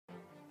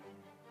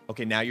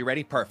Okay, now you're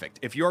ready? Perfect.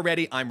 If you're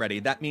ready, I'm ready.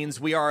 That means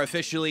we are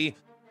officially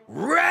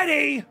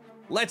ready.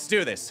 Let's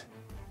do this.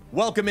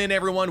 Welcome in,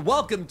 everyone.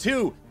 Welcome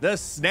to the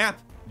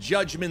Snap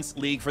Judgements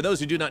League. For those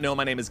who do not know,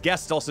 my name is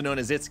Guest, also known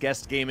as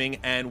ItsGuestGaming,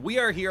 and we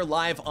are here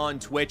live on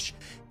Twitch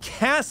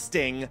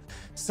casting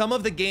some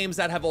of the games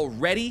that have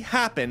already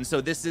happened.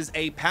 So this is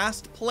a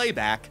past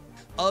playback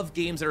of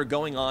games that are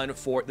going on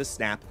for the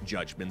Snap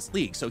Judgements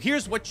League. So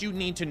here's what you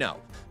need to know.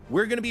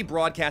 We're going to be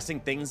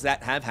broadcasting things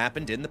that have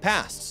happened in the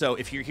past. So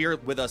if you're here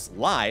with us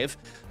live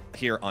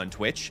here on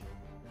Twitch,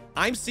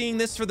 I'm seeing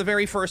this for the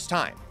very first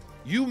time.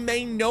 You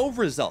may know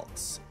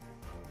results,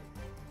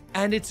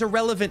 and it's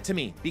irrelevant to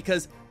me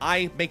because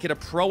I make it a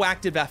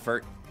proactive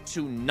effort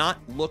to not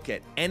look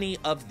at any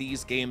of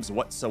these games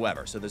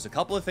whatsoever. So there's a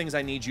couple of things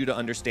I need you to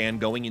understand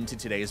going into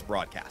today's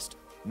broadcast.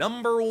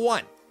 Number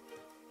one,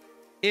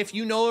 if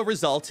you know a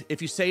result,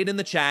 if you say it in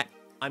the chat,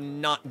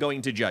 I'm not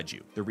going to judge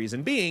you. The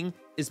reason being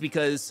is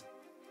because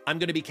I'm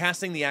going to be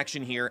casting the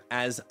action here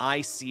as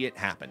I see it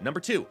happen. Number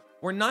two,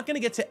 we're not going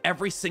to get to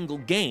every single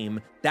game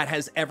that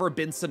has ever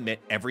been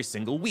submit every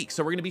single week.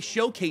 So we're going to be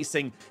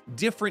showcasing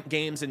different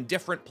games and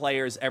different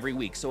players every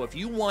week. So if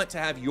you want to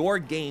have your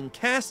game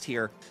cast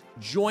here,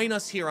 join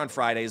us here on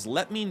Fridays.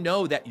 Let me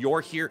know that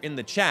you're here in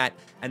the chat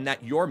and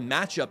that your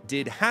matchup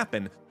did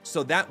happen.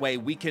 So that way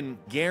we can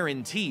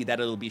guarantee that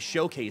it'll be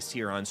showcased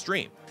here on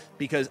stream,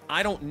 because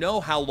I don't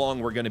know how long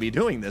we're going to be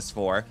doing this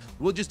for.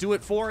 We'll just do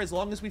it for as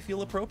long as we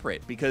feel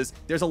appropriate, because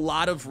there's a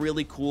lot of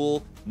really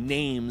cool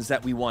names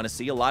that we want to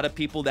see. A lot of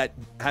people that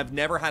have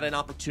never had an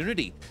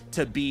opportunity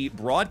to be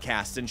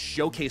broadcast and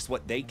showcase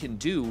what they can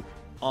do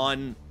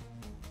on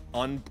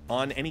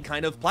any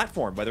kind of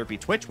platform, whether it be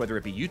Twitch, whether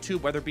it be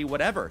YouTube, whether it be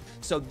whatever.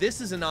 So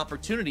this is an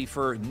opportunity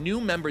for new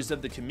members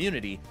of the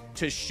community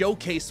to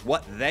showcase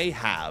what they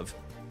have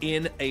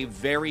in a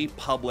very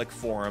public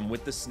forum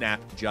with the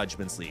Snap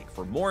Judgements League.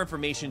 For more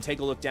information,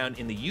 take a look down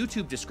in the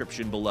YouTube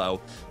description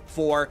below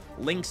for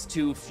links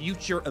to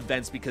future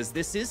events, because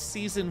this is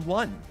season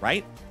 1,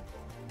 right?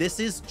 This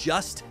is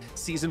just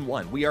season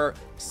 1. We are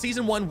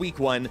season 1, week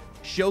 1,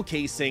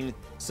 showcasing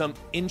some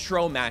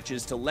intro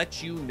matches to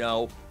let you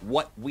know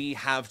what we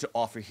have to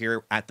offer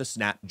here at the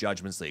Snap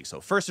Judgements League. So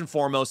first and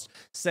foremost,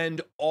 send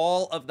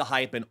all of the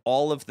hype and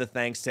all of the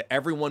thanks to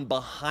everyone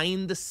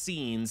behind the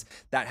scenes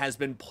that has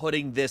been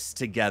putting this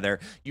together.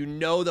 You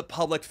know the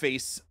public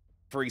face,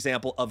 for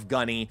example, of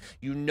Gunny,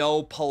 you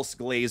know Pulse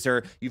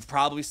Glazer, you've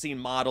probably seen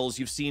models,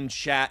 you've seen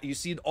chat, you've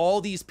seen all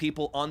these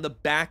people on the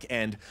back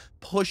end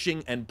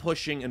pushing and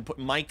pushing, and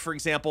Mike, for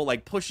example,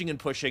 like pushing and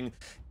pushing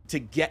to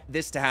get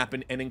this to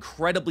happen. An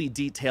incredibly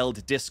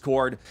detailed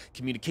Discord,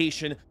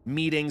 communication,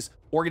 meetings,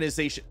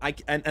 organization.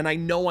 And I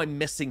know I'm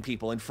missing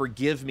people, and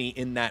forgive me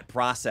in that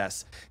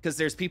process, because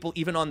there's people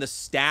even on the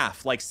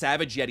staff like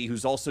Savage Yeti,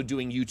 who's also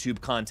doing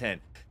YouTube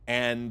content.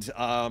 And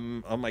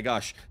oh my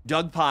gosh,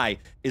 Doug Pie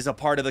is a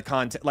part of the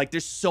content. Like,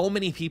 there's so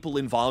many people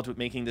involved with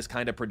making this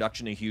kind of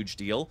production a huge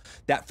deal,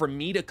 that for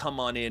me to come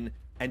on in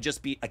and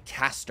just be a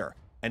caster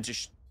and to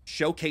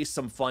showcase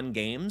some fun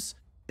games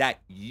that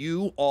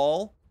you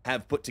all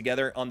have put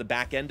together on the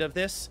back end of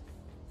this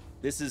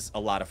is a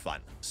lot of fun.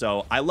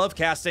 So I love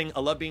casting, I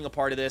love being a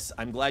part of this.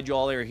 I'm glad you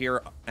all are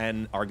here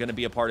and are going to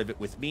be a part of it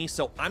with me.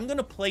 So I'm going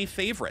to play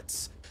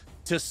favorites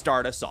to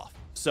start us off.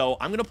 So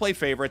I'm going to play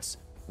favorites.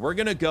 We're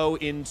going to go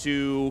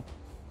into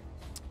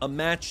a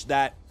match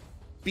that,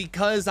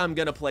 because I'm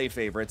going to play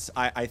favorites,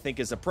 I think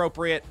is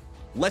appropriate.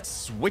 Let's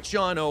switch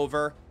on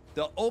over.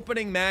 The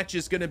opening match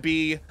is going to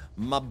be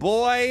my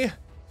boy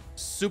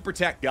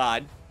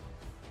SuperTechGod,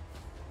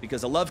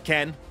 because I love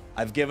Ken.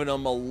 I've given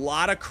him a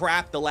lot of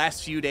crap the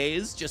last few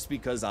days just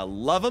because I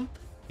love him.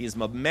 He's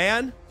my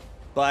man,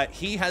 but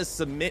he has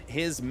submit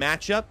his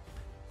matchup,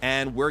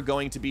 and we're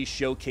going to be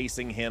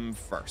showcasing him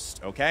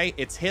first, okay?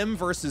 It's him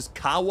versus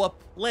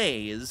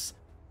KawaPlays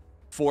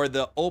for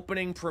the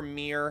opening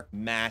premiere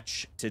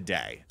match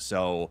today.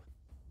 So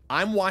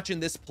I'm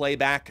watching this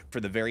playback for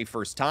the very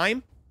first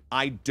time.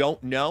 I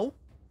don't know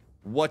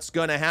what's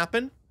going to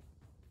happen.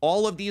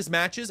 All of these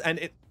matches,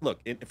 and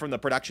from the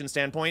production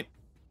standpoint,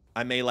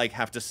 I may like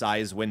have to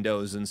size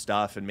windows and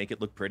stuff and make it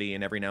look pretty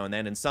and every now and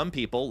then. And some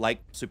people, like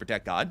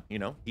SuperTechGod, you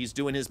know, he's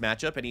doing his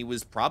matchup and he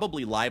was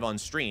probably live on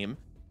stream.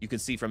 You can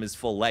see from his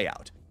full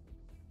layout.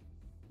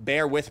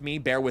 Bear with me,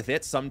 bear with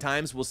it.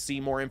 Sometimes we'll see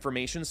more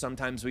information,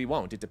 sometimes we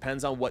won't. It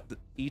depends on what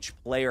each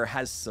player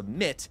has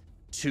submit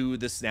to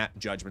the Snap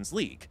Judgements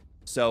League.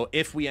 So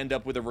if we end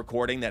up with a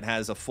recording that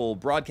has a full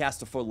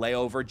broadcast, a full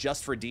layover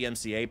just for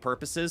DMCA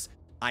purposes,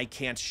 I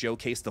can't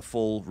showcase the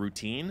full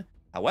routine.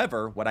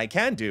 However, what I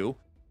can do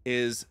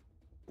is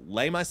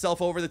lay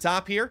myself over the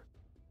top here,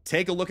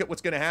 take a look at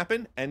what's going to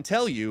happen, and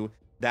tell you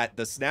that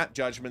the Snap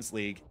Judgements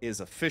League is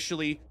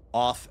officially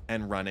off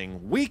and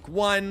running. Week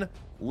 1,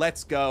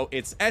 let's go.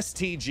 It's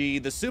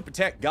STG, the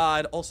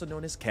SuperTechGod, also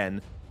known as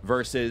Ken,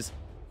 versus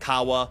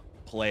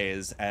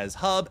KawaPlays, as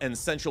Hub and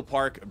Central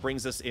Park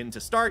brings us in to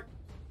start.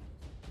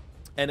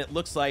 And it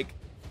looks like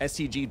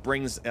STG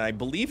brings, I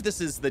believe this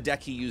is the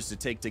deck he used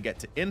to get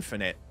to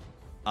Infinite.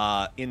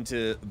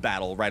 into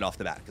battle right off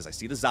the bat, because I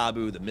see the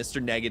Zabu, the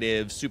Mr.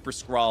 Negative, Super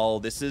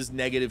Skrull. This is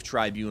Negative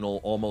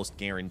Tribunal, almost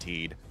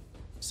guaranteed.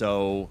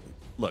 So,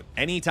 look,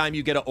 anytime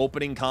you get an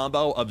opening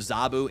combo of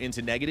Zabu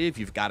into Negative,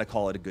 you've got to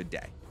call it a good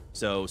day.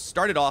 So,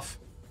 start it off,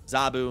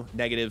 Zabu,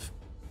 Negative.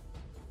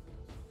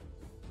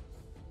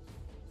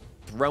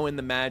 Throw in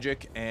the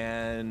magic,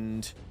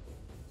 and...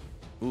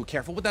 Ooh,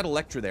 careful with that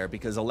Electra there,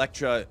 because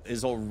Electra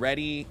is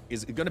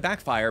going to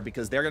backfire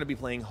because they're going to be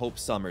playing Hope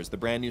Summers, the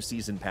brand new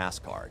Season Pass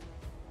card.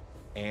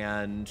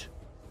 And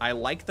I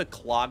like the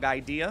Clog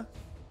idea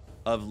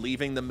of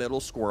leaving the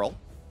middle squirrel.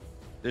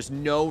 There's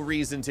no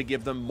reason to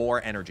give them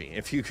more energy.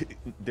 If you,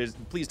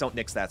 please don't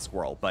nix that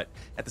squirrel. But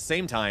at the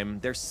same time,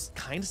 they're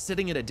kind of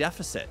sitting at a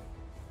deficit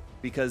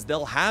because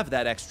they'll have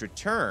that extra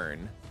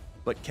turn.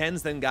 But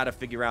Ken's then got to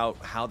figure out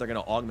how they're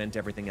going to augment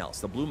everything else.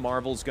 The blue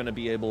Marvel's going to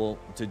be able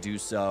to do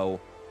so.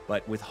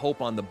 But with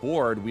Hope on the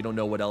board, we don't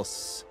know what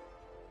else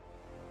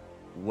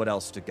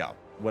to go.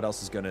 What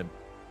else is going to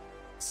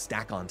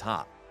stack on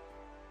top?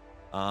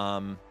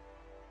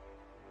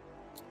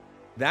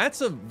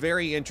 That's a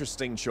very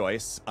interesting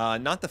choice.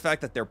 Not the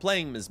fact that they're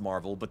playing Ms.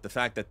 Marvel, but the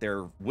fact that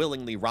they're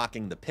willingly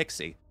rocking the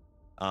Pixie.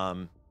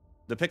 The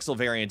Pixel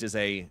variant is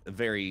a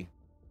very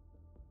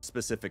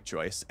specific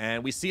choice.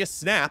 And we see a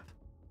Snap.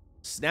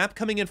 Snap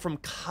coming in from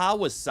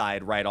Kawa's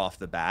side right off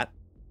the bat.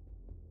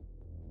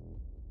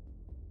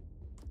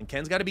 And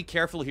Ken's got to be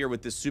careful here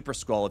with this Super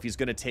Skrull if he's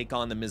going to take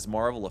on the Ms.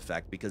 Marvel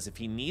effect, because if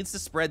he needs to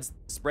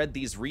spread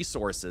these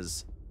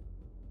resources,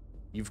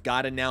 you've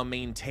got to now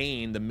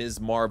maintain the Ms.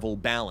 Marvel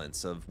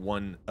balance of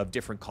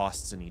different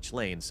costs in each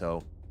lane.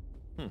 So,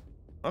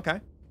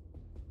 okay.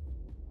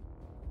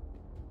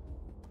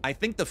 I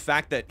think the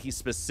fact that he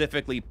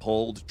specifically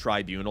pulled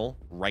Tribunal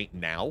right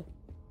now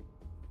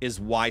is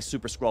why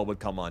Super Skrull would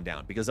come on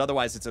down, because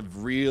otherwise it's a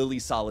really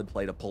solid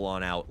play to pull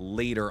on out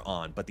later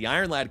on. But the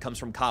Iron Lad comes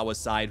from Kawa's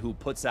side, who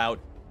puts out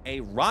a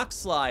Rock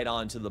Slide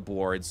onto the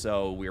board,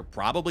 so we're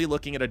probably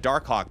looking at a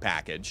Darkhawk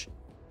package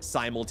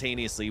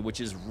simultaneously,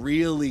 which is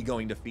really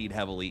going to feed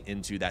heavily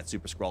into that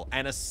Super Skrull.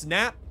 And a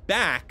Snap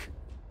back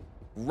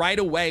right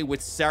away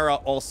with Sarah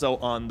also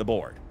on the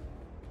board.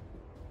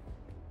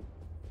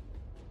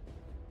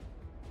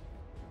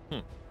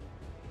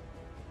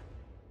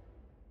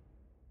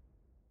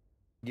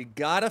 You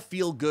gotta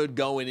feel good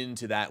going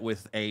into that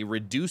with a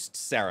reduced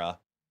Sarah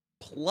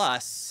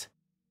plus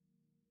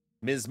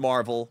Ms.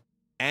 Marvel,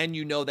 and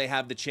you know they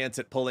have the chance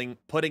at putting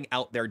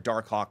out their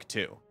Darkhawk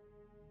too.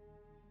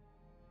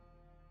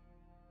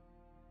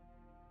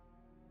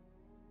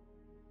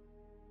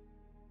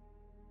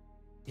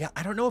 Yeah,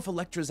 I don't know if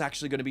Electra's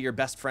actually going to be your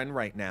best friend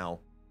right now,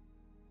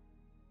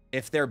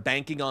 if they're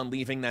banking on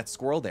leaving that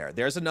squirrel there.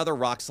 There's another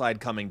Rock Slide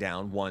coming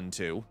down, 1,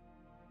 2.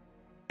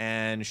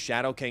 And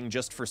Shadow King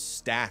just for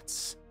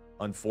stats,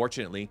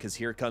 unfortunately, because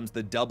here comes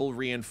the double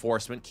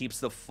reinforcement, keeps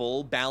the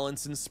full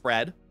balance and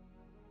spread.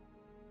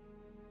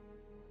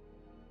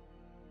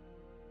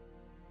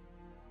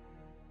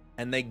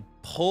 And they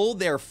pull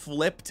their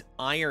flipped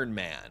Iron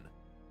Man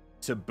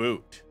to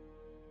boot.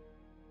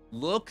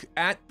 Look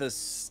at the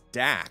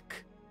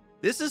stack.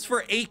 This is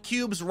for 8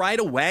 cubes right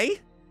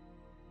away?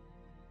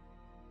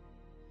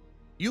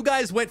 You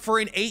guys went for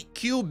an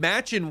 8-cube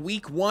match in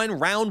week 1,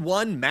 round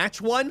 1,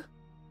 match 1?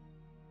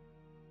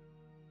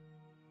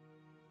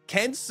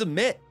 Ken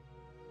submit.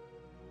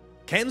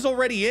 Ken's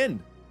already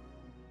in.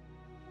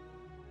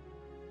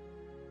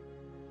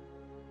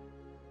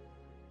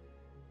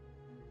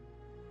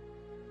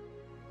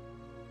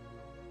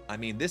 I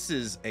mean, this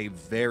is a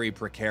very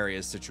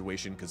precarious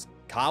situation because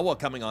Kawa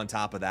coming on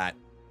top of that.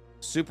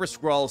 Super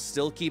Skrull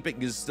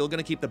is still going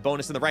to keep the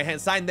bonus in the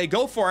right-hand side, and they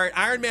go for it.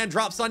 Iron Man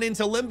drops on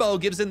into Limbo,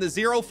 gives in the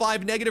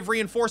 0-5 negative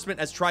reinforcement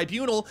as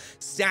Tribunal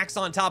stacks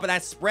on top of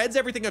that, spreads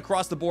everything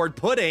across the board,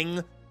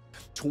 putting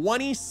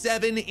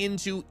 27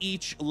 into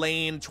each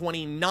lane,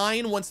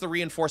 29 once the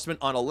reinforcement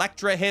on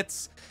Electra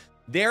hits.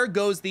 There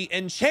goes the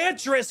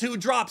Enchantress, who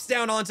drops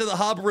down onto the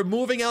hub,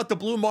 removing out the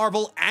Blue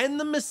Marvel and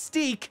the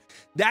Mystique.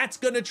 That's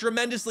going to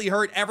tremendously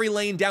hurt every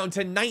lane down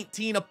to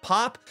 19 a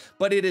pop,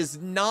 but it is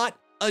not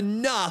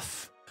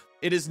enough.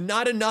 It is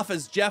not enough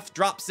as Jeff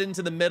drops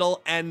into the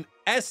middle, and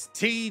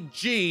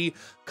STG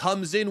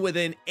comes in with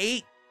an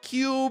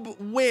 8-cube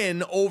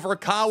win over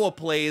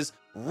KawaPlays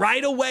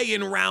right away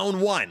in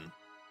round 1.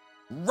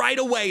 Right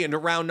away into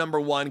round number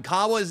 1.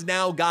 Kawa's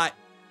now got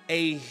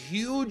a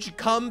huge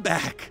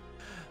comeback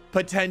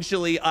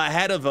potentially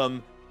ahead of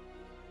him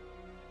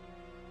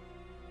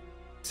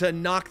to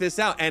knock this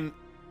out. And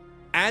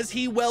as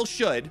he well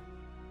should,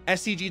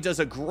 STG does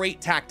a great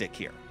tactic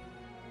here.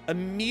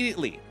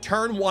 Immediately,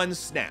 turn 1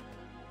 snap.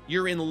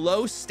 You're in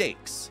low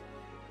stakes.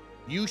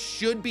 You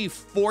should be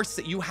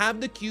forcing, you have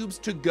the cubes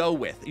to go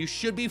with. You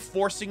should be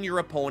forcing your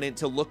opponent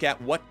to look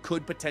at what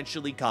could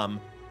potentially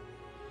come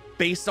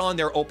based on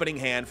their opening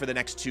hand for the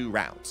next 2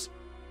 rounds.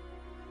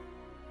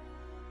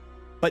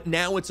 But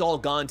now it's all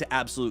gone to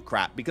absolute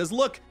crap because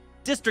look,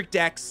 District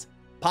X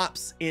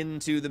pops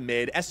into the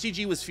mid.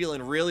 SGG was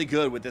feeling really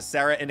good with the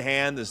Sarah in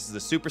hand. This is the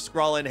Super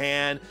Skrull in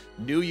hand.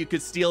 Knew you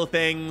could steal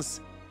things.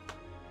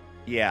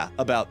 Yeah,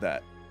 about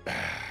that.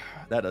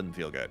 That doesn't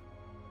feel good.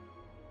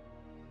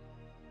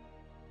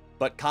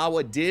 But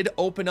Kawa did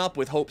open up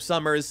with Hope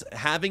Summers,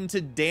 having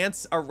to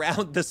dance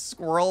around the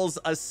squirrels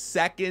a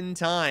second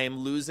time,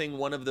 losing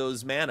one of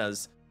those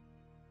manas.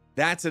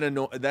 That's a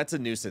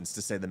nuisance,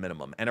 to say the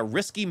minimum. And a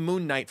risky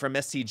Moon Knight from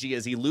SCG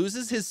as he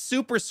loses his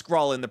Super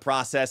Skrull in the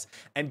process,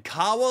 and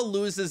Kawa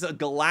loses a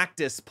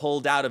Galactus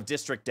pulled out of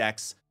District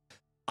decks.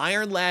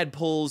 Iron Lad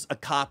pulls a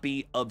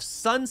copy of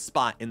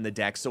Sunspot in the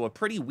deck, so a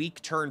pretty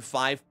weak turn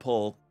 5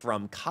 pull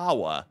from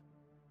Kawa,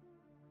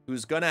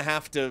 who's going to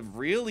have to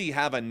really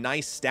have a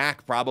nice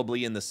stack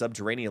probably in the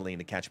Subterranean lane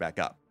to catch back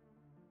up.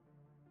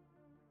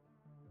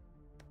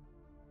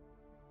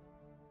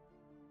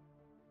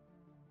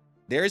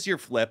 There's your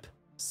flip.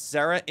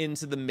 Sarah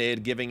into the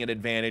mid, giving an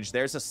advantage.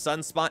 There's a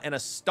Sunspot and a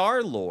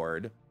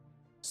Star-Lord.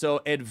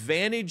 So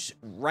advantage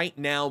right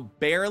now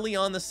barely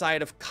on the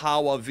side of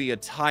Kawa via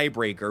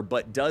tiebreaker,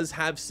 but does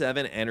have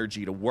 7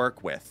 energy to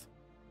work with.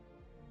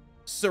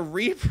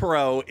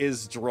 Cerebro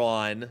is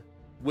drawn,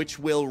 which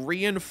will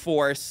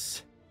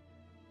reinforce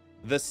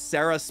the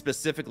Sarah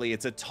specifically.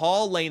 It's a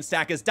tall lane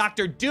stack as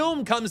Dr.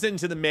 Doom comes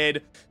into the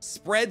mid,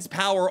 spreads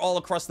power all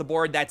across the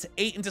board. That's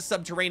 8 into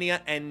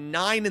Subterranea and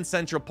 9 in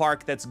Central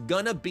Park. That's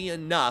gonna be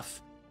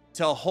enough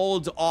to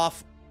hold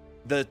off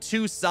the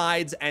 2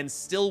 sides and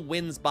still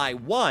wins by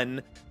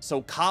 1.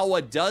 So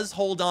Kawa does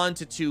hold on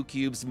to 2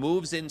 cubes,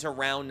 moves into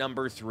round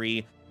number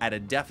 3 at a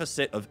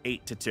deficit of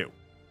 8-2.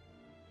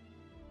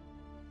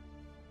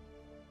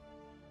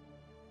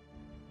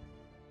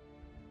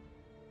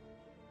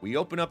 We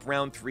open up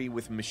round 3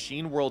 with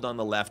Machine World on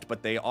the left,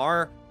 but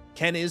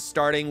Ken is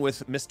starting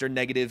with Mr.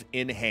 Negative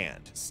in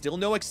hand. Still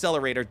no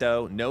Accelerator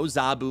though, no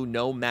Zabu,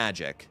 no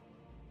Magic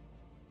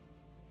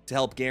to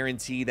help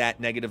guarantee that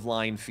negative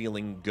line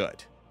feeling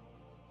good.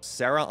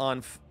 Sarah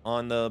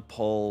on the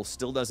pole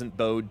still doesn't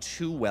bode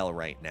too well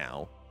right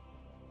now.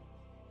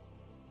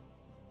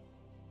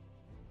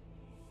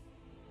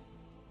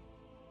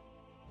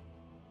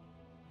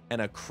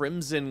 And a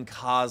Crimson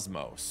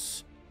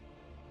Cosmos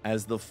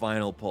as the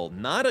final pull.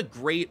 Not a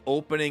great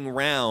opening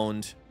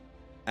round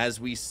as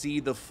we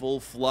see the full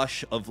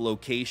flush of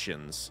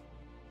locations.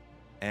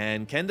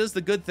 And Ken does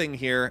the good thing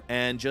here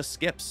and just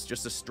skips,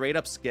 just a straight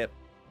up skip.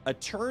 A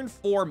turn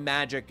 4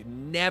 Magic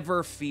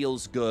never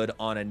feels good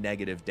on a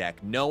negative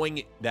deck,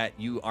 knowing that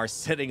you are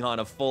sitting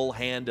on a full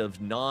hand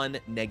of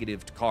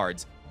non-negative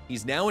cards.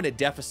 He's now in a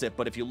deficit,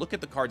 but if you look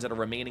at the cards that are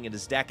remaining in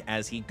his deck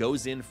as he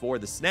goes in for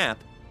the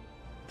snap,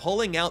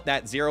 pulling out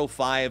that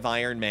 0-5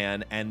 Iron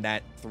Man and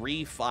that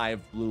 3-5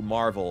 Blue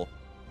Marvel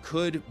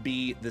could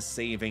be the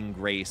saving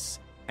grace.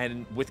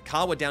 And with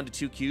Kawa down to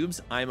 2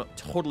 cubes, I'm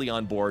totally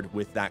on board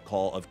with that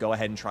call of go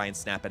ahead and try and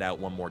snap it out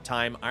one more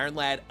time. Iron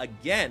Lad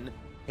again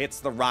hits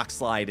the Rock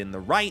Slide in the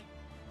right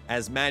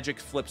as Magic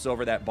flips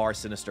over that Bar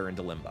Sinister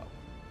into Limbo.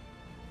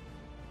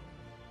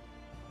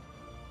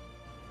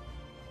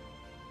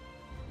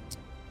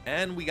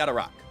 And we got a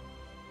rock.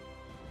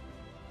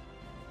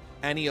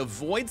 And he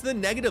avoids the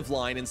negative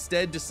line,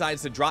 instead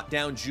decides to drop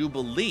down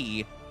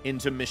Jubilee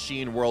into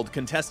Machine World,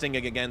 contesting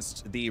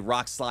against the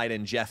Rock Slide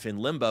and Jeff in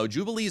Limbo.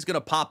 Jubilee is going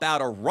to pop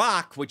out a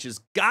rock, which has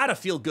got to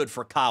feel good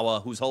for Kawa,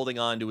 who's holding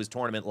on to his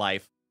tournament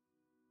life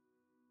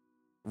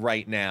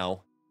right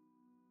now.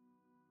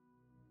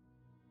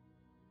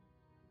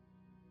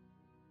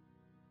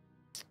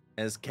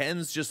 As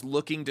Ken's just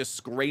looking to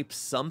scrape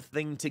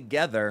something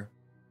together.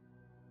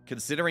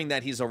 Considering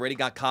that he's already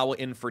got Kawa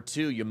in for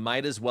 2, you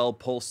might as well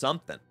pull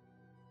something.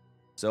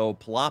 So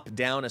plop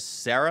down a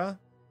Sarah,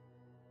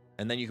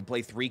 and then you can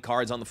play 3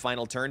 cards on the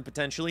final turn,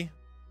 potentially.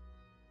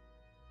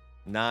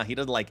 Nah, he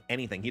doesn't like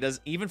anything. He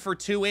does, even for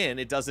 2 in,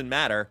 it doesn't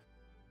matter.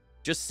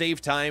 Just save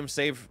time,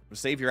 save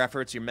your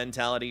efforts, your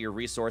mentality, your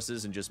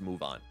resources, and just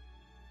move on.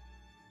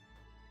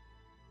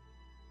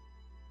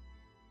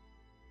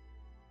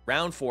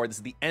 Round 4, this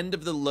is the end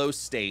of the low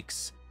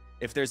stakes.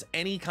 If there's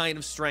any kind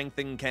of strength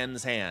in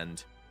Ken's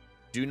hand,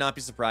 do not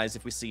be surprised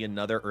if we see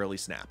another early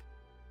snap.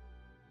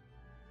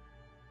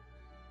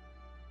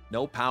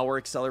 No power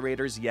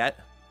accelerators yet.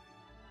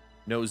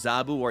 No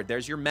Zabu, or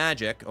there's your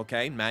Magic.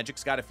 Okay,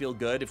 Magic's got to feel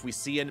good. If we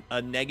see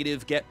a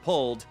negative get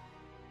pulled.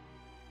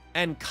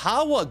 And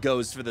Kawa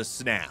goes for the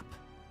snap.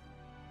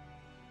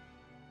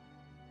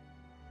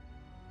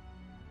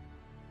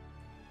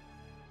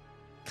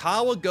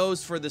 Kawa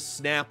goes for the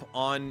snap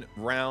on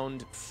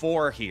round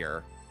 4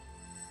 here.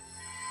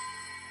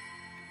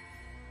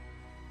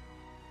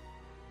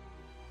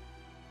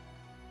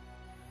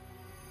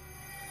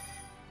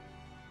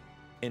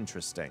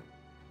 Interesting.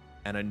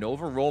 And a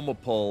Nova Roma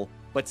pull,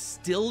 but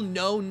still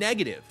no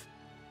negative.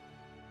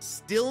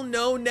 Still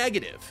no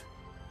negative.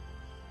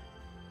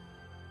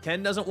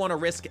 Ken doesn't want to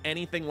risk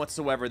anything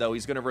whatsoever, though.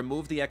 He's going to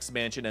remove the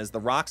expansion as the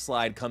Rock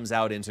Slide comes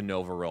out into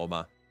Nova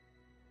Roma.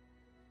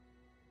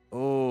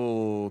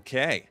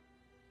 Okay.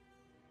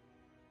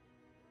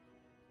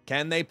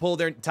 Can they pull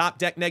their top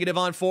deck negative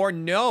on 4?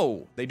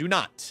 No, they do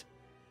not.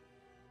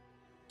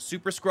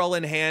 Super Scroll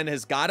in hand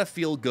has got to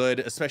feel good,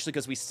 especially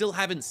because we still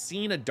haven't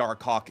seen a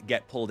Darkhawk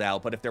get pulled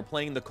out. But if they're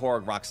playing the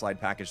Korg Rock Slide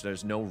package,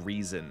 there's no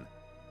reason.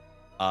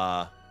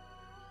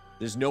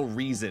 There's no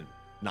reason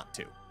not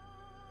to.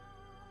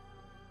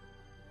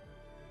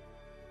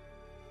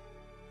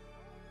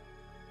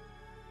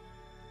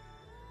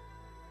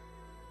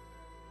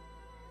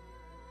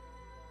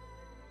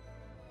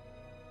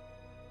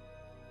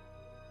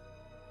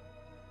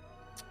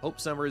 Hope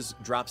Summers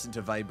drops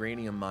into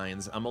Vibranium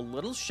Mines. I'm a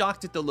little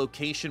shocked at the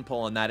location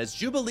pull on that, as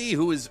Jubilee,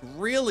 who is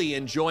really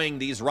enjoying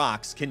these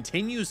rocks,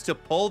 continues to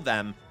pull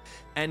them,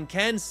 and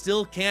Ken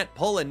still can't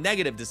pull a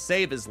negative to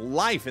save his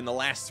life in the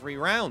last 3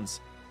 rounds.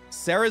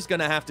 Sarah's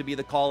gonna have to be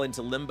the call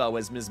into Limbo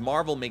as Ms.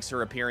 Marvel makes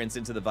her appearance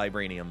into the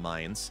Vibranium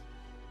Mines.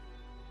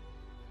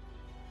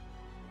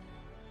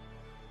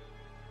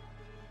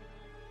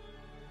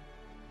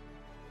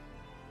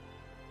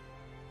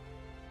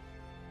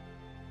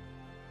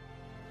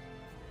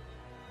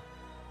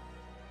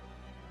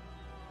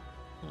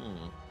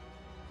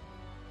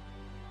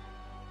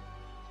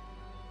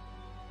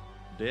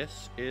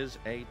 This is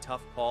a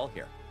tough call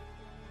here.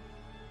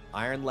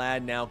 Iron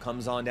Lad now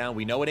comes on down.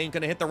 We know it ain't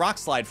going to hit the Rock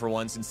Slide for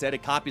once. Instead,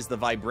 it copies the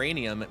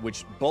Vibranium,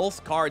 which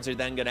both cards are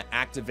then going to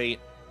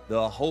activate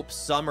the Hope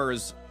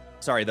Summers,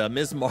 sorry, the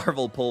Ms.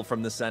 Marvel pull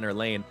from the center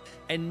lane.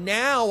 And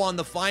now on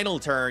the final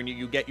turn,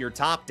 you get your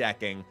top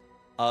decking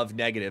of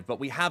negative. But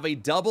we have a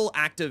double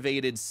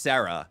activated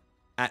Sarah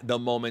at the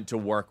moment to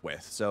work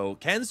with. So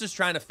Ken's just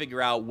trying to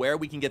figure out where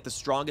we can get the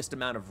strongest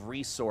amount of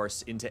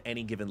resource into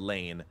any given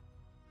lane.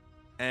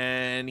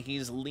 And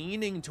he's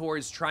leaning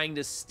towards trying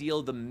to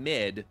steal the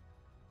mid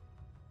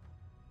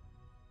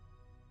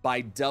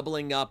by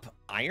doubling up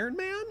Iron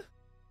Man?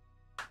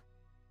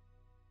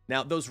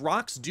 Now, those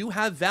rocks do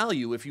have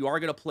value if you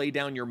are going to play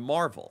down your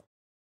Marvel.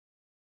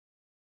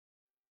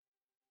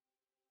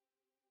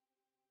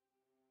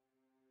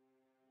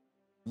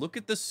 Look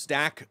at the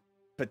stack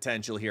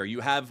potential here. You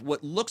have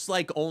what looks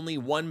like only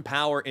 1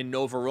 power in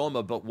Nova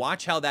Roma, but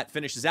watch how that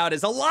finishes out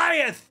as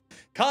Eliath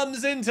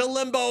comes into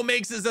Limbo,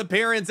 makes his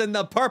appearance, and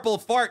the purple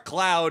fart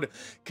cloud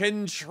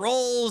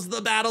controls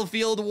the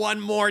battlefield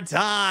one more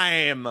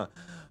time.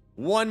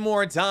 One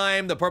more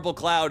time, the purple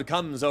cloud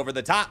comes over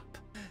the top,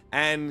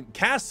 and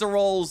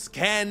casseroles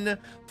Ken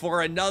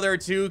for another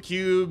 2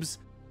 cubes,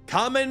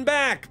 coming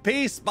back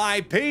piece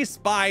by piece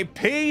by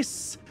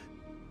piece.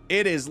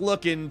 It is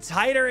looking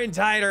tighter and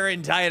tighter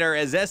and tighter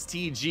as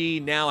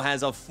STG now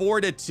has a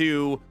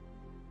 4-2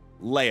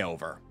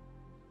 layover.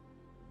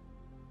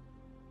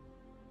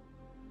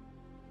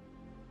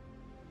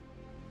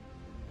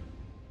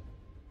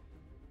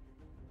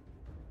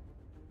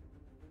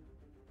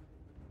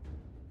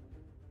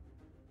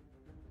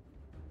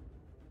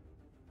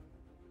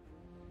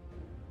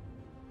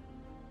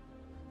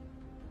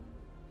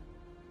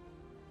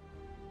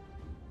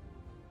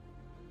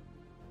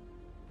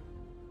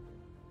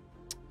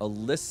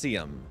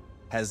 Elysium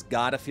has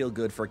got to feel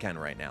good for Ken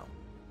right now.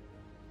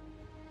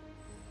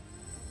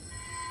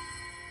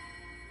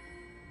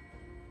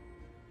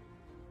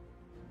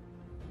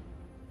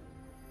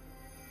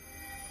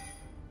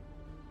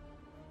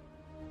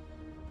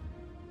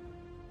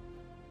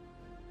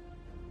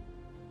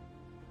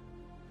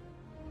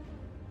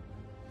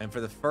 And for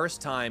the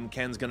first time,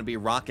 Ken's going to be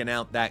rocking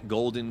out that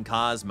Golden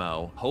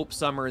Cosmo. Hope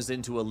Summers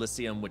into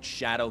Elysium with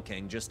Shadow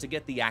King just to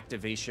get the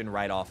activation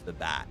right off the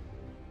bat.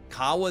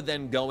 Kawa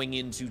then going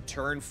into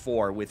turn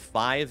 4 with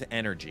 5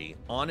 energy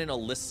on an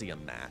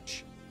Elysium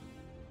match.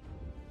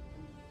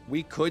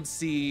 We could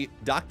see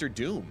Dr.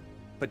 Doom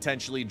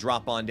potentially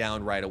drop on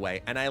down right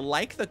away. And I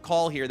like the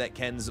call here that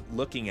Ken's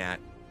looking at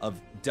of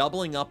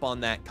doubling up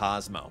on that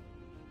Cosmo.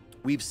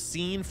 We've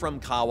seen from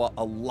Kawa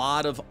a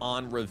lot of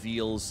on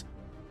reveals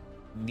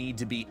need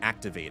to be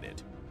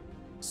activated.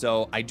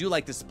 So I do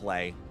like this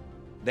play.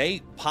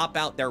 They pop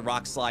out their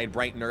Rock Slide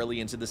bright and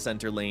early into the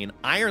center lane.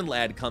 Iron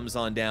Lad comes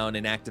on down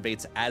and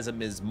activates as a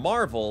Ms.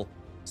 Marvel.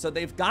 So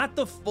they've got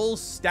the full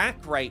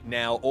stack right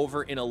now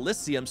over in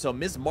Elysium. So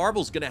Ms.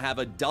 Marvel's going to have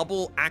a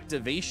double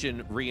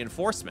activation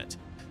reinforcement.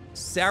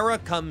 Sarah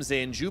comes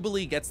in.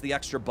 Jubilee gets the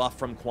extra buff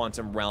from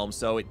Quantum Realm.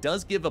 So it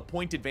does give a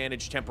point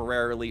advantage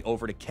temporarily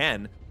over to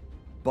Ken.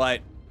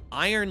 But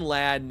Iron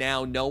Lad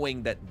now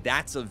knowing that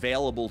that's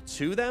available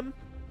to them,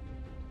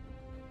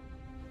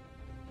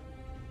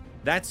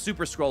 that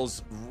Super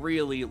Scroll's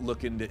really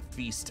looking to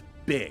feast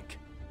big.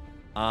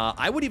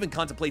 I would even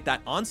contemplate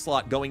that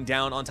Onslaught going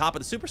down on top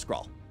of the Super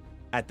Scroll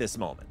at this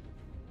moment.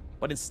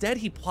 But instead,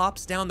 he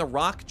plops down the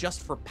rock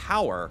just for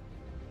power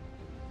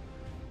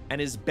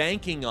and is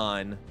banking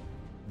on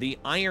the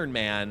Iron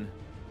Man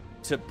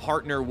to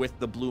partner with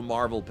the Blue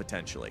Marvel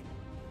potentially.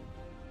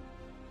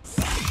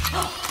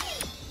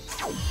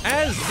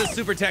 As the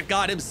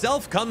SuperTechGod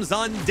himself comes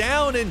on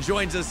down and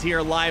joins us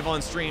here live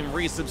on stream,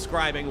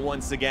 resubscribing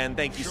once again.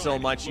 Thank you so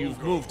much.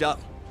 You've moved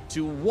up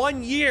to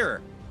 1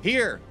 year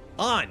here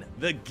on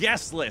the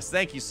guest list.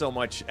 Thank you so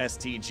much,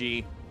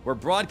 STG. We're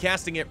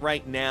broadcasting it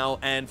right now,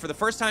 and for the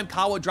first time,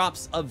 Kawa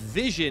drops a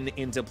Vision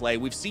into play.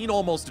 We've seen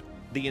almost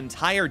the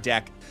entire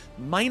deck,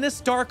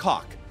 minus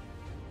Darkhawk.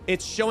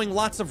 It's showing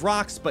lots of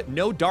rocks, but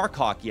no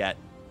Darkhawk yet.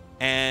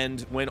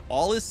 And when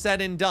all is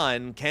said and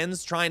done,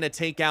 Ken's trying to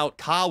take out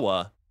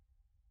Kawa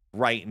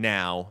right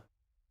now.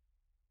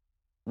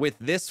 With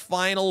this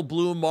final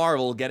blue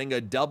marvel getting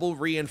a double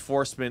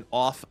reinforcement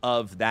off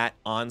of that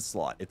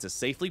onslaught. It's a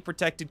safely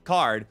protected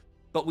card,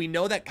 but we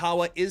know that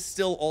Kawa is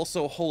still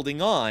also holding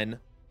on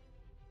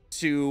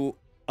to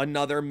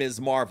another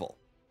Ms. Marvel.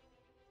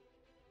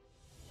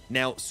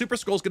 Now, Super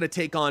Skrull's going to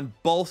take on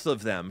both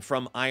of them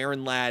from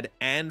Iron Lad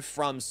and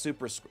from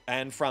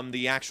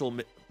the actual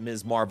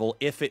Ms. Marvel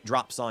if it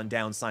drops on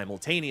down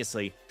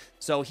simultaneously.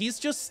 So he's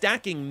just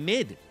stacking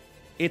mid.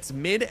 It's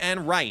mid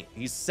and right.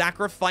 He's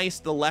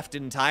sacrificed the left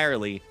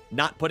entirely,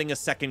 not putting a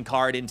second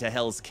card into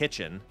Hell's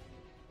Kitchen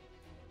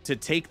to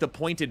take the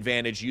point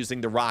advantage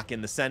using the rock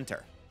in the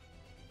center.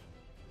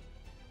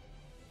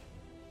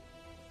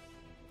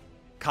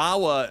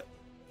 Kawa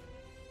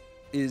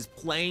is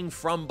playing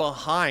from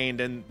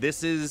behind, and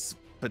this is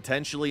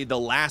potentially the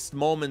last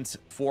moment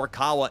for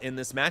Kawa in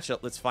this matchup.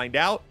 Let's find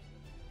out.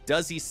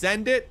 Does he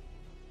send it?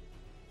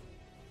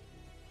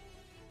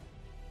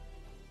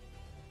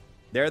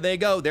 There they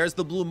go. There's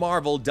the blue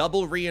marvel,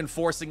 double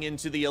reinforcing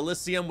into the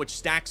Elysium, which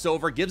stacks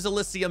over, gives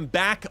Elysium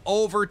back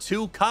over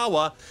to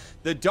Kawa.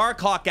 The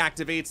Darkhawk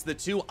activates, the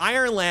two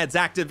Iron Lads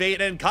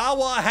activate, and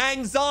Kawa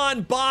hangs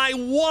on by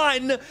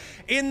one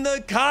in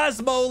the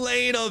Cosmo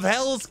lane of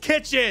Hell's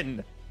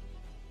Kitchen.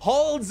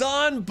 Holds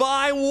on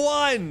by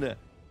one.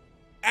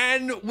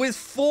 And with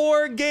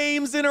 4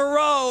 games in a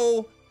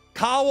row,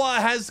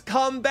 Kawa has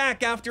come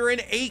back after an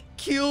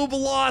 8-cube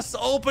loss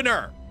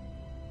opener.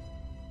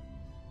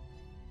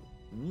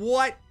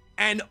 What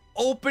an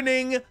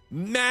opening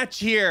match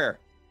here.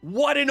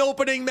 What an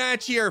opening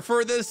match here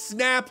for the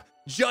Snap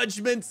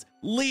Judgements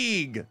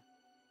League.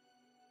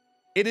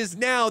 It is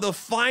now the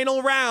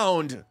final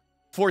round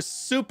for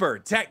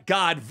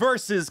SuperTechGod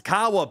versus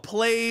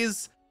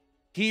KawaPlays.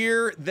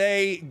 Here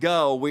they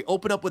go. We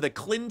open up with a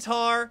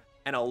Clintar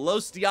and a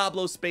Los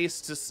Diablo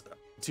space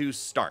to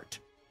start.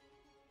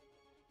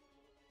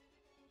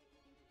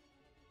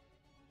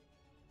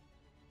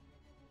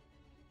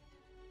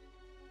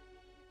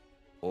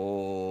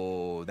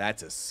 Oh,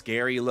 that's a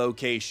scary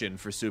location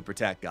for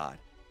SuperTechGod.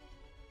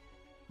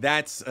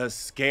 That's a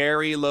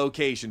scary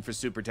location for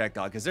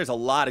SuperTechGod because there's a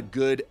lot of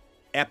good,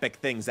 epic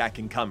things that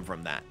can come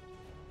from that.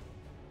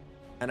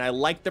 And I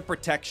like the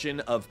protection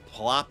of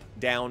plop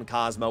down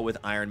Cosmo with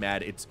Iron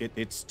Mad.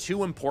 It's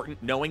too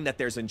important knowing that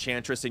there's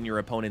Enchantress in your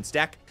opponent's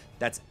deck.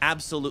 That's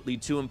absolutely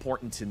too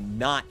important to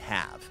not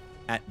have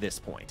at this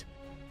point.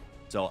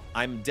 So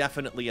I'm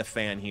definitely a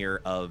fan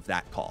here of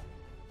that call.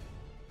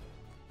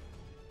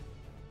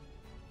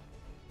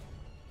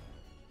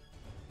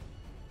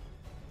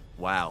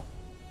 Wow.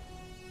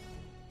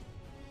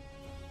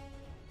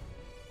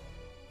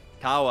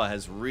 Kawa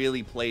has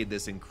really played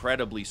this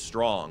incredibly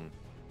strong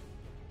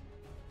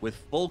with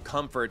full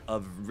comfort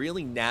of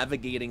really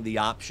navigating the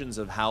options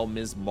of how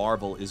Ms.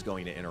 Marvel is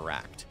going to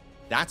interact.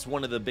 That's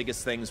one of the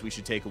biggest things we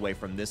should take away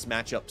from this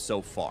matchup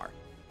so far.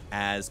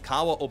 As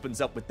Kawa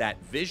opens up with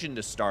that vision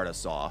to start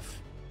us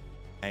off,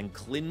 and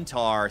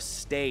Clintar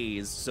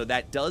stays, so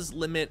that does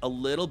limit a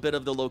little bit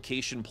of the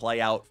location play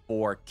out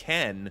for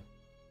Ken,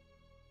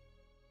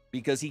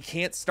 because he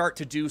can't start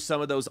to do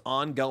some of those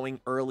ongoing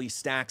early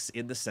stacks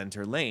in the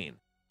center lane.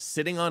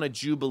 Sitting on a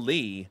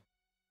Jubilee,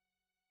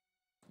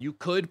 you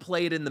could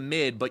play it in the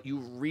mid, but you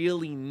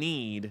really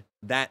need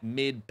that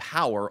mid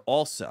power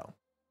also.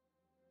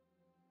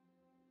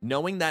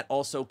 Knowing that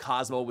also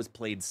Cosmo was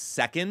played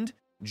second,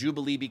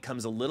 Jubilee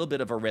becomes a little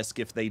bit of a risk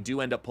if they do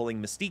end up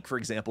pulling Mystique, for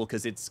example,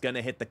 because it's going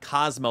to hit the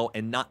Cosmo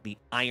and not the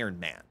Iron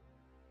Man.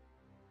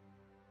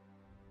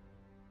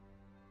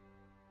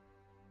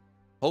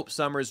 Hope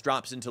Summers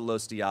drops into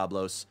Los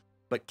Diablos,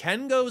 but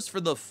Ken goes for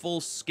the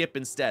full skip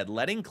instead,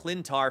 letting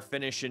Clintar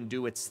finish and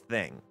do its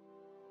thing.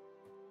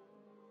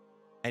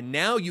 And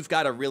now you've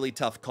got a really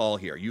tough call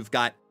here. You've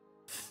got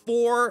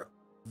 4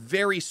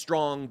 very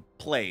strong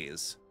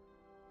plays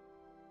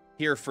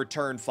here for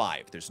turn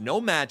 5. There's no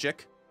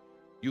magic.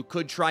 You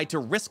could try to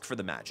risk for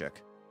the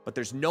magic, but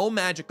there's no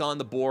magic on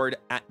the board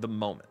at the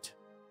moment.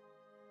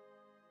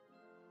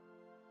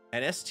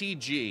 And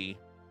STG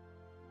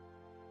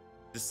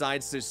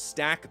decides to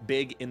stack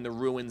big in the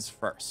ruins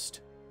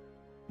first.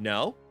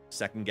 No?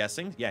 Second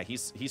guessing? Yeah,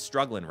 he's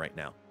struggling right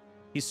now.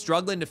 He's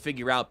struggling to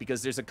figure out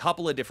because there's a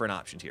couple of different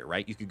options here,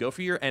 right? You could go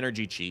for your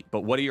energy cheat,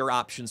 but what are your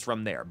options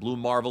from there? Blue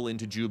Marvel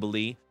into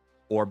Jubilee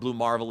or Blue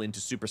Marvel into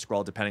Super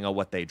Skrull, depending on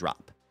what they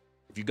drop.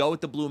 If you go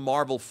with the Blue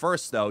Marvel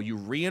first, though, you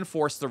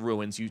reinforce the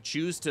ruins. You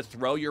choose to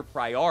throw your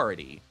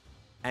priority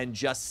and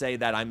just say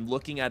that I'm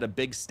looking at a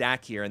big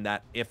stack here and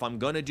that if I'm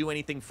going to do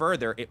anything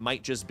further, it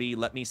might just be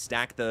let me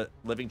stack the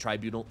Living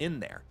Tribunal in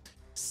there.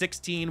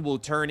 16 will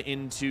turn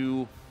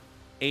into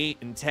 8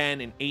 and 10,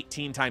 and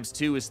 18 times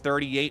 2 is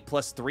 38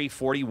 plus 3,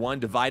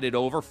 41 divided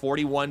over.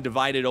 41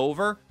 divided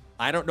over.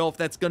 I don't know if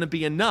that's going to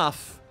be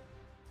enough.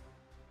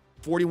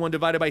 41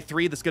 divided by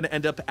 3, that's going to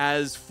end up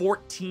as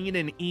 14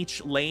 in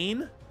each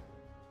lane.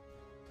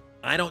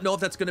 I don't know if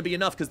that's going to be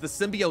enough because the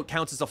symbiote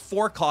counts as a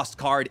 4-cost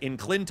card in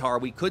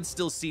Clintar. We could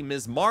still see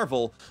Ms.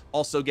 Marvel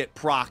also get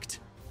procced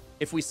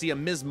if we see a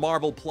Ms.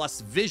 Marvel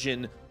plus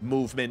Vision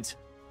movement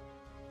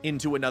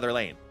into another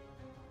lane.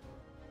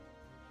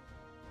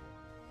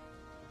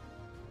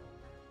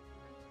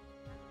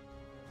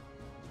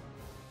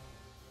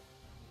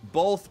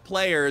 Both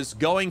players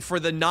going for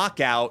the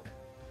knockout.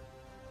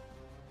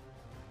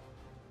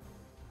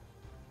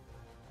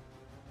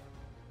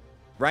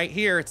 Right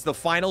here, it's the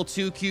final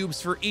 2 cubes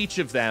for each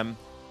of them.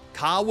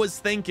 Ka was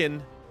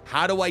thinking,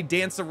 how do I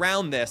dance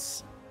around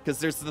this? Because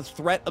there's the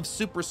threat of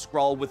Super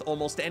Skrull with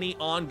almost any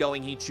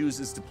ongoing he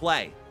chooses to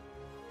play.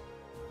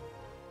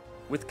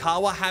 With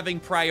Kawa having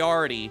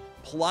priority,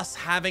 plus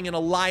having an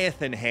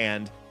Eliath in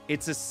hand,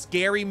 it's a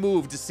scary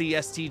move to see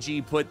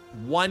STG put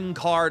 1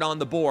 card on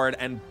the board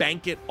and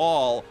bank it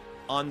all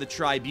on the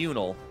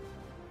Tribunal.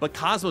 But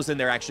Cosmo's in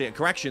there actually at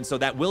correction, so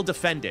that will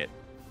defend it.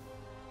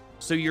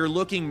 So you're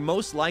looking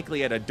most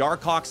likely at a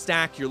Darkhawk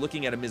stack. You're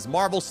looking at a Ms.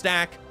 Marvel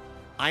stack.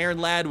 Iron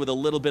Lad with a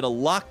little bit of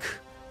luck.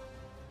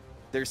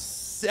 There's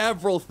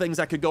several things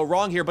that could go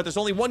wrong here, but there's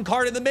only 1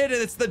 card in the mid,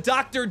 and it's the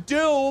Dr.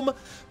 Doom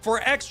for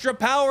extra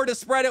power to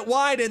spread it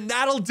wide, and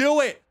that'll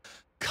do it.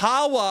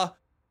 Kawa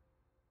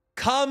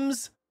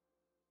comes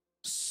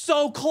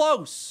so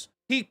close.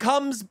 He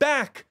comes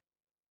back.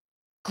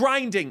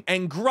 Grinding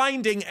and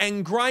grinding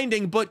and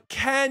grinding, but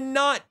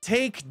cannot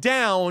take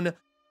down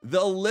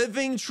the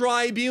Living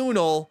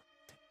Tribunal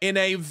in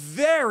a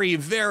very,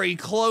 very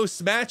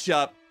close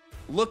matchup.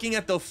 Looking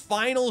at the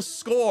final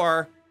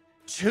score,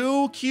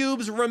 2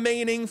 cubes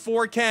remaining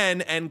for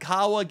Ken, and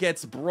Kawa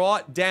gets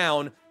brought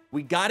down.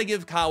 We got to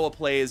give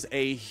KawaPlays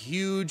a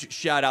huge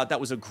shout out. That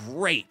was a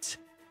great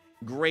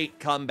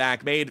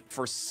comeback made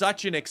for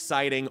such an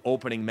exciting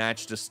opening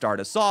match to start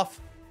us off.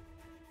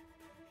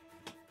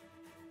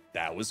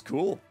 That was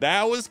cool.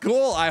 That was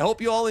cool. I hope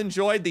you all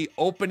enjoyed the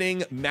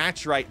opening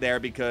match right there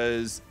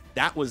because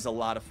that was a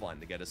lot of fun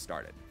to get us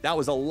started. That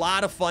was a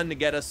lot of fun to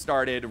get us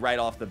started right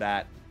off the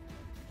bat.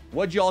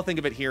 What'd you all think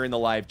of it here in the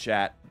live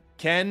chat?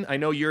 Ken, I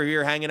know you're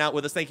here hanging out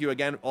with us. Thank you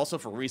again also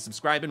for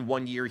resubscribing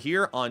 1 year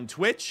here on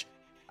Twitch.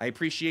 I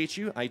appreciate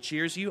you. I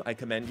cheers you. I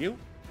commend you.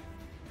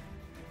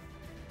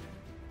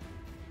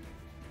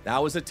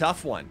 That was a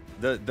tough one.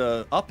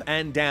 The up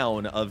and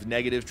down of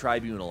negative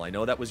Tribunal. I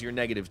know that was your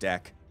negative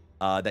deck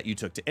that you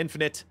took to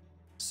Infinite.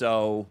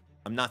 So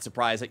I'm not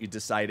surprised that you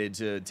decided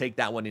to take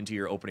that one into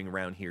your opening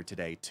round here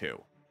today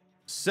too.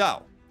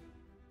 So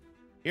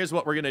here's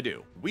what we're going to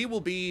do. We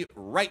will be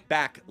right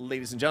back,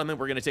 ladies and gentlemen.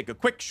 We're going to take a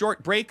quick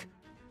short break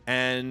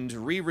and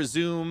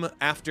re-resume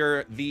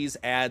after these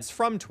ads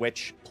from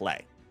Twitch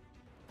play.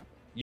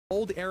 Your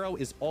old arrow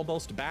is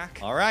almost back.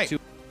 All right.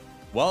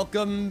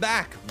 Welcome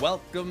back.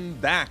 Welcome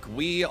back.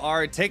 We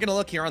are taking a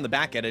look here on the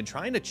back end and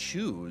trying to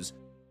choose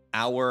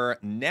our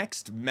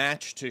next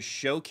match to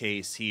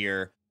showcase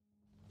here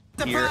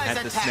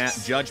at the Snap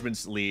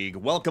Judgements League.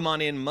 Welcome on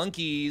in,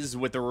 monkeys,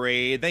 with the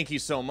raid. Thank you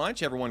so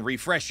much. Everyone,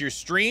 refresh your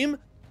stream.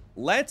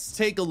 Let's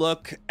take a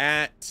look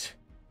at...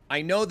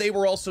 I know they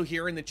were also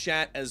here in the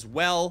chat as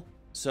well.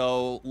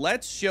 So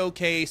let's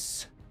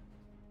showcase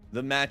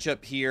the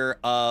matchup here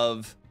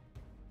of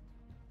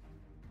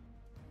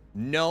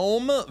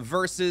Gnome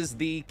versus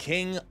the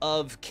King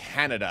of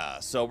Canada.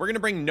 So we're going to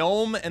bring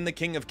Gnome and the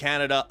King of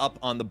Canada up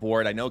on the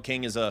board. I know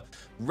King is a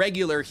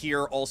regular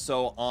here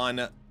also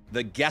on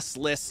the guest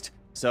list.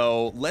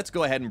 So let's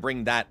go ahead and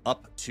bring that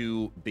up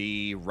to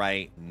be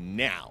right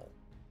now.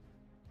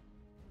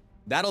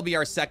 That'll be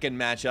our second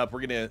matchup.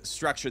 We're going to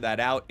structure that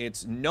out.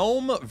 It's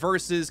Gnome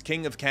versus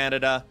King of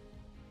Canada.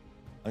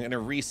 I'm going to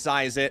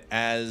resize it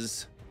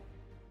as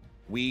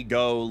we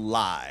go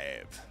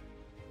live.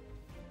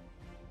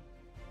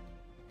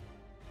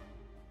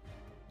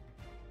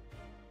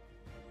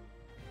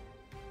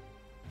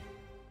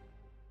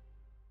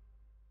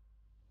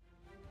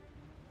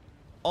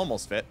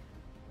 Almost fit.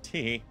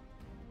 Tee.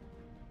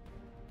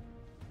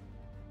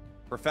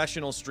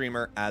 Professional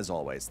streamer, as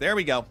always. There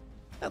we go.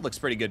 That looks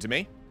pretty good to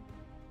me.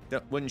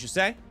 Wouldn't you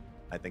say?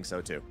 I think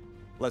so, too.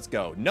 Let's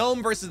go.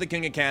 Gnome versus the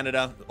King of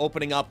Canada,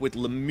 opening up with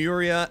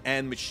Lemuria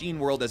and Machine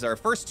World as our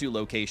first 2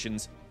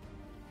 locations.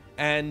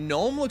 And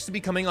Gnome looks to be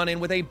coming on in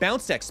with a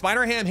bounce deck.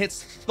 Spider-Ham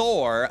hits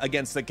Thor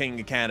against the King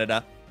of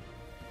Canada.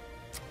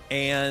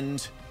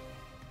 And...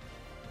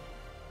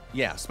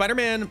 yeah,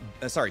 Spider-Ham,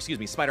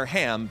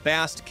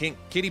 Bast,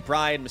 Kitty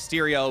Pryde,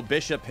 Mysterio,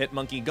 Bishop,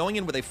 Hitmonkey, going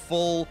in with a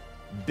full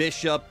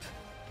Bishop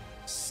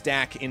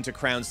stack into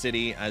Crown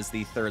City as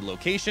the 3rd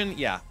location.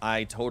 Yeah,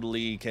 I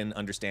totally can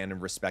understand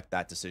and respect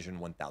that decision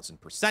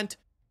 1000%.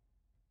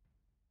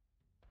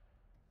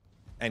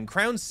 And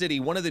Crown City,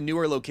 one of the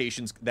newer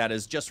locations that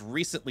has just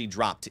recently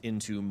dropped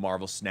into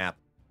marvelsnap,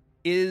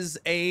 is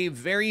a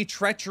very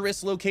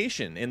treacherous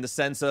location in the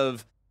sense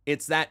of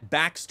it's that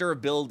Baxter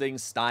building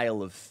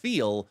style of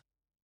feel,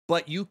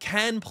 but you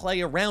can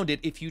play around it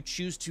if you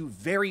choose to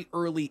very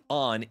early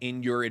on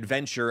in your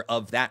adventure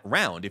of that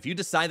round. If you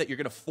decide that you're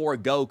going to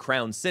forego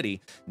Crown City,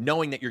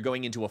 knowing that you're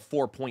going into a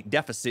 4-point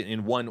deficit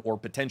in 1 or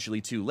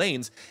potentially 2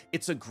 lanes,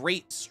 it's a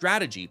great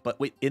strategy. But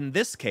in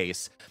this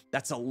case,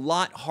 that's a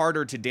lot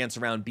harder to dance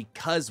around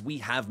because we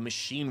have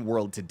Machine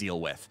World to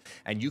deal with.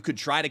 And you could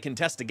try to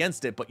contest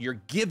against it, but you're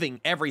giving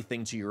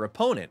everything to your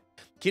opponent.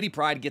 Kitty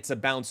Pryde gets a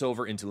bounce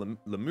over into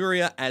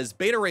Lemuria as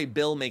Beta Ray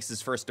Bill makes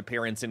his first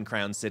appearance in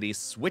Crown City,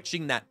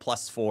 switching that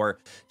 +4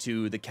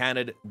 to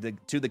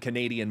the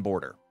Canadian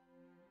border.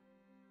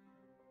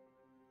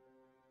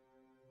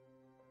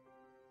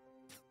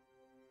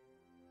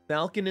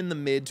 Falcon in the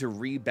mid to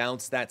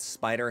rebounce that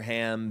Spider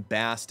Ham,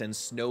 Bast, and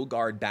Snow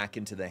Guard back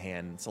into the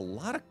hand. It's a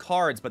lot of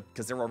cards, but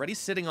because they're already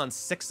sitting on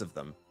 6 of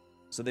them,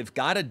 so they've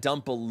got to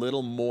dump a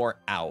little more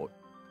out.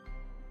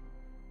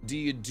 Do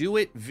you do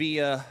it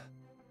via...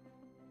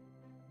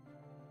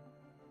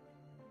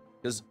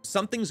 Because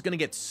something's going to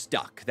get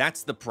stuck.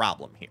 That's the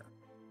problem here.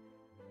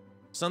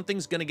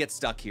 Something's going to get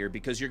stuck here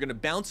because you're going to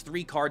bounce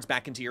 3 cards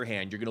back into your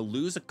hand. You're going to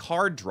lose a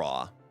card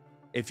draw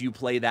if you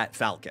play that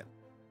Falcon.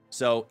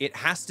 So it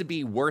has to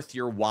be worth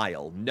your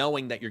while,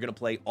 knowing that you're going to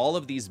play all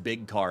of these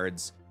big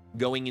cards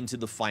going into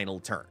the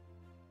final turn.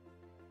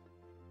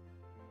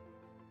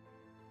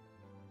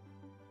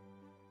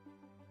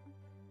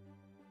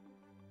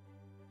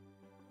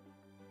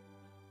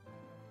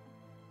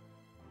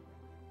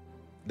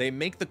 They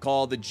make the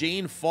call. The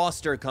Jane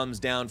Foster comes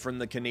down from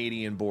the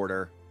Canadian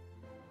border.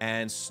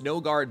 And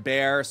Snowguard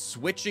Bear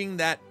switching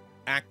that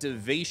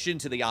activation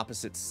to the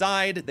opposite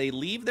side. They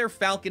leave their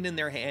Falcon in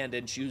their hand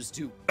and choose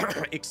to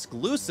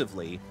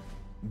exclusively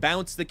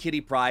bounce the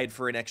Kitty Pryde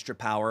for an extra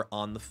power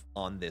on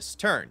this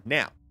turn.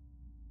 Now,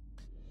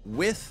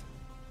 with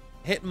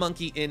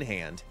Hitmonkey in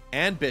hand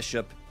and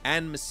Bishop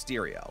and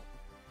Mysterio,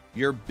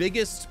 your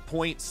biggest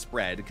point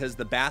spread, because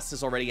the Bast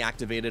is already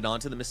activated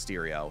onto the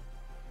Mysterio,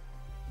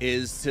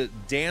 is to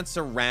dance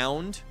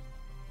around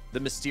the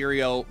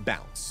Mysterio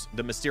bounce,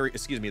 the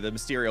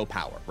Mysterio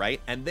power, right?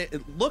 And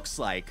it looks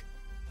like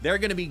they're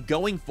going to be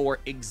going for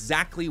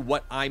exactly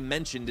what I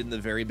mentioned in the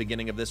very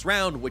beginning of this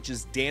round, which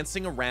is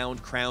dancing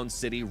around Crown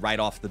City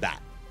right off the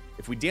bat.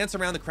 If we dance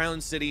around the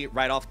Crown City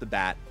right off the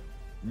bat,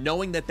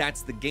 knowing that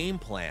that's the game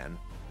plan,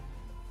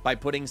 by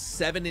putting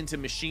 7 into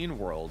Machine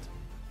World,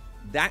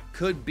 that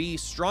could be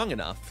strong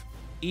enough,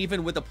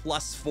 even with a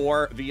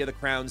 +4 via the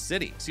Crown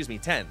City. Excuse me,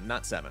 10,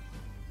 not 7.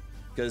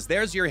 Because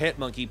there's your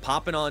Hitmonkey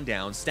popping on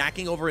down,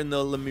 stacking over in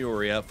the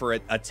Lemuria for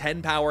a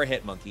 10 power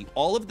Hitmonkey.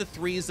 All of the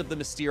 3s of the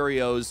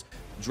Mysterios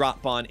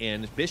drop on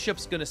in.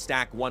 Bishop's going to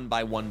stack 1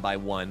 by 1 by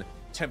 1,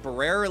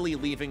 temporarily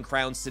leaving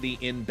Crown City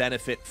in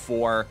benefit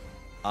for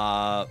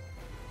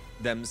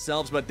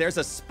themselves. But there's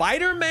a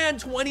Spider-Man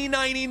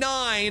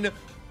 2099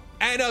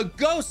 and a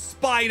Ghost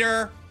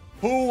Spider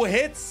who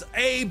hits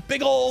a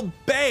big old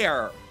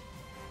bear.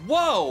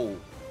 Whoa.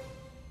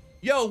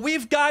 Yo,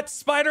 we've got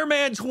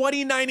Spider-Man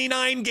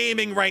 2099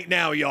 gaming right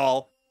now,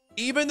 y'all.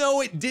 Even though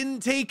it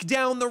didn't take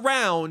down the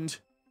round,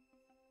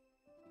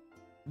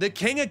 the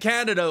King of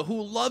Canada,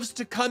 who loves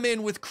to come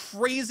in with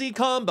crazy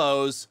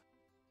combos,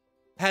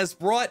 has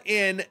brought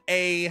in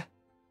a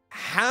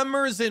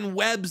Hammers and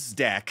Webs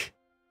deck,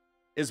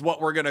 is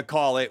what we're going to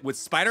call it, with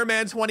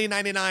Spider-Man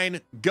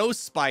 2099,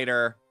 Ghost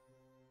Spider,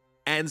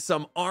 and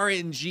some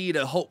RNG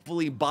to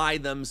hopefully buy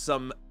them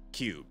some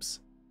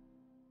cubes.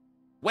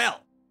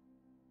 Well,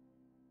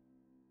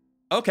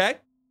 okay.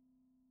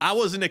 I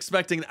wasn't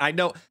expecting, I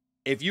know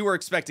if you were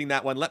expecting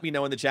that one, let me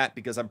know in the chat,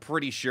 because I'm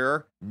pretty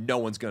sure no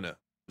one's going to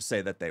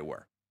say that they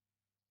were.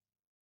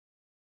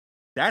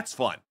 That's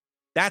fun.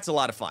 That's a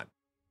lot of fun.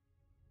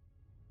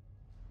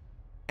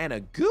 And a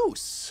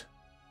goose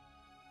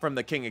from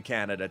the King of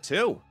Canada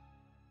too.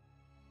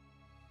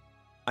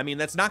 I mean,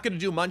 that's not going to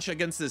do much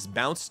against this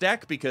bounce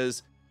deck,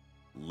 because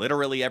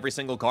literally every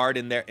single card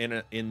in there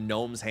in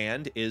Gnome's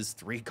hand is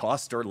 3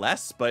 cost or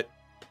less, but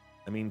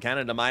I mean,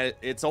 Canada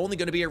it's only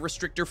going to be a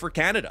restrictor for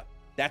Canada.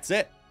 That's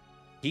it.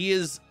 He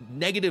is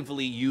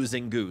negatively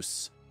using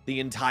Goose the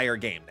entire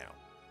game now.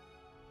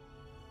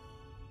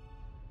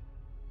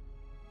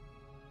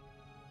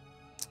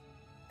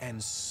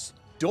 And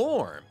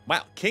Storm.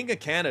 Wow, King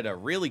of Canada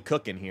really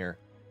cooking here.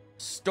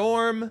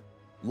 Storm,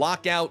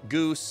 Lockout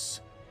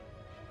Goose,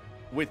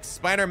 with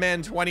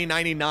Spider-Man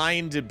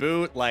 2099 to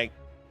boot. Like,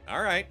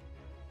 all right.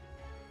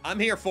 I'm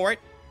here for it.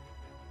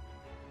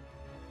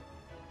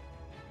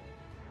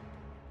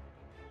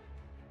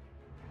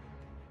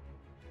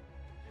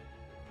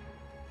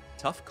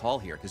 Tough call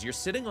here, because you're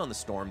sitting on the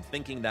Storm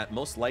thinking that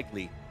most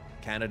likely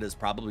Canada's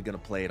probably going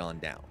to play it on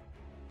down.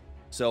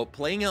 So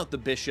playing out the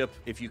Bishop,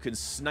 if you can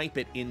snipe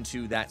it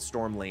into that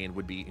Storm lane,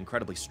 would be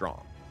incredibly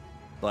strong.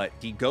 But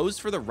he goes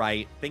for the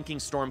right, thinking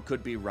Storm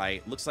could be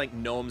right. Looks like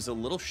Gnome's a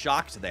little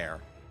shocked there,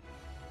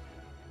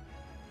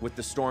 with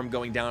the Storm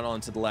going down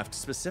onto the left,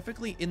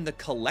 specifically in the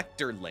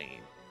Collector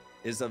lane,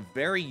 is a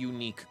very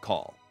unique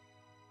call.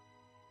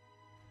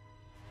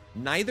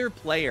 Neither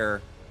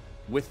player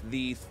with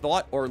the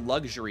thought or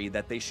luxury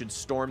that they should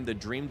storm the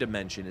Dream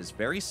Dimension is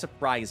very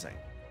surprising.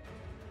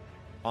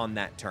 on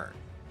that turn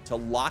to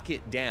lock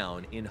it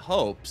down in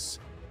hopes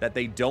that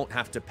they don't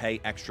have to pay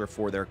extra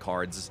for their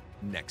cards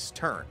next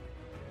turn.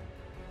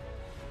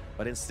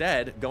 But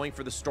instead, going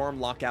for the Storm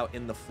Lockout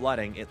in the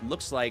flooding, it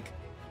looks like,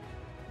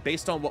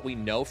 based on what we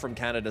know from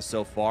Canada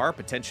so far,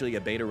 potentially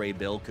a Beta Ray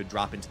Bill could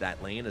drop into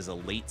that lane as a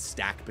late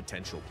stack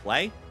potential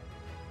play.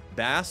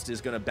 Bast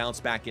is going to bounce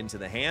back into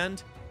the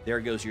hand. There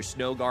goes your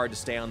Snow Guard to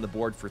stay on the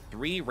board for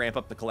 3, ramp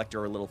up the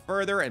Collector a little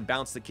further, and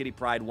bounce the Kitty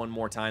Pryde one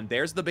more time.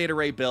 There's the Beta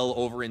Ray Bill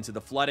over into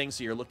the flooding,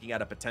 so you're looking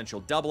at a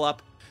potential double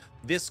up.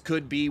 This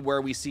could be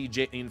where we see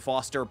Jane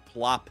Foster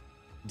plop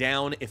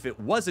down if it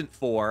wasn't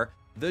for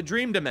the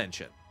Dream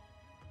Dimension.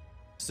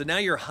 So now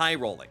you're high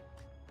rolling.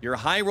 You're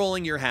high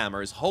rolling your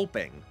hammers,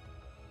 hoping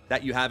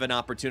that you have an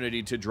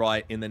opportunity to draw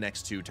it in the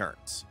next 2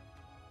 turns.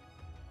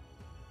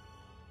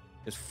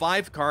 There's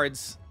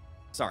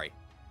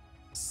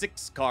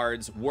 6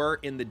 cards were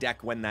in the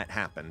deck when that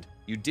happened.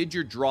 You did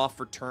your draw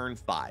for turn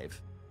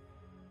 5.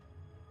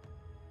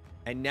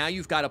 And now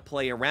you've got to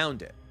play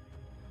around it.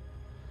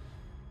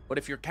 But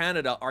if you're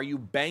Canada, are you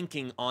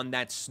banking on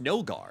that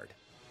Snow Guard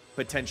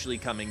potentially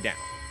coming down?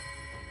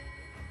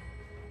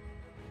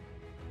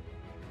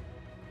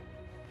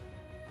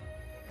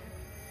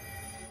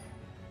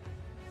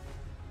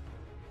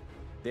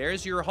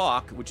 There's your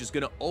Hawk, which is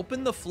going to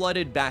open the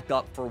flooded back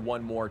up for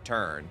one more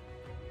turn.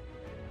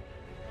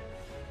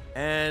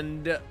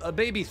 And a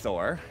Baby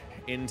Thor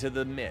into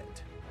the mid.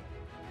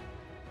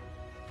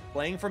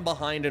 Playing from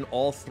behind in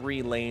all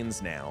 3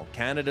 lanes now.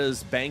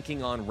 Canada's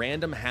banking on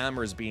random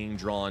hammers being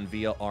drawn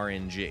via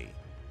RNG.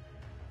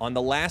 On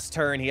the last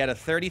turn, he had a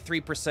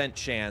 33%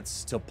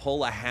 chance to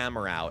pull a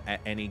hammer out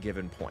at any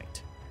given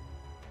point.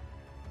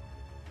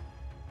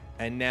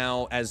 And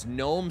now, as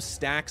Gnome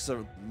stacks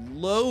a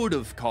load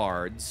of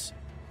cards,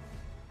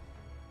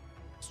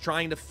 it's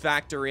trying to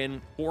factor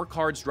in 4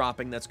 cards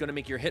dropping. That's going to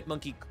make your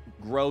Hitmonkey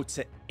grow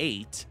to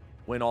 8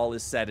 when all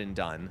is said and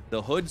done.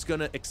 The Hood's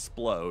going to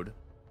explode.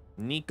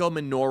 Nico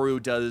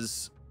Minoru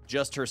does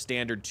just her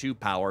standard 2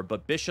 power,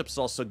 but Bishop's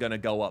also going to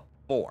go up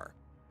 4.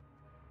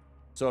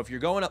 So if you're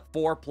going up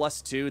 4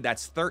 plus 2,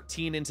 that's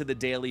 13 into the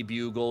Daily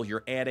Bugle.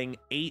 You're adding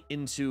 8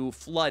 into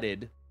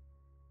Flooded.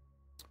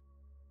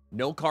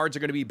 No cards are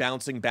going to be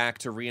bouncing back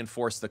to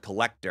reinforce the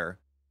Collector.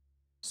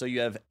 So you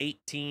have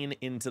 18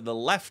 into the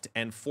left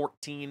and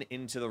 14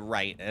 into the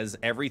right as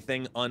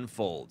everything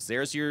unfolds.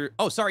 There's your...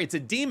 Oh, sorry, it's a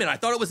Demon. I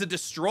thought it was a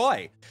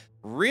Destroy.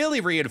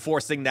 Really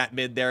reinforcing that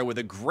mid there with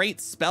a great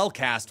spell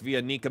cast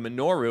via Nika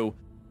Minoru.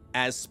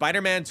 As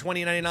Spider-Man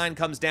 2099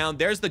 comes down,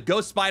 there's the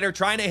Ghost Spider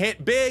trying to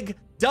hit big.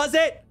 Does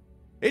it?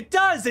 It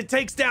does! It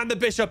takes down the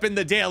Bishop in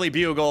the Daily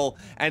Bugle.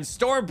 And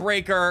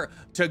Stormbreaker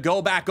to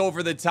go back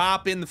over the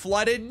top in the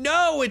Flooded.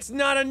 No, it's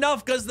not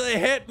enough because the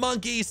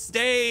Hitmonkey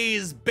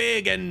stays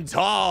big and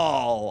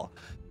tall.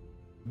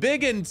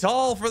 Big and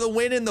tall for the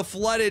win in the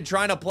Flooded,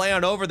 trying to play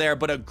on over there,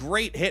 but a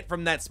great hit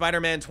from that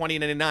Spider-Man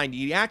 2099.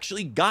 He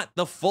actually got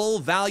the full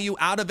value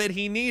out of it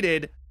he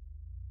needed,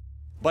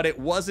 but it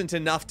wasn't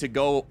enough to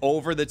go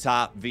over the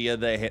top via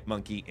the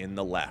Hitmonkey in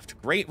the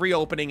left. Great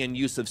reopening and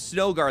use of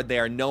Snow Guard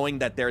there, knowing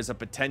that there's a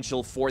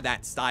potential for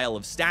that style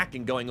of stack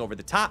and going over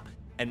the top,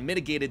 and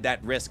mitigated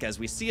that risk as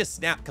we see a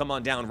snap come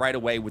on down right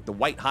away with the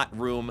White Hot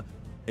Room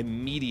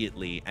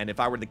immediately. And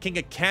if I were the King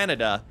of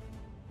Canada,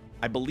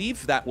 I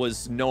believe that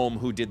was Gnome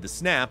who did the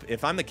snap.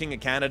 If I'm the King of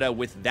Canada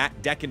with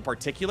that deck in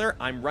particular,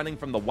 I'm running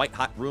from the White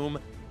Hot Room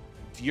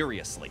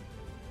furiously.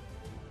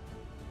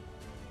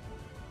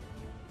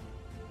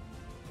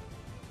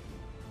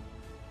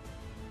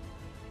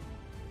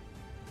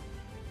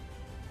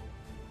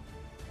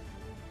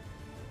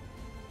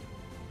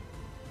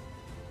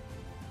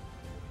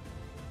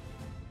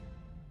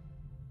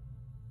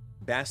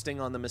 Basting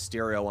on the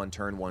Mysterio on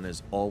turn 1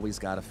 has always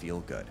got to feel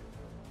good.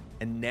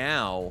 And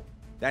now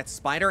that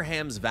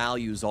Spider-Ham's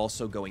value is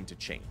also going to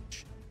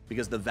change,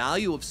 because the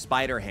value of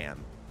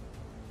Spider-Ham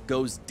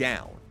goes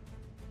down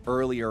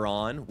earlier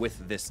on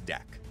with this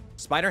deck.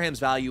 Spider-Ham's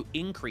value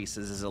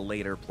increases as a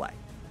later play,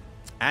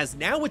 as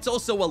now it's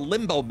also a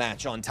limbo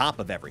match on top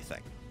of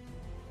everything.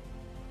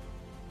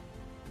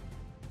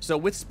 So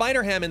with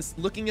Spider-Ham and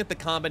looking at the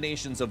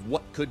combinations of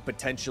what could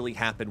potentially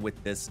happen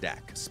with this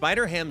deck,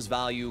 Spider-Ham's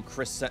value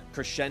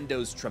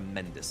crescendos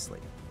tremendously.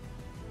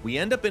 We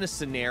end up in a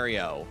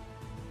scenario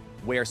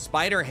where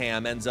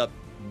Spider-Ham ends up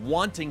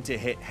wanting to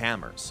hit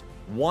hammers,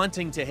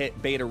 wanting to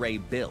hit Beta Ray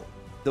Bill,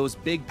 those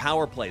big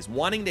power plays,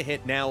 wanting to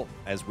hit, now,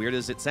 as weird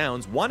as it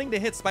sounds, wanting to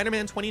hit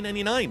Spider-Man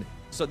 2099.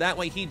 So that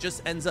way he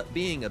just ends up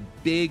being a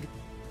big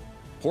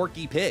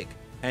Porky Pig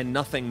and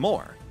nothing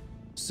more.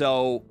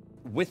 So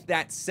with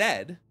that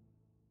said,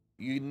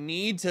 you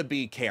need to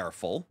be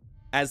careful.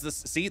 As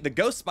the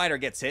Ghost Spider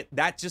gets hit,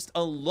 that just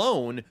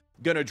alone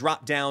gonna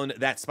drop down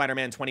that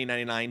Spider-Man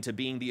 2099 to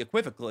being the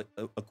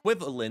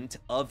equivalent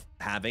of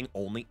having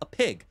only a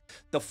pig.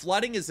 The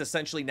flooding is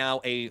essentially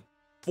now a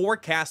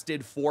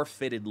forecasted,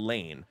 forfeited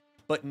lane.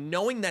 But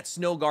knowing that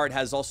Snow Guard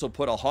has also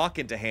put a Hawk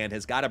into hand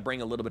has got to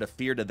bring a little bit of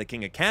fear to the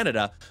King of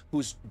Canada,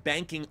 who's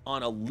banking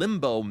on a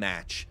limbo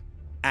match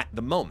at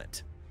the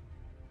moment.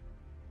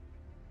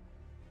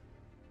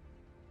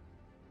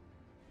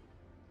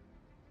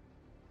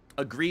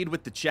 agreed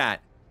with the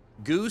chat.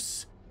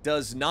 Goose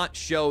does not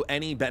show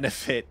any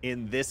benefit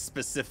in this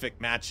specific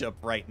matchup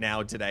right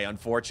now today,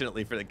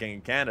 unfortunately for the King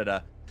of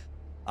Canada.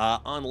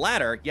 On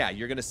ladder, yeah,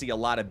 you're going to see a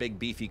lot of big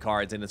beefy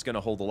cards, and it's going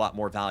to hold a lot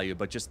more value.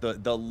 But just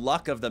the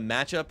luck of the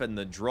matchup and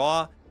the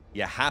draw,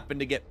 you happen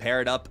to get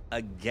paired up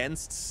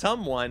against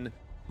someone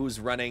who's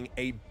running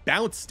a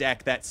bounce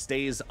deck that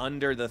stays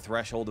under the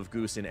threshold of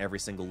Goose in every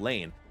single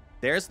lane.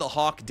 There's the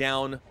Hawk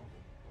down,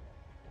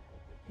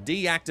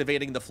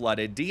 deactivating the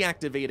Flooded,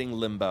 deactivating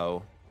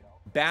Limbo.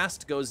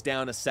 Bast goes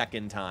down a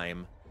second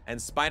time,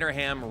 and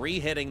Spider-Ham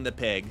re-hitting the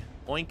pig,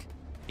 oink,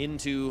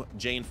 into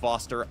Jane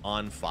Foster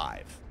on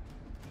 5.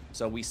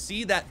 So we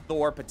see that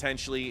Thor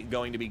potentially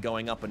going to be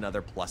going up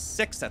another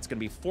 +6. That's going to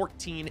be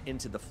 14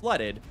 into the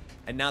Flooded.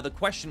 And now the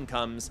question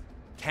comes,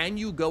 can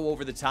you go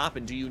over the top,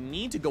 and do you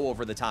need to go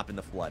over the top in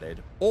the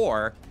Flooded?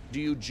 Or do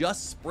you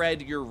just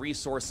spread your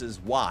resources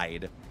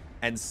wide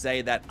and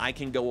say that I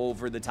can go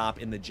over the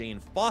top in the Jane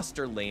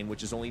Foster lane,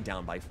 which is only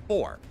down by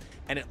 4?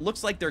 And it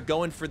looks like they're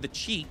going for the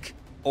cheek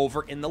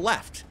over in the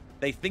left.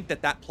 They think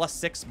that that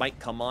 +6 might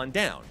come on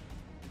down.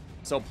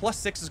 So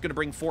 +6 is going to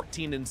bring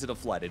 14 into the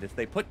Flooded. If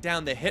they put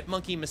down the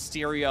Hitmonkey,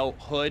 Mysterio,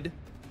 Hood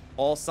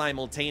all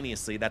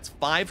simultaneously, that's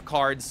 5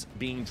 cards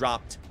being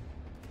dropped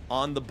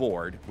on the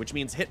board, which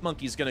means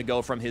Hitmonkey's going to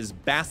go from his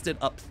Bastet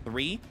up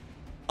 3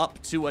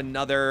 up to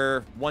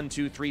another 1,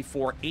 2, 3,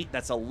 4, 8.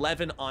 That's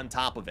 11 on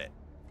top of it.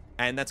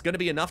 And that's going to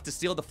be enough to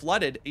steal the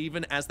Flooded,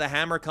 even as the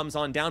Hammer comes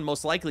on down,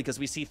 most likely, because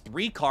we see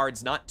 3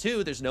 cards, not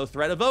 2. There's no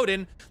threat of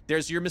Odin.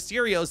 There's your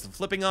Mysterios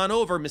flipping on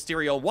over.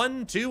 Mysterio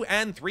 1, 2,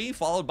 and 3,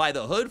 followed by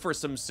the Hood for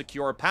some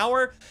secure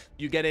power.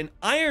 You get an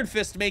Iron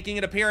Fist making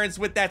an appearance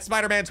with that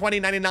Spider-Man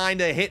 2099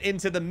 to hit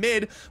into the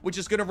mid, which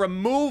is going to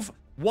remove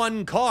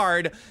 1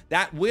 card.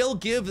 That will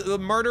give the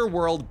Murder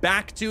World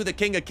back to the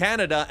King of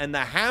Canada, and the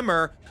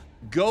Hammer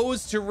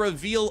goes to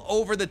reveal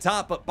over the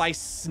top, but by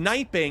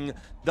sniping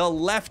the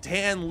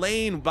left-hand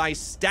lane, by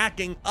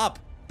stacking up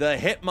the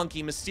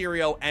Hitmonkey,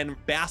 Mysterio, and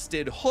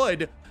Bastet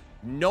Hood,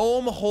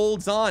 Gnome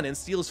holds on and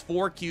steals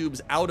 4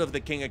 cubes out of the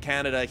King of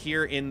Canada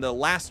here in the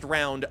last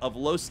round of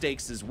low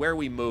stakes is where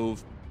we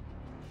move.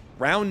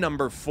 Round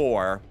number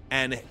 4,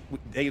 and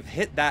they've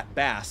hit that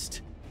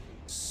Bast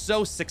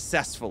so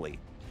successfully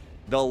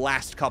the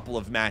last couple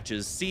of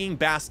matches. Seeing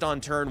Bast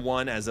on turn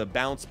 1 as a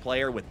bounce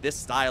player with this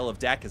style of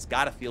deck has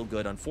got to feel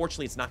good.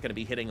 Unfortunately, it's not going to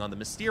be hitting on the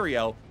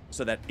Mysterio,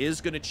 so that is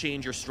going to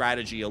change your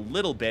strategy a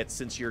little bit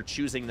since you're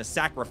choosing to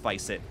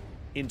sacrifice it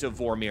into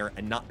Vormir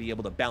and not be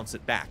able to bounce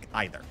it back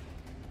either.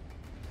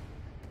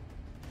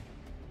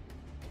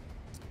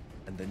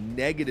 And the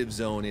negative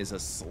zone is a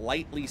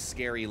slightly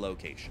scary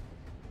location.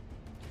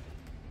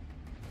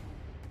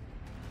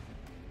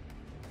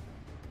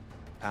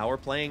 Power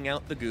playing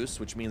out the Goose,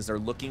 which means they're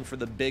looking for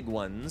the big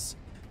ones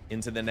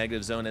into the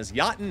negative zone as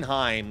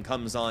Jotunheim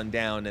comes on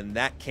down, and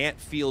that can't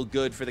feel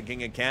good for the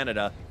King of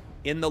Canada.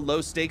 In the low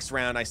stakes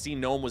round, I see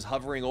Gnome was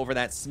hovering over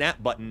that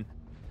snap button,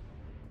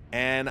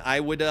 and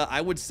I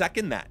would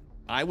second that.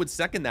 I would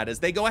second that as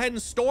they go ahead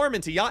and storm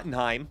into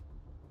Jotunheim.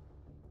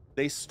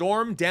 They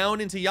storm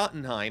down into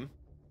Jotunheim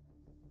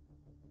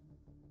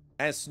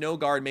as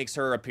Snowguard makes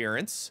her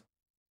appearance.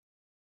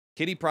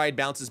 Kitty Pryde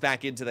bounces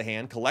back into the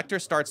hand. Collector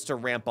starts to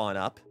ramp on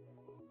up.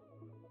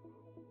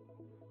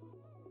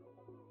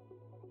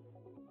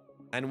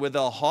 And with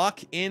a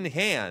Hawk in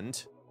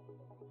hand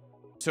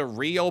to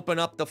reopen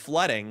up the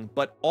flooding,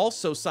 but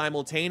also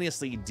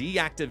simultaneously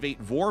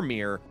deactivate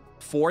Vormir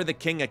for the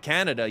King of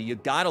Canada, you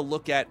gotta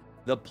look at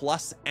the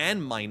plus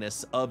and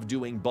minus of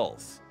doing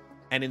both.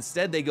 And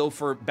instead they go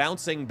for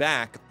bouncing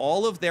back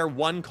all of their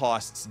 1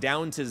 costs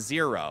down to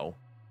 0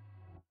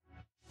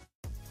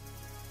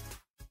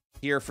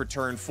 here for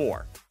turn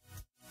 4.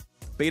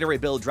 Beta Ray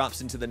Bill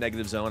drops into the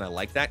negative zone. I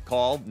like that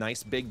call.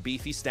 Nice big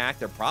beefy stack.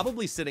 They're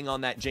probably sitting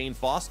on that Jane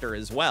Foster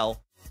as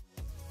well.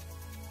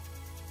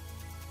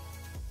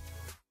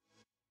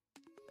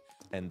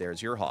 And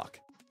there's your Hawk.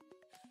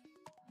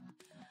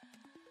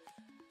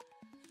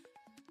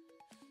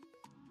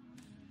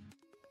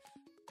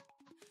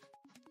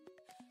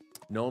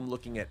 Gnome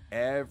looking at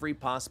every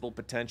possible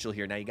potential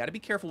here. Now you got to be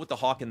careful with the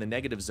Hawk in the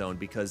negative zone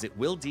because it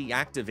will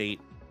deactivate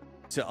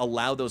to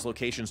allow those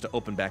locations to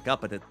open back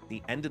up, but at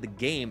the end of the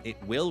game, it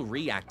will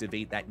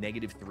reactivate that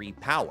 -3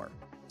 power.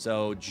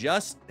 So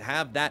just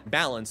have that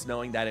balance,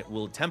 knowing that it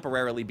will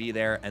temporarily be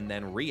there and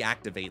then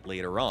reactivate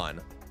later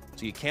on.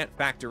 So you can't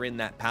factor in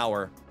that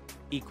power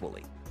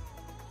equally.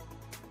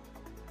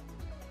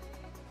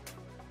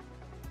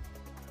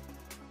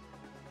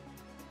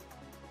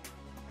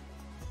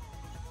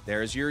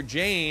 There's your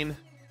Jane.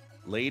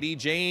 Lady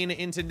Jane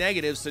into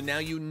negative, so now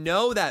you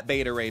know that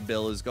Beta Ray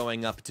Bill is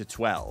going up to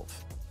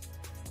 12.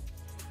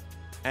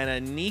 And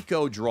a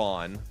Nico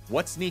drawn.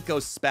 What's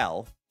Nico's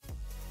spell?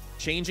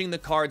 Changing the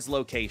card's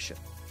location.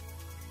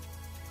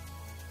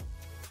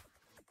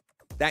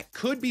 That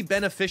could be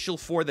beneficial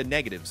for the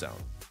negative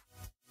zone.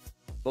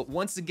 But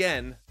once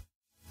again,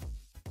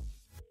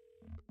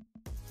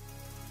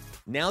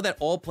 now that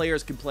all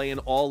players can play in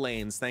all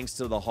lanes thanks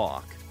to the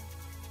Hawk,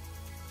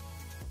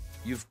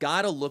 You've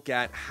got to look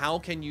at how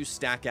can you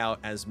stack out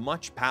as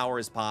much power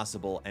as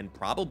possible and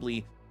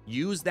probably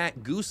use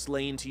that goose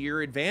lane to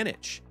your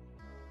advantage.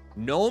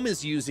 Gnome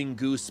is using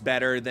goose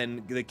better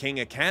than the King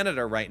of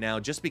Canada right now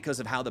just because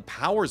of how the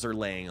powers are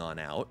laying on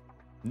out.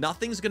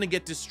 Nothing's going to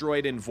get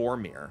destroyed in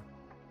Vormir.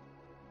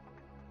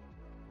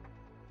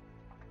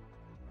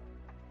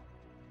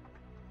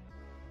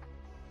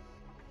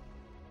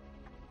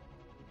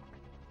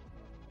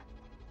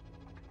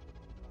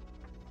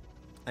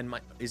 And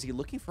is he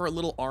looking for a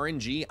little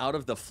RNG out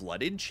of the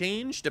flooded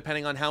change,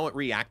 depending on how it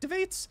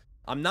reactivates?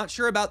 I'm not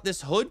sure about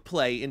this hood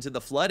play into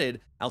the flooded,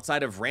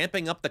 outside of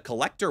ramping up the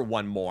collector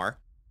one more.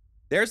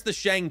 There's the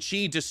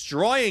Shang-Chi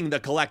destroying the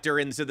collector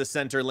into the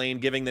center lane,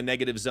 giving the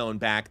negative zone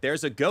back.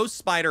 There's a ghost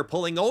spider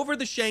pulling over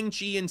the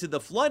Shang-Chi into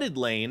the flooded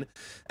lane.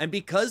 And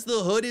because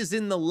the hood is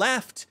in the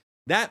left,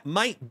 that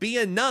might be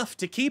enough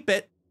to keep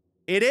it.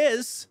 It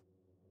is.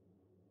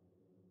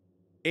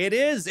 It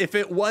is. If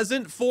it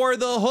wasn't for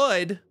the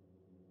hood...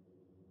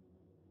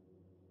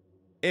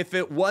 If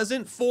it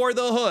wasn't for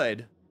the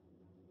hood,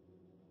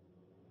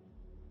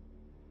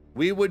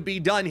 we would be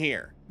done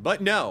here.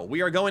 But no,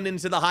 we are going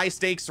into the high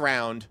stakes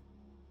round.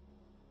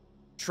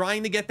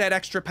 Trying to get that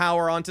extra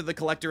power onto the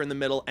collector in the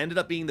middle ended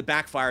up being the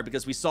backfire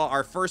because we saw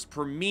our first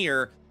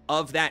premiere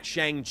of that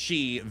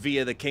Shang-Chi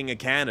via the King of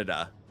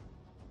Canada.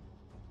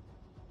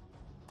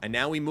 And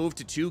now we move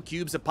to 2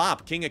 cubes a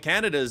pop. King of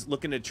Canada is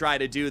looking to try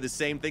to do the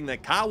same thing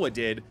that Kawa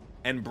did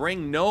and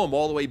bring Gnome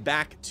all the way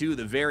back to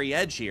the very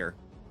edge here,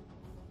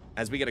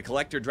 as we get a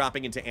collector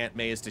dropping into Ant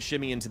Maze to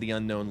shimmy into the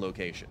unknown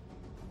location.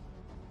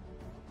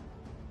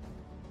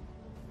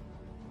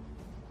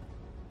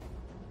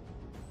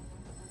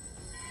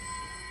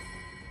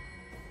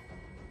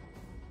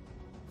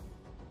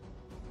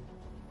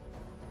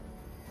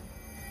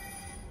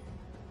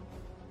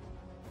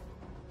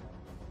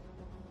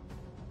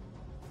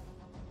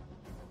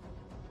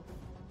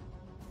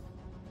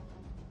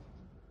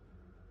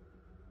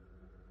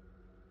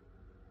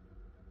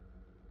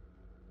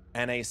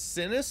 And a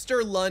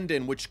sinister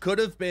London, which could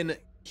have been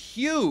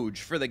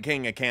huge for the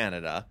King of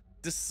Canada,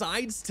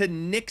 decides to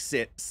nix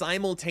it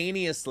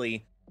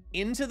simultaneously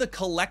into the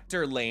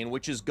collector lane,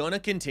 which is going to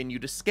continue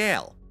to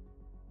scale.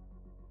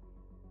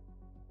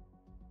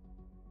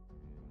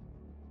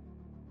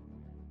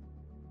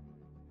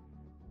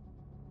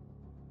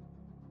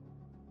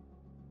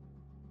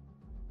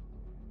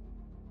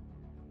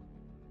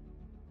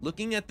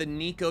 Looking at the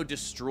Nico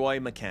destroy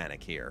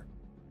mechanic here,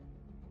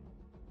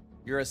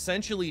 you're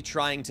essentially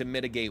trying to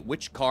mitigate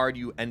which card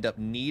you end up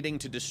needing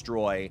to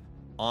destroy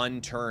on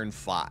turn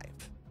 5.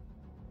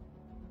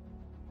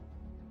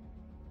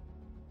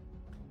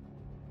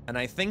 And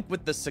I think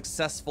with the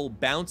successful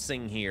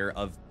bouncing here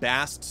of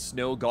Bast,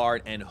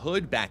 Snowguard, and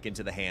Hood back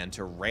into the hand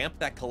to ramp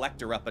that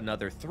collector up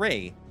another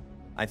 3,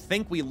 I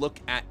think we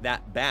look at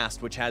that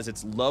Bast, which has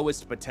its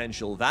lowest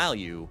potential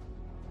value,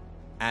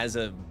 as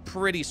a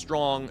pretty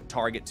strong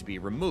target to be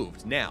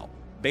removed. Now,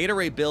 Beta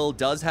Ray Bill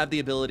does have the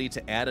ability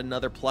to add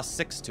another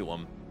 +6 to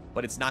him,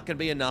 but it's not going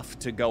to be enough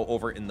to go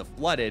over in the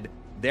flooded.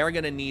 They're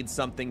going to need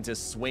something to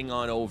swing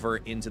on over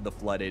into the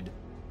flooded.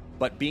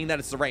 But being that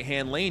it's the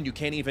right-hand lane, you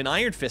can't even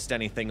Iron Fist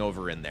anything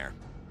over in there.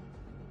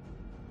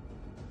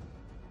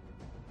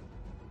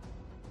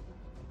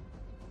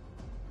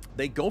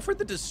 They go for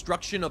the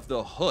destruction of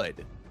the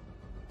hood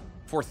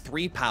for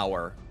 3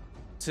 power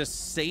to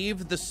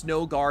save the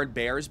Snow Guard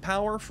Bear's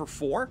power for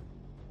 4.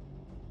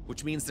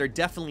 Which means they're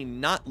definitely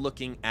not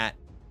looking at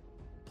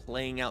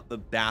playing out the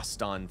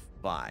Bast on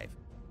 5.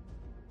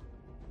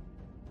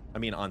 I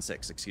mean, on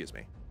 6, excuse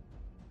me.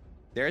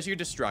 There's your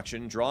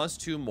destruction, draws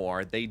 2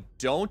 more. They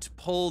don't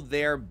pull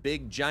their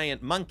big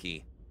giant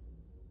monkey,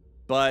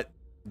 but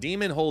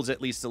Demon holds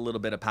at least a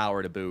little bit of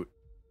power to boot.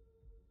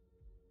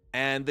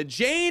 And the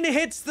Jane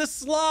hits the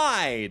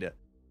slide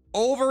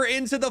over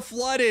into the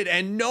flooded,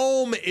 and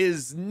Gnome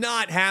is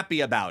not happy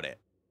about it,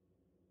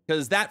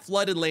 because that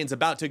flooded lane's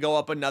about to go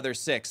up another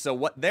 6. So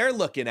what they're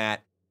looking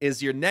at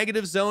is your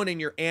negative zone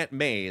and your Ant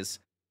Maze.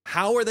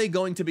 How are they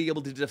going to be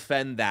able to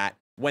defend that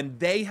when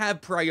they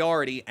have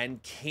priority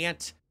and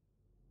can't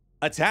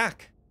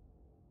attack?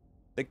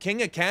 The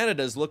King of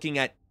Canada is looking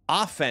at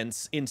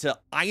offense into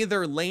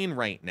either lane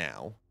right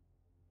now.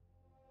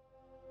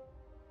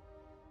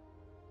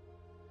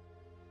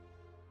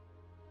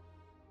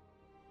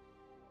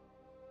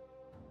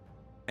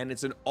 And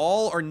it's an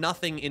all or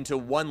nothing into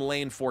one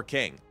lane for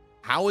King.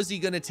 How is he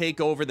going to take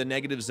over the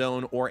negative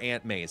zone or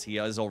Ant Maze? He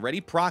has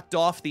already procced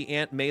off the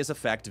Ant Maze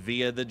effect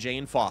via the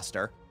Jane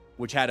Foster,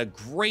 which had a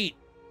great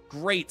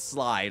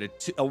slide,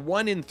 a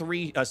 1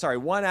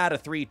 out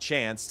of 3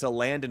 chance to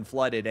land and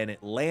flooded, and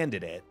it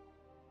landed it.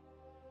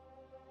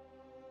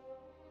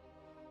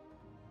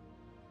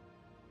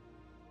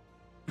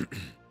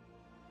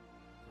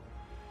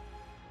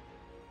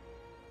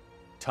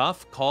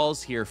 Tough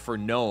calls here for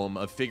Gnome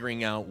of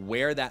figuring out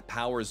where that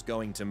power is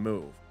going to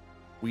move.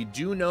 We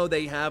do know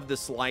they have the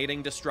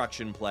sliding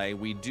destruction play.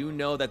 We do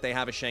know that they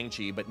have a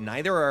Shang-Chi, but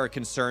neither are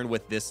concerned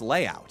with this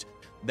layout.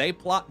 They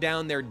plop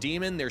down their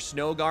Demon, their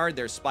Snow Guard,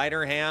 their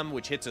Spider Ham,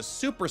 which hits a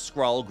Super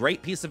Skrull.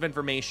 Great piece of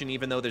information,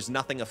 even though there's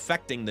nothing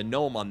affecting the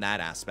Gnome on that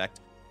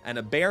aspect. And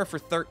a Bear for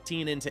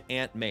 13 into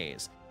Ant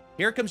Maze.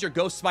 Here comes your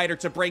Ghost Spider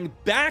to bring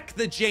back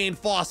the Jane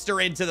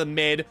Foster into the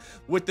mid,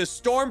 with the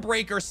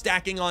Stormbreaker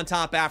stacking on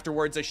top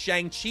afterwards, a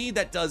Shang-Chi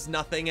that does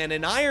nothing, and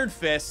an Iron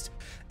Fist.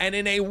 And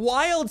in a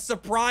wild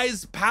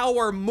surprise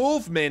power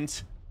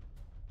movement,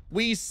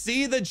 we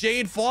see the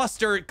Jane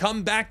Foster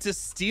come back to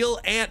steal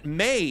Ant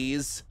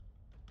Maze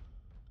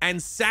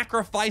and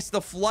sacrifice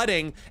the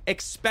flooding,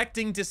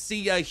 expecting to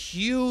see a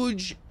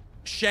huge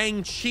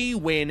Shang-Chi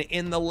win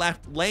in the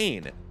left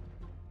lane.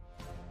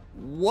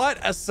 What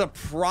a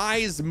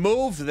surprise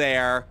move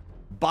there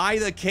by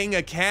the King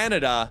of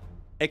Canada,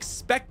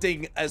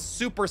 expecting a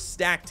super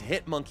stacked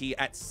Hitmonkey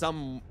at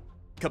some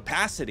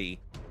capacity,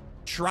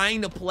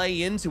 trying to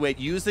play into it,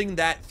 using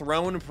that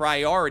throne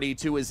priority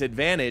to his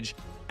advantage,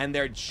 and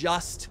there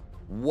just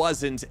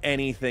wasn't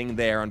anything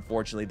there.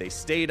 Unfortunately, they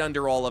stayed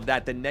under all of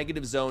that. The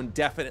negative zone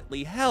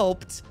definitely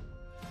helped,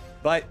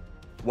 but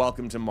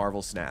welcome to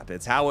Marvel Snap.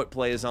 It's how it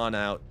plays on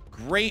out.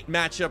 Great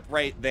matchup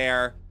right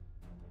there.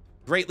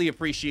 Greatly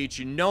appreciate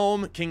you,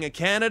 Gnome, King of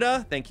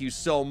Canada. Thank you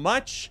so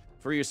much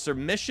for your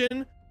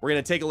submission. We're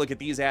going to take a look at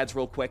these ads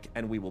real quick,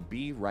 and we will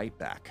be right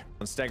back.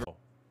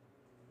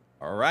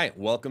 All right,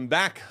 welcome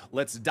back.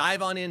 Let's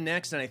dive on in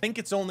next, and I think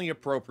it's only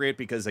appropriate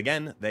because,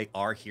 again, they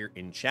are here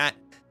in chat.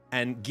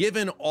 And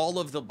given all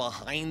of the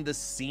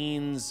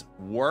behind-the-scenes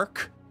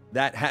work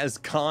that has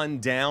gone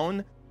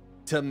down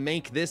to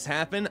make this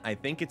happen, I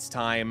think it's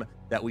time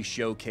that we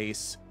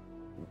showcase,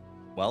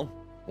 well,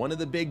 one of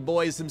the big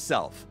boys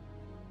himself,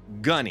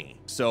 Gunny.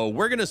 So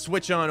we're gonna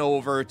switch on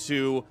over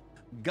to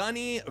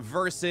Gunny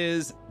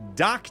versus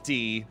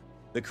Doct.Geo,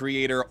 the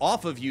creator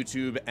off of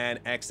YouTube and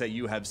X that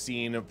you have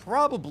seen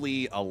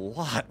probably a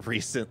lot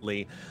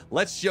recently.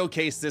 Let's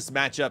showcase this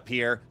matchup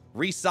here,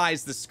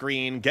 resize the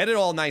screen, get it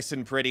all nice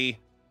and pretty.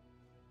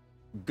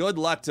 Good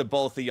luck to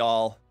both of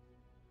y'all.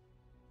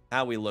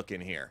 How we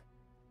looking here?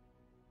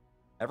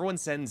 Everyone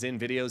sends in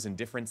videos in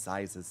different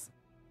sizes.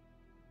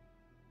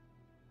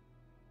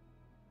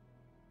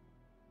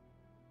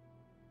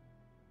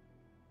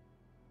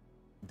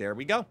 There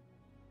we go.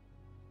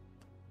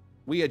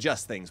 We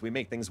adjust things. We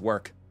make things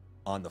work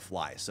on the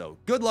fly. So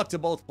good luck to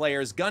both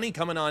players. Gunny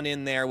coming on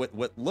in there with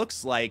what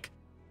looks like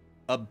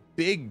a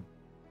big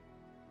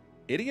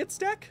Idiots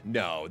deck?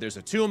 No, there's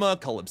a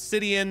Tuma,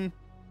 Obsidian,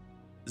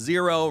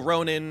 Zero,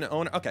 Ronin,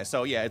 Owner. Okay,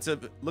 so yeah,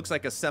 looks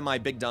like a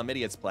semi-big dumb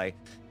Idiots play.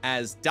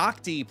 As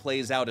Doct.Geo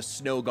plays out a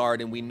Snow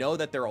Guard, and we know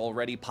that they're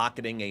already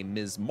pocketing a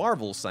Ms.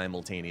 Marvel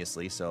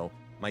simultaneously, so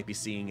might be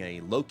seeing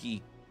a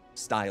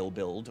Loki-style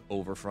build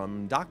over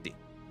from Doct.Geo.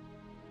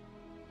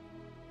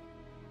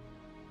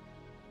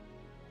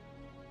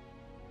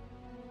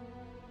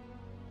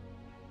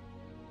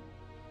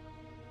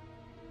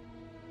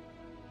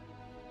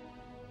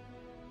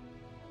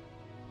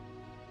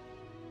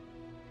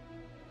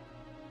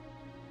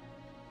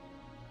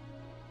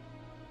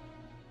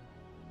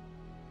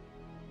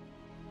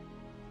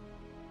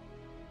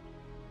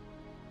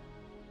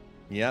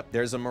 Yep,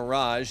 there's a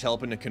Mirage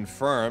helping to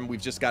confirm.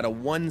 We've just got a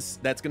one,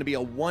 that's going to be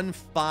a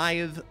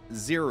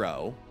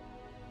 1-5-0,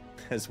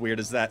 as weird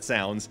as that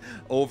sounds,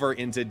 over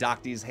into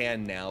Doct.Geo's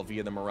hand now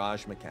via the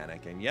Mirage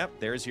mechanic. And yep,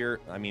 there's your,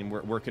 I mean,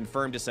 we're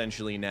confirmed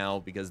essentially now,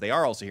 because they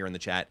are also here in the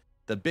chat,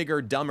 the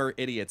bigger, dumber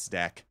Idiots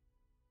deck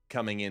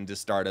coming in to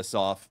start us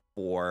off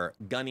for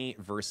Gunny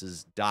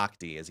versus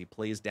Doct.Geo as he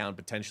plays down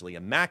potentially a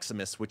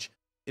Maximus, which,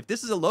 if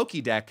this is a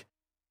Loki deck,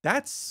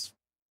 that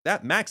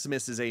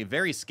Maximus is a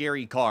very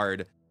scary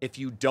card if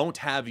you don't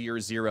have your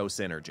Zero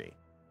synergy,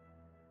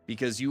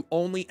 because you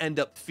only end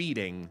up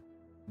feeding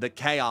the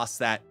chaos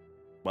that,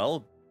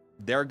 well,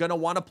 they're going to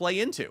want to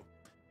play into.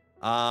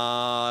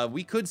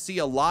 We could see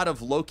a lot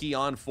of Loki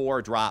on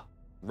 4 drop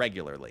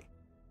regularly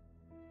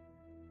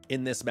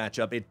in this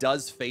matchup. It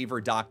does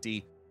favor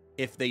Doct.Geo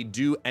if they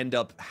do end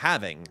up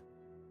having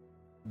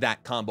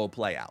that combo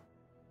play out.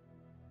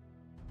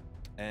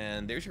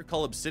 And there's your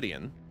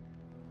Obsidian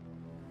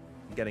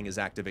getting his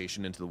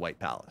activation into the White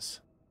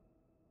Palace.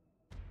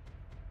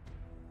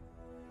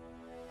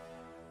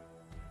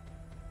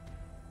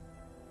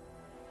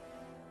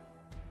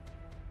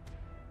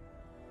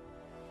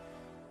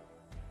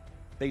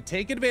 They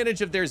take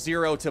advantage of their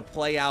Zero to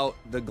play out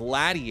the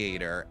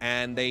Gladiator,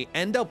 and they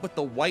end up with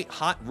the White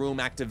Hot Room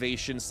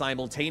activation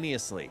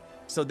simultaneously.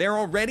 So they're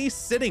already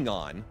sitting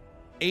on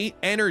 8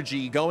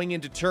 energy going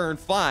into turn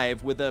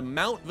 5 with a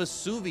Mount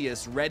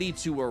Vesuvius ready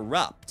to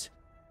erupt.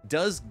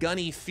 Does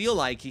Gunny feel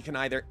like he can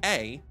either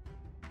A,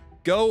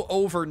 go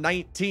over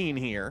 19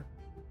 here,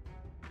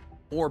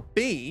 or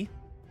B,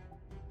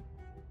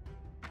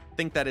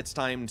 think that it's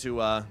time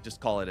to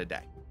just call it a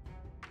day?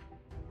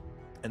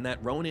 And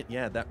that Ronin,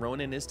 yeah, that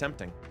Ronin is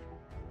tempting.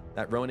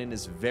 That Ronin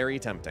is very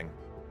tempting.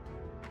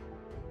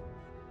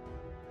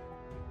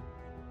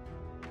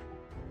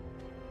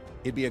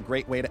 It'd be a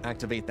great way to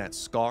activate that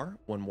Scar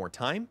one more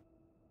time.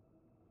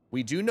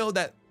 We do know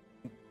that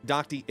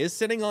Docty is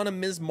sitting on a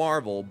Ms.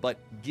 Marvel, but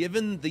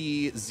given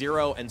the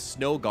Zero and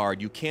Snow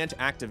Guard, you can't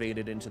activate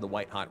it into the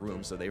White Hot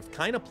Room, so they've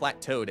kind of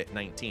plateaued at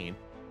 19.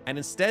 And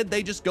instead,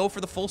 they just go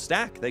for the full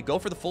stack. They go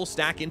for the full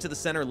stack into the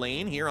center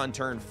lane here on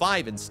turn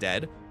 5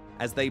 instead,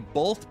 as they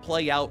both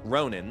play out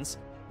Ronins.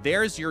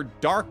 There's your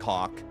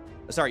Darkhawk,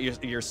 sorry,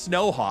 your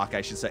Snowhawk,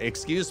 I should say,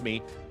 excuse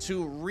me,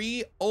 to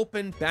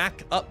reopen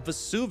back up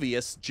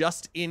Vesuvius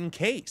just in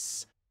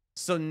case.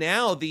 So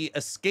now the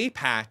escape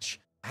hatch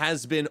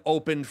has been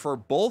opened for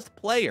both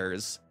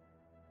players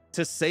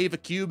to save a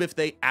cube if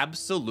they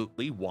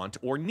absolutely want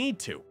or need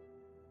to.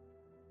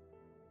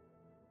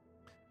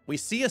 We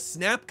see a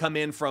snap come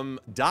in from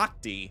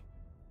Docty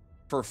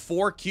for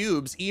 4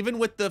 cubes, even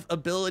with the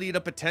ability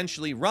to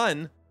potentially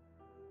run.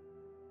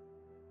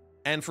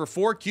 And for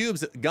 4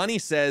 cubes, Gunny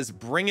says,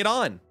 bring it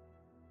on.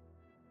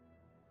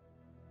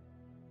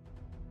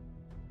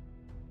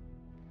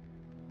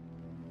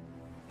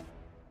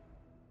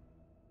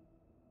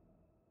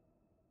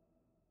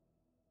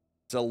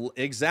 So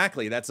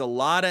exactly, that's a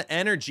lot of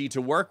energy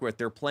to work with.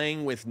 They're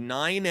playing with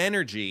 9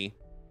 energy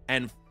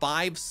and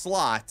 5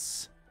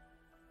 slots.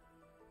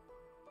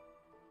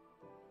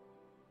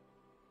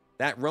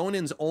 That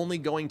Ronin's only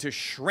going to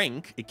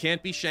shrink. It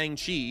can't be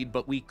Shang-Chi'd,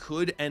 but we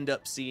could end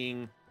up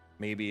seeing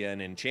maybe an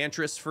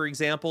Enchantress, for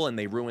example, and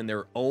they ruin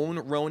their own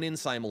Ronin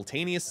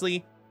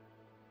simultaneously.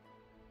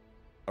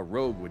 A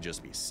Rogue would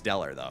just be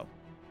stellar, though.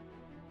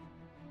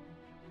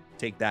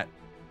 Take that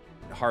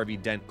Harvey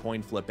Dent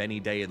coin flip any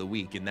day of the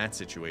week in that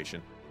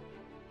situation.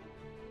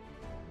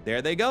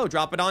 There they go.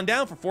 Drop it on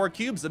down for 4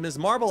 cubes. The Ms.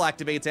 Marvel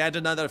activates, add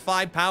another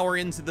 5 power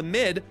into the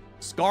mid.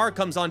 Scar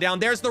comes on down.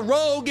 There's the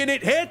Rogue, and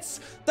it hits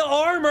the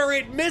armor.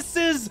 It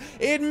misses.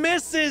 It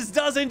misses.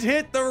 Doesn't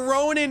hit the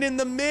Ronin in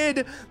the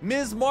mid.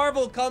 Ms.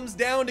 Marvel comes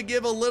down to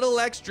give a little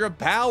extra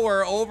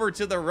power over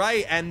to the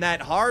right, and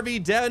that Harvey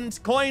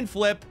Dent coin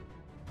flip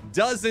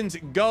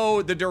doesn't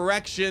go the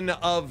direction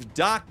of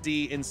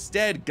Docty.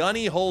 Instead,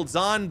 Gunny holds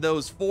on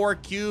those 4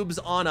 cubes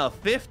on a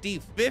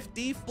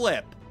 50-50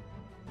 flip.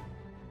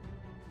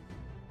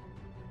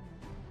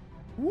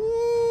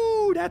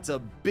 Woo, that's a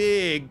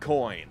big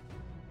coin.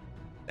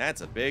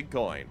 That's a big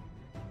coin.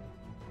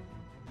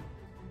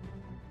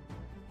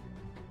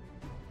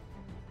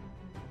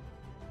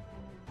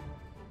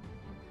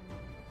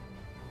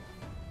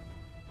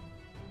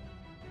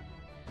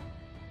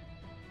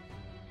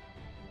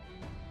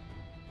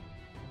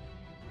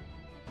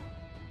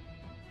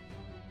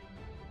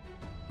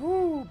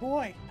 Ooh,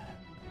 boy.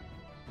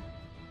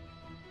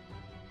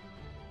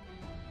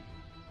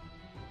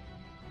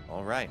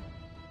 All right.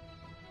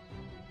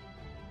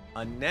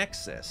 A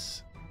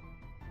Nexus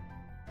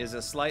is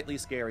a slightly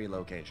scary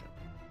location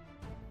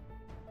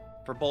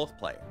for both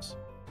players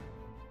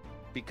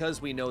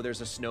because we know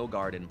there's a Snow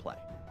Guard in play.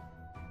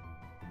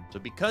 So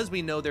because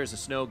we know there's a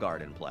Snow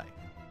Guard in play,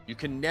 you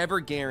can never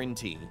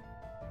guarantee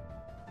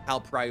how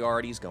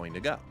priority is going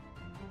to go.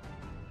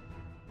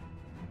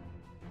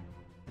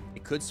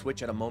 It could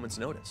switch at a moment's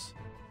notice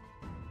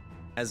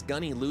as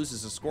Gunny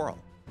loses a squirrel.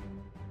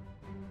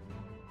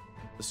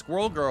 The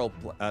Squirrel Girl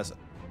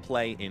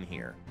play in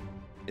here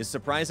is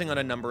surprising on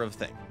a number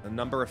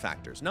of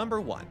factors.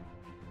 Number 1,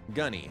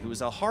 Gunny, who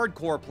is a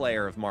hardcore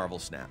player of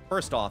marvelsnap,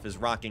 first off, is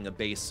rocking a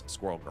base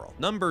Squirrel Girl.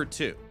 Number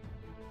 2,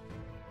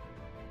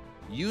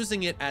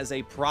 using it as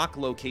a proc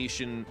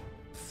location,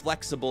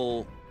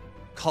 flexible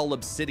Cull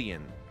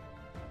Obsidian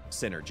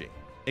synergy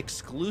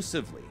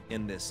exclusively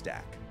in this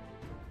deck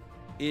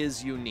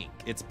is unique.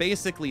 It's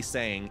basically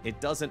saying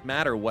it doesn't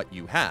matter what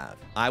you have.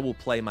 I will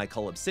play my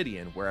Cull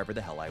Obsidian wherever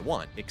the hell I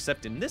want,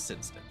 except in this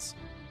instance,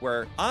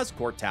 where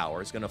Oscorp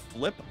Tower is going to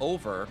flip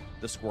over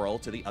the squirrel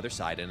to the other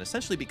side and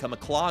essentially become a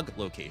clog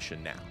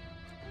location now.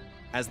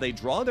 As they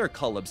draw their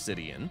Cull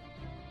Obsidian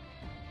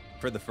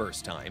for the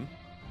first time.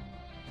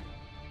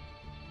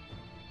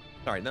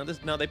 Sorry, no,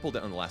 they pulled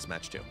it on the last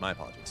match too. My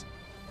apologies.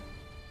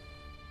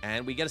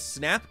 And we get a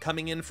snap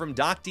coming in from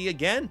Docty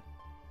again.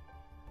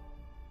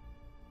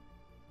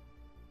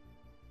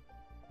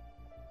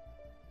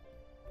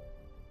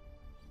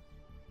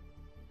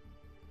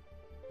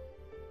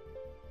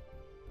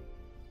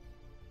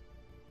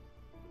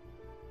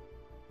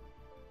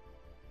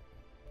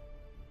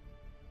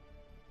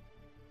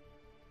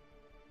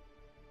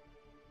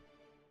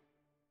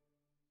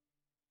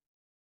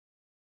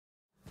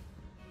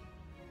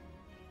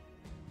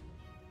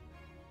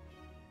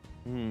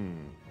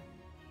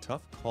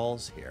 Tough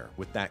calls here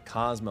with that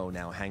Cosmo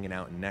now hanging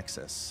out in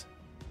Nexus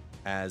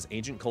as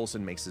Agent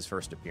Coulson makes his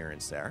first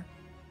appearance there.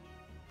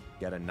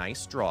 Get a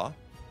nice draw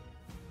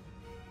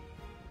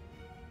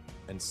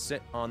and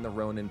sit on the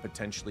Ronin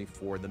potentially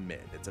for the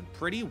mid. It's a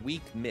pretty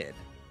weak mid,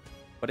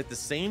 but at the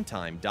same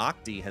time,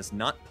 Docty has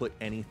not put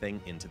anything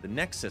into the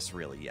Nexus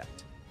really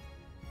yet.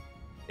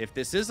 If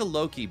this is a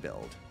Loki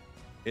build,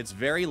 it's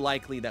very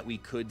likely that we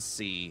could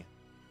see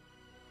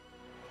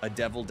a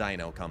Devil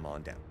Dino come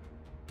on down,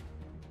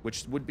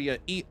 which would be a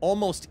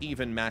almost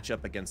even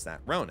matchup against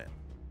that Ronin.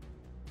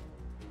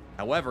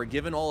 However,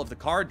 given all of the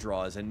card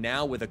draws, and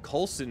now with a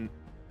Coulson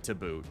to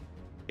boot,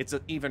 it's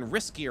an even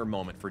riskier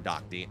moment for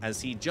Doct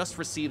as he just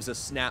receives a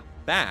snap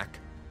back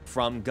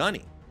from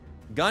Gunny.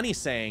 Gunny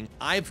saying,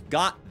 I've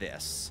got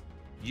this.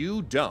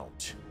 You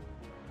don't.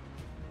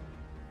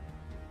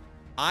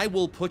 I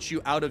will put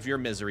you out of your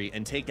misery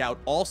and take out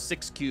all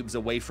 6 cubes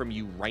away from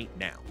you right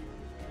now.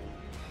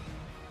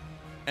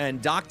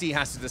 And Doct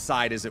has to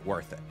decide, is it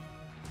worth it?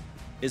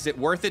 Is it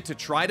worth it to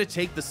try to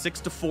take the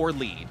 6-4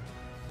 lead?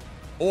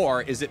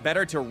 Or is it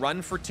better to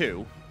run for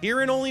 2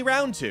 here in only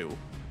round 2?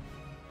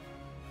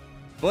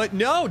 But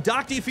no,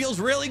 Doct feels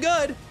really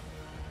good.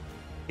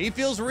 He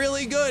feels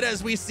really good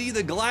as we see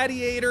the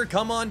Gladiator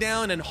come on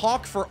down and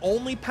hawk for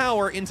only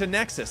power into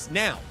Nexus.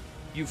 Now,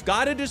 you've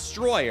got a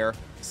Destroyer,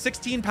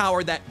 16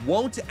 power that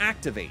won't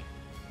activate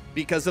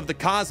because of the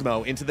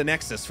Cosmo into the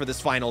Nexus for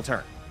this final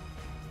turn.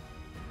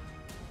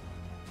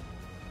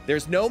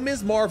 There's no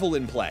Ms. Marvel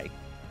in play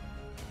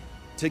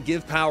to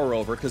give power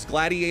over because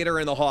Gladiator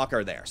and the Hawk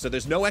are there. So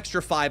there's no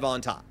extra 5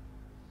 on top.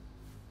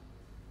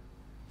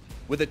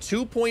 With a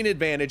 2-point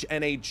advantage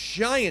and a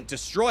giant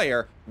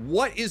Destroyer,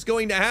 what is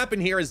going to happen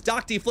here is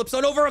Doct flips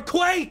on over a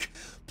Quake,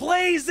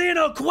 plays in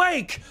a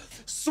Quake,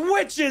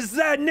 switches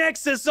that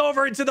Nexus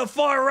over to the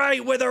far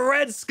right with a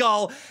Red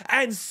Skull,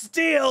 and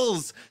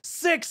steals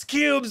 6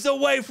 cubes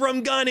away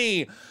from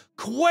Gunny.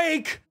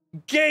 Quake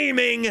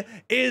Gaming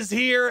is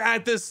here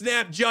at the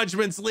Snap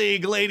Judgments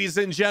League, ladies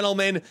and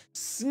gentlemen,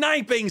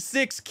 sniping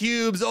 6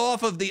 cubes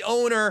off of the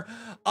owner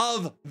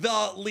of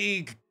the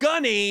league,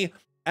 Gunny,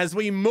 as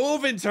we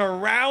move into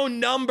round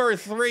number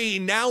 3,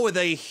 now with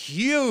a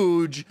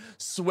huge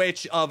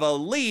switch of a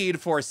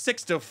lead for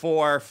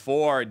 6-4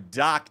 for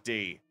Doct.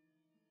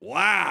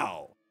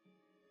 Wow.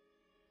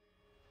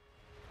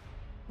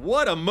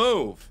 What a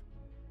move.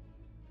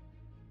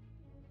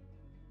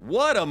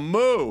 What a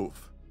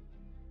move.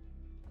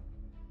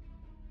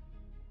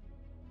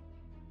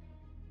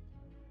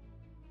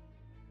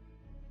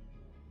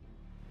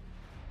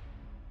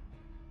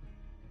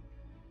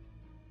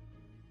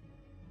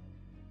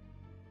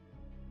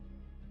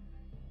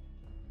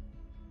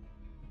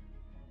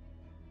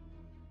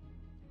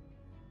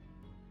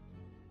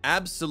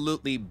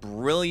 Absolutely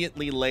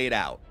brilliantly laid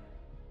out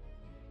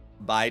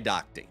by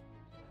Doct.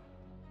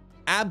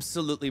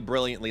 Absolutely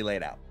brilliantly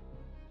laid out.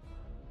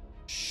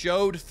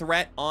 Showed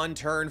threat on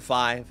turn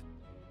 5.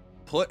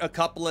 Put a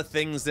couple of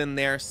things in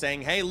there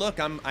saying, hey, look,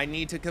 I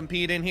need to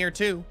compete in here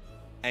too.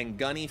 And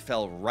Gunny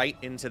fell right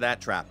into that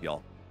trap,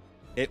 y'all.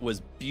 It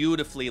was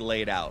beautifully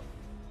laid out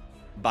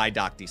by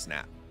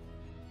DoctySnap.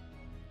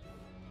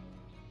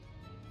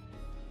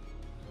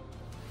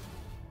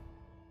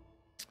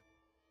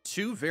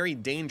 Two very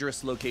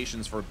dangerous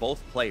locations for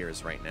both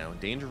players right now.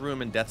 Danger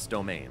Room and Death's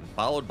Domain,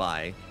 followed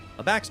by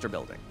a Baxter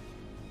building.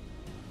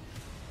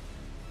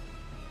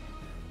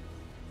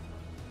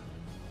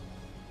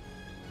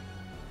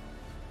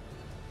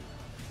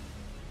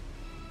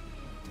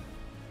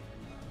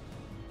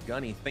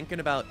 Gunny thinking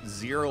about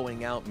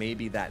zeroing out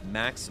maybe that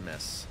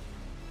Maximus.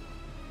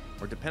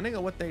 Or depending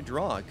on what they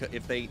draw,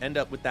 if they end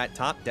up with that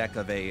top deck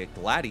of a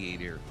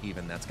Gladiator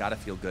even, that's got to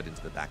feel good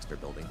into the Baxter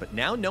building. But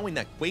now knowing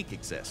that Quake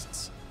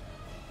exists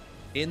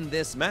in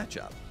this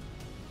matchup,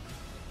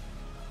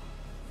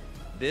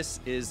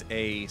 this is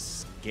a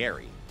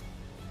scary,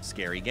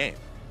 scary game.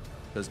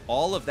 Because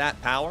all of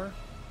that power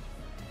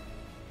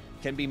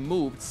can be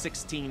moved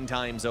 16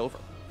 times over.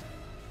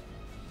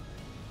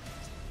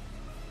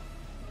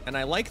 And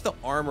I like the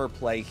armor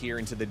play here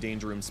into the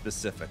Danger Room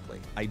specifically.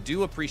 I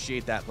do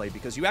appreciate that play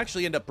because you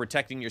actually end up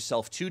protecting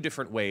yourself 2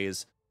 different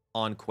ways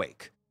on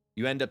Quake.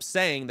 You end up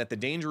saying that the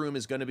Danger Room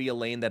is going to be a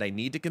lane that I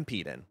need to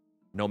compete in,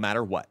 no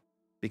matter what.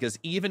 Because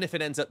even if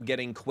it ends up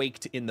getting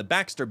quaked in the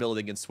Baxter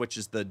building and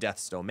switches the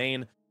Death's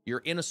Domain, you're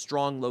in a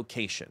strong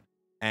location.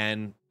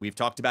 And we've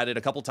talked about it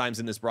a couple times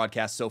in this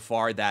broadcast so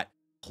far that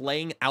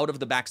playing out of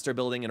the Baxter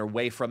building and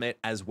away from it,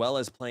 as well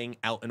as playing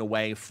out and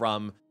away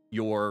from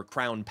your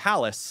Crown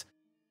Palace,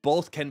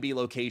 both can be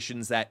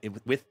locations that,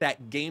 with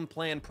that game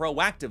plan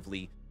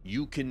proactively,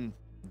 you can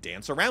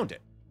dance around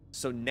it.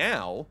 So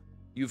now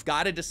you've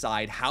got to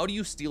decide, how do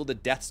you steal the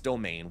Death's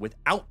Domain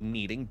without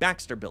needing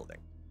Baxter building?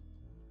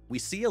 We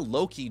see a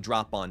Loki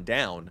drop on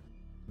down,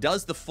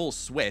 does the full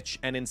switch,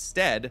 and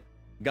instead,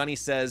 Gunny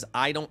says,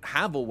 I don't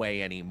have a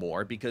way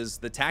anymore because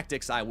the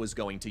tactics I was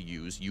going to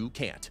use, you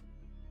can't.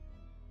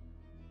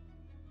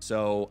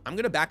 So I'm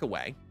going to back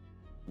away,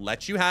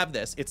 let you have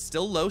this. It's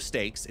still low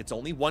stakes. It's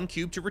only 1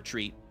 cube to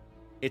retreat.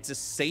 It's a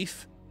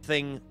safe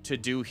thing to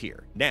do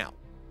here. Now,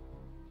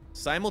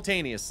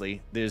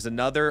 simultaneously, there's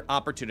another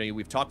opportunity.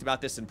 We've talked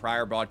about this in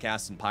prior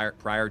broadcasts and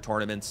prior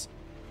tournaments.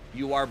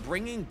 You are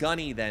bringing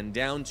Gunny then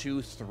down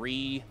to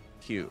 3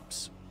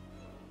 cubes,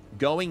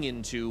 going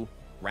into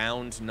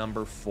round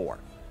number 4.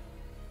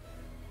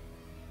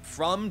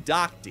 From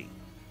Doct,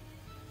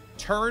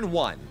 turn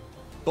 1,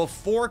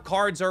 before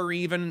cards are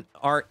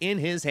in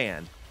his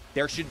hand,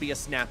 there should be a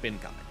snap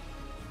incoming.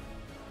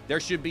 There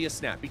should be a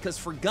snap, because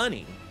for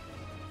Gunny,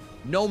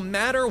 no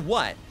matter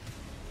what,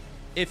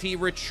 if he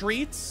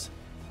retreats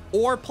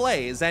or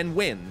plays and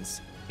wins,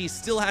 he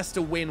still has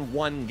to win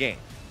 1 game.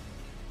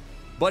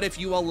 But if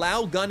you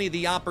allow Gunny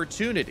the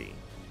opportunity,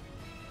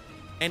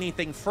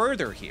 anything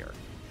further here,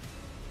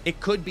 it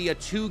could be a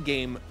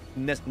 2-game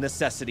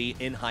necessity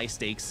in high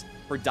stakes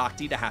for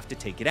Docky to have to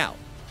take it out.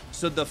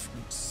 So the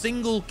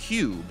single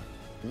cube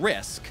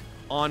risk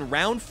on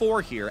round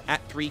 4 here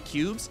at 3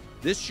 cubes,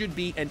 this should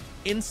be an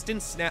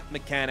instant snap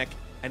mechanic.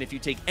 And if you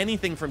take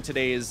anything from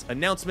today's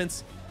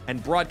announcements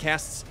and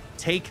broadcasts,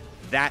 take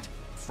that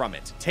from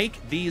it.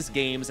 Take these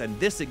games and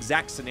this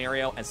exact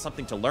scenario as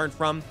something to learn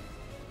from.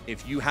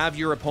 If you have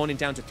your opponent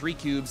down to 3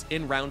 cubes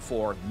in round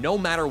 4, no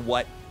matter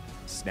what,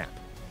 snap.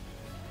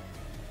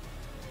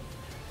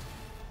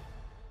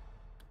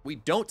 We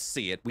don't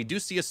see it. We do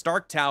see a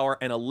Stark Tower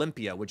and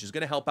Olympia, which is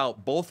going to help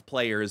out both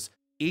players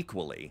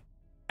equally,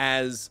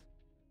 as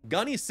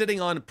Gunny's sitting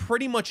on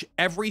pretty much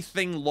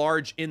everything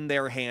large in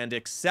their hand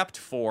except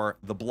for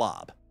the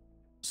Blob.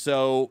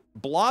 So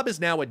Blob is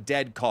now a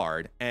dead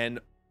card, and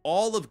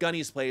all of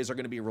Gunny's plays are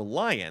going to be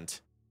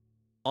reliant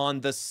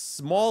on the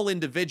small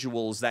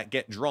individuals that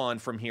get drawn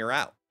from here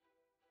out.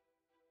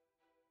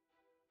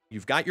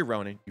 You've got your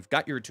Ronin, you've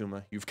got your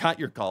Attuma, you've got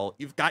your Cull,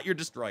 you've got your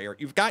Destroyer,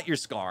 you've got your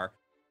Scar,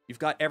 you've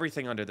got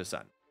everything under the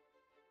sun.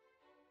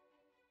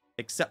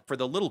 Except for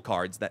the little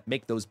cards that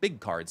make those big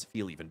cards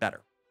feel even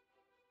better.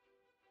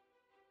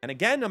 And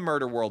again, a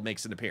Murder World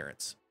makes an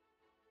appearance.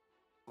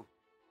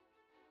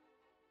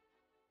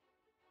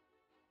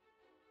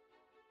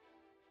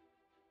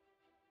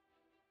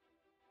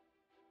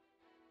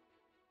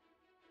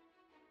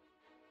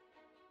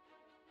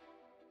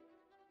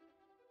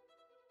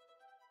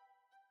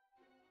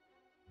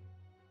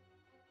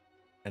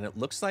 And it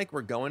looks like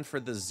we're going for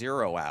the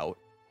 0 out,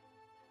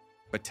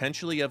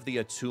 potentially of the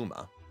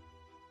Attuma.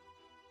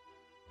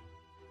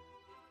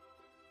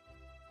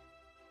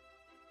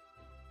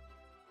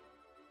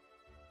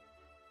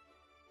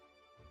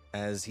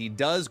 As he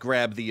does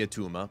grab the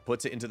Attuma,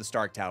 puts it into the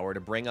Stark Tower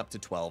to bring up to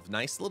 12.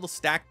 Nice little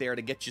stack there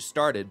to get you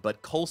started,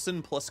 but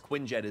Coulson plus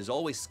Quinjet is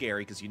always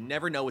scary because you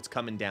never know what's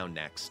coming down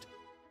next.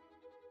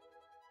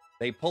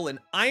 They pull an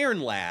Iron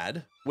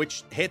Lad,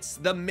 which hits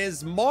the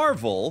Ms.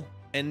 Marvel,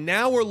 and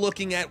now we're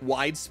looking at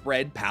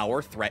widespread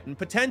power, threat, and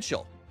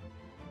potential.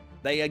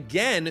 They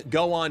again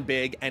go on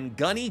big, and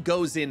Gunny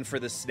goes in for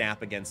the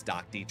snap against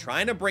Docky,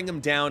 trying to bring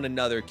him down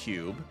another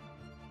cube.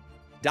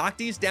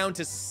 Docky's down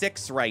to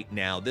 6 right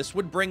now. This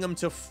would bring him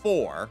to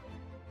 4.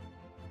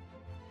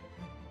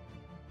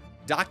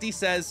 Docky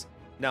says,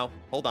 no,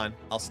 hold on,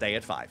 I'll stay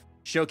at 5.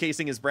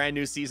 Showcasing his brand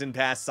new Season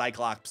Pass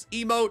Cyclops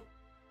emote,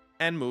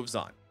 and moves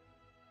on.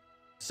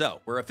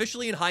 So, we're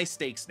officially in high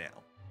stakes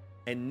now.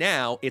 And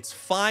now, it's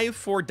 5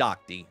 for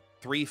Docky,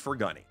 3 for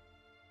Gunny.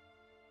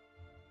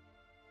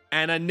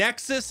 And a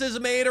Nexus has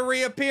made a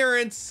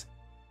reappearance.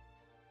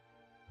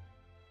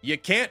 You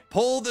can't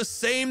pull the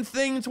same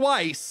thing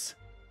twice.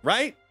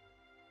 Right?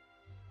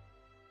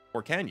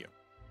 Or can you?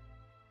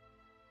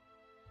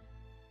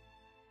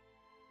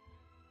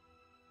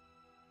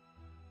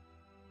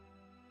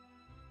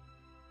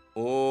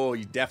 Oh,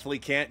 you definitely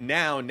can't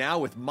now. Now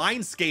with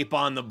Mindscape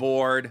on the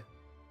board.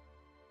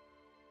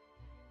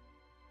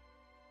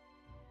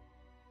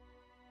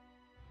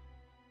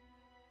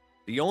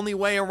 The only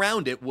way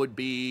around it would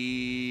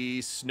be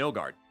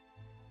Snowguard.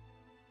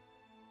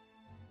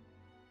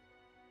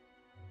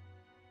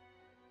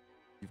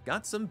 You've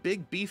got some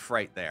big beef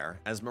right there,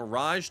 as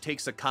Mirage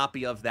takes a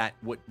copy of that,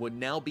 what would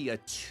now be a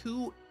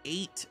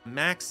 2/8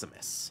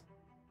 Maximus.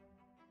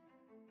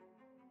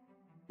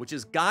 Which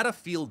has gotta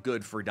feel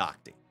good for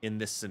Docky in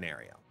this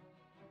scenario.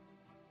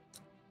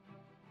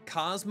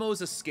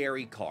 Cosmo's a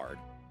scary card.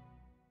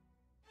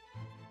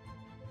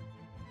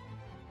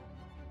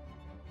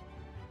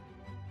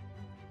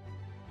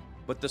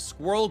 But the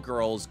Squirrel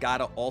Girl's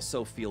gotta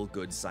also feel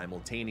good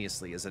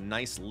simultaneously as a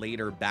nice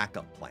later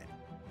backup plan.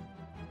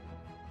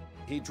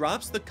 He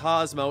drops the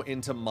Cosmo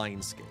into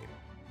Mindscape.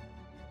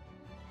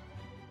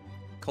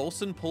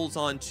 Coulson pulls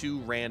on 2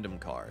 random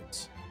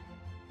cards.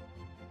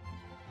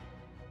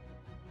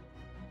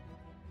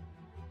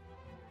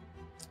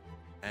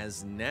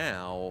 As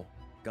now,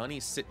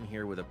 Gunny's sitting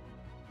here with a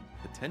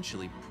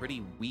potentially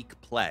pretty weak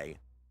play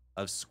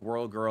of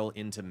Squirrel Girl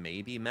into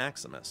maybe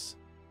Maximus.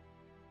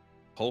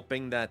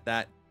 Hoping that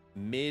that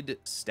mid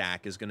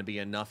stack is going to be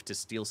enough to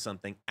steal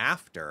something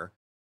after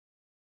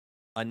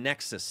a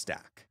Nexus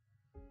stack.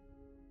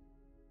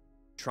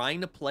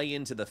 Trying to play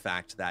into the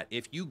fact that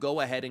if you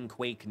go ahead and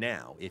Quake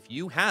now, if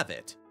you have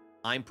it,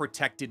 I'm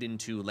protected in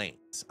 2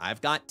 lanes.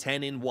 I've got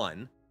 10 in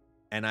one,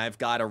 and I've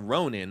got a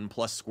Ronin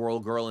plus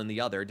Squirrel Girl in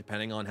the other,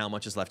 depending on how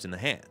much is left in the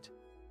hand.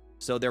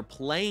 So they're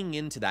playing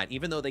into that.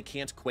 Even though they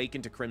can't Quake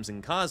into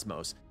Crimson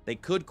Cosmos, they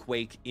could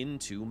Quake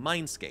into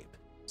Mindscape.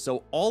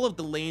 So all of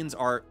the lanes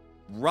are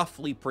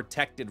roughly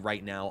protected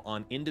right now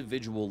on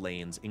individual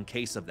lanes in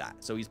case of that.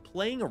 So he's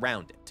playing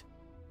around it.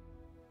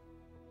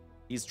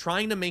 He's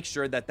trying to make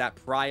sure that that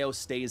Prio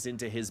stays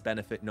into his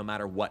benefit no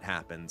matter what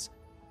happens,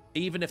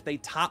 even if they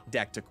top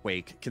deck to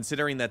Quake,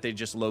 considering that they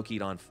just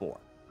low-keyed on 4.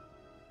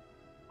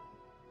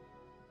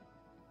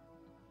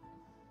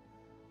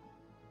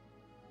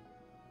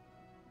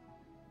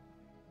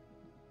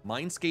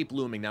 Mindscape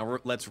looming. Now,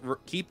 let's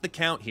keep the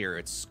count here.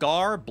 It's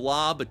Scar,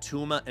 Blob,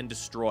 Attuma, and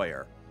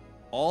Destroyer.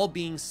 All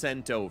being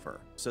sent over.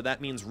 So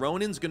that means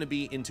Ronin's going to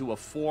be into a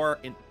 4,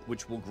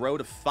 which will grow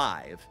to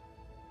 5.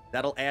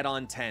 That'll add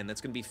on 10.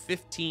 That's going to be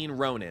 15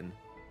 Ronin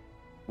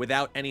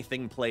without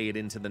anything played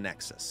into the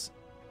Nexus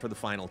for the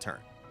final turn.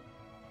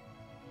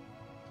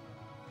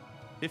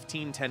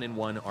 15, 10, and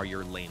 1 are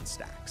your lane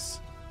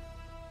stacks.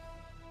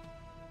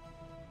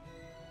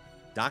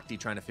 Doc.G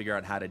trying to figure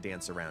out how to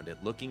dance around it,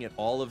 looking at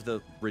all of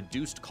the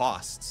reduced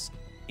costs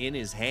in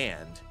his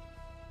hand,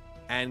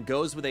 and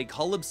goes with a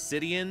Cull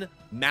Obsidian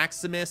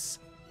Maximus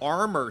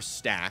armor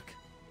stack,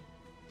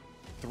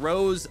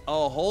 throws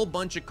a whole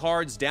bunch of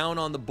cards down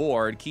on the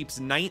board, keeps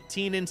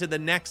 19 into the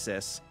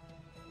Nexus,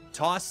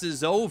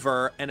 tosses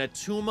over an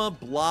Attuma,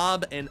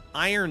 Blob, and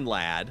Iron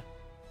Lad,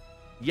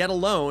 yet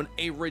alone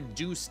a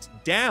reduced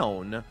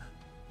down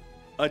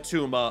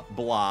Attuma,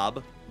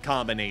 Blob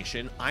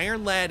combination,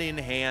 Iron Lad in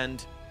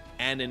hand,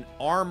 and an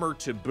armor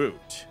to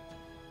boot.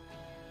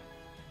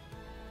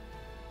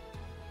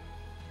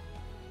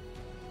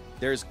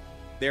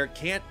 There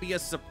can't be a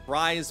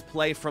surprise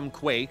play from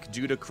Quake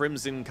due to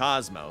Crimson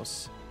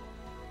Cosmos.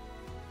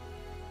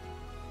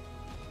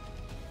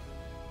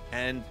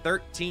 And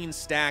 13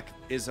 stack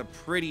is a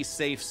pretty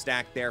safe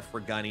stack there for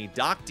Gunny.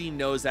 Doc.G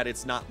knows that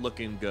it's not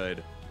looking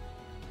good.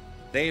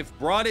 They've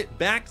brought it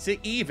back to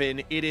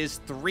even. It is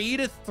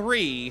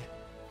 3-3.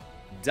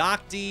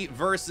 Doc.G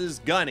versus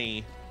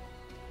Gunny.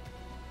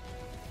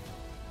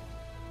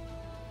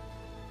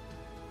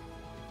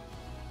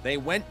 They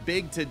went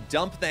big to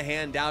dump the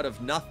hand out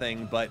of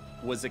nothing, but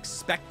was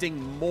expecting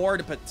more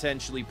to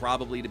potentially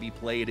probably to be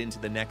played into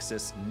the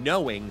Nexus,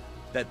 knowing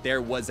that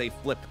there was a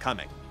flip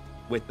coming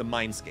with the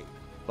Mindscape.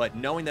 But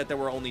knowing that there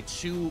were only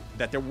two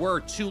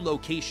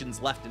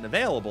locations left and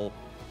available,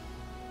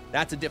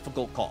 that's a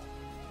difficult call.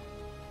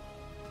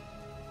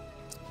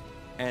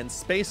 And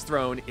Space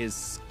Throne is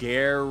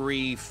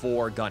scary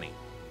for Gunny,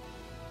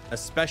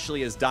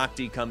 especially as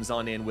Doc.G comes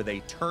on in with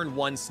a turn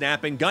 1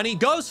 snap, and Gunny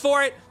goes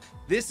for it.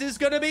 This is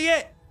going to be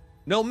it.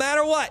 No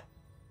matter what.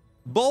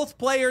 Both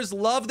players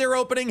love their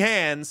opening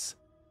hands.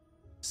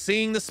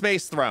 Seeing the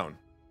Space Throne.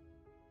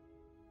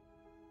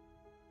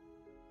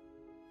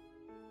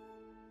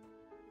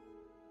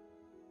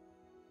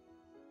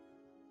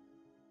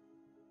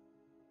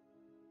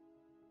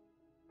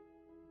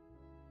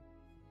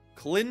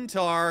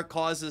 Clintar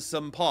causes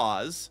some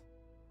pause.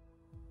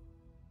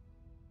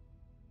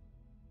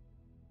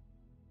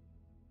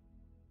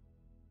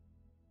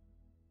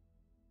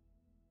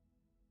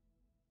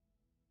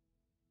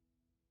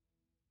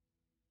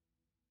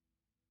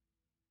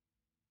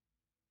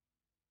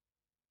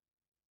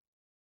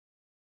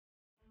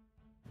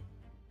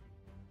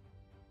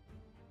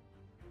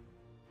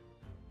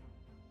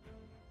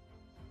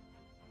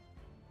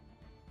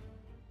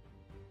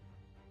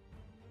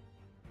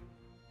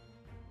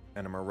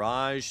 And a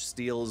Mirage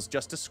steals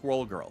just a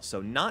Scroll Girl. So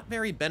not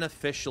very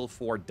beneficial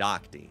for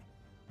Doc.G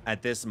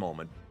at this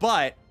moment.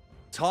 But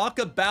talk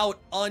about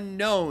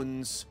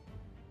unknowns.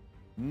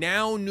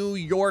 Now New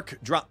York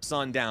drops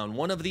on down.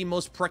 One of the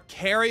most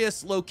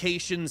precarious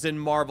locations in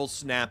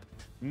marvelsnap,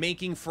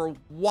 making for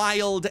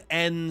wild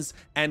ends.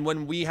 And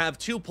when we have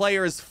two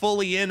players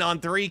fully in on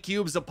 3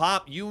 cubes a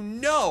pop, you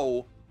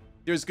know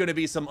there's going to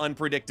be some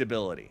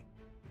unpredictability.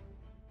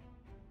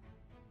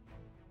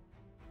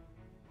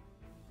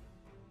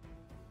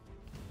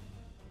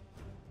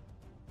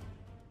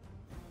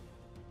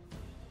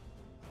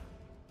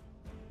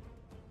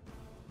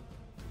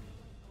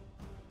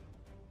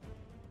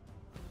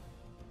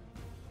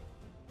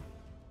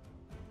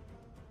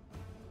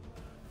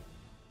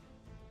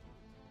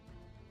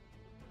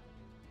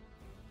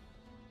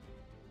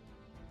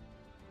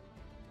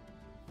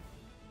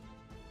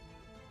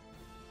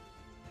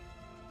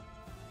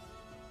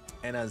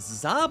 And a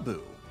Zabu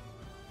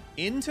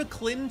into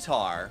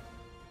Clintar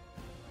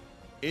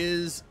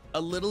is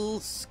a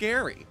little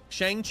scary.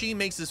 Shang-Chi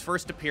makes his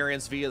first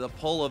appearance via the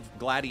pull of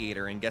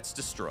Gladiator and gets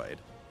destroyed.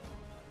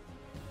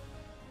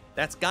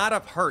 That's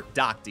gotta hurt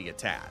Doc.G a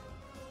tad.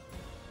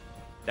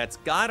 That's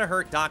gotta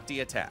hurt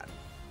Doc.G a tad.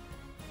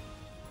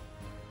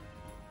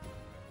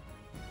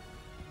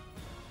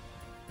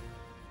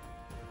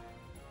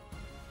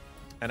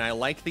 And I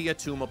like the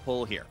Attuma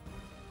pull here.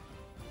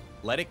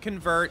 Let it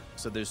convert,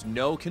 so there's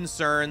no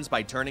concerns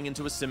by turning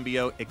into a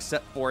symbiote,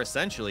 except for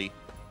essentially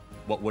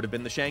what would have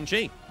been the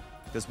Shang-Chi.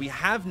 Because we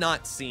have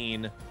not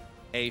seen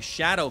a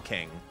Shadow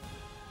King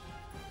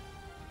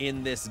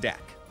in this deck.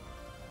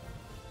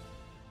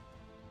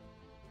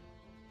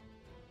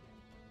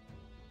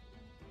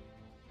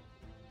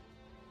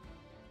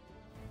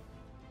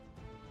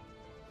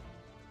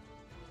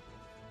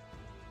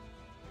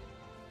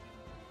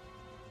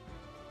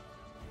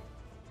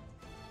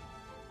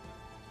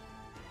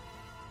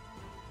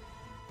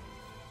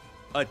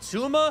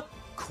 Attuma,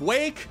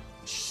 Quake,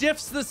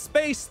 shifts the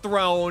Space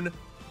Throne,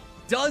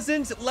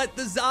 doesn't let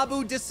the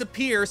Zabu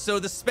disappear, so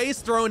the Space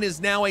Throne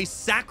is now a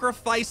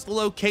sacrificed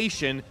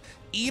location,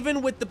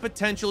 even with the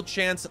potential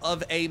chance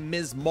of a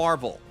Ms.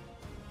 Marvel.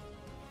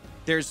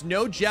 There's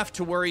no Jeff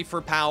to worry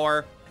for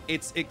power.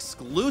 It's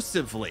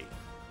exclusively,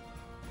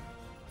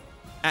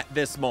 at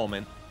this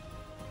moment,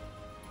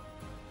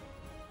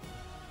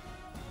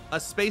 a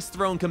Space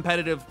Throne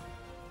competitive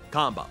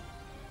combo.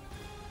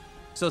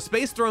 So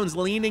Space Throne's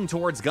leaning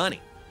towards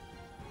Gunny.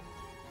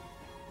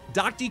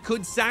 Docty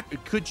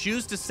could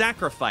choose to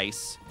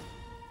sacrifice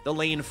the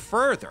lane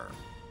further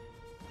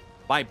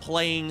by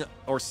playing,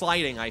 or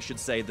sliding, I should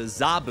say, the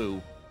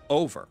Zabu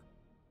over.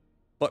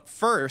 But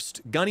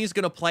first, Gunny's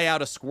going to play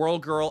out a Squirrel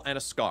Girl and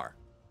a Scar.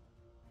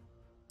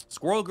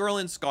 Squirrel Girl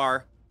and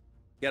Scar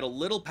get a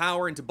little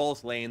power into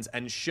both lanes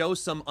and show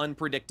some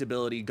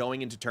unpredictability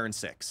going into turn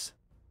 6.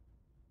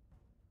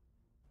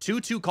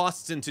 2/2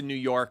 costs into New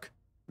York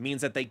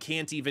means that they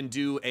can't even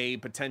do a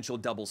potential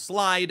double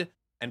slide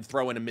and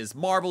throw in a Ms.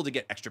 Marvel to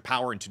get extra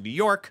power into New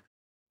York.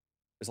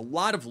 There's a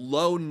lot of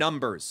low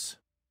numbers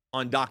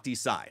on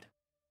Docty's side.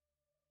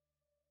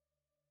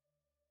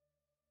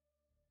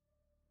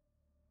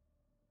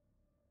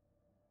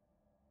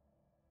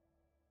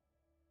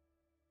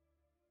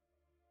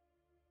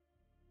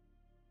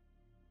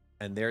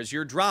 And there's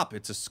your drop.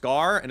 It's a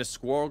Scar and a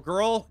Squirrel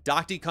Girl.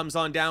 Docty comes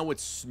on down with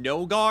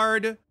Snow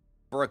Guard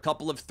for a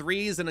couple of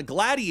 3s and a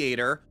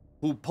Gladiator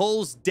who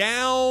pulls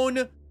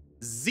down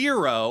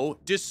 0,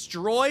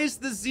 destroys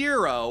the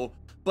 0,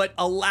 but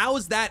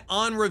allows that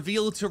on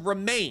reveal to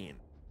remain.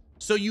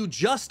 So you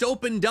just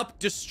opened up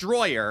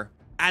Destroyer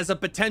as a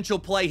potential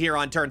play here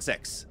on turn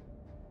 6.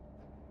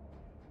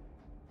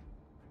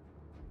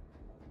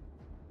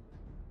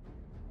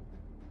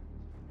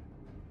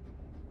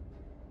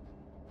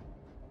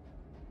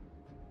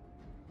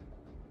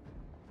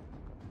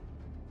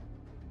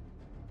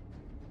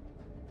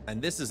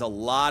 And this is a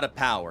lot of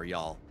power,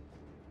 y'all.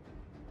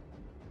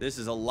 This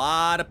is a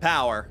lot of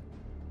power.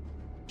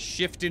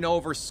 Shifting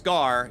over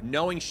Scar,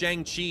 knowing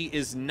Shang-Chi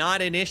is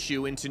not an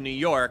issue into New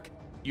York.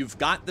 You've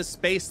got the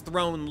Space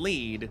Throne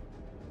lead.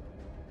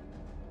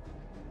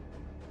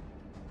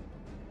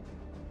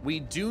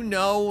 We do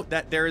know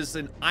that there's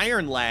an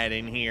Iron Lad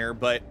in here,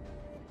 but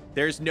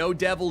there's no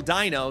Devil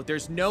Dino.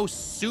 There's no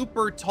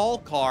super tall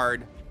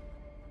card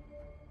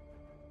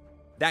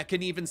that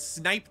can even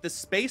snipe the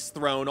Space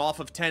Throne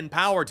off of 10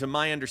 power, to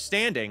my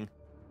understanding.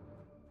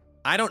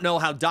 I don't know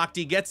how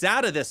Docty gets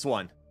out of this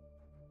one.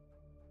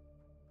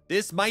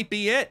 This might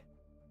be it.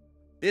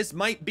 This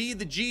might be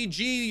the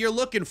GG you're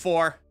looking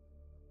for.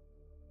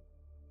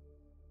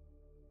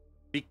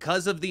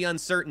 Because of the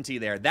uncertainty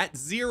there. That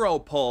 0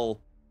 pull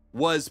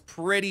was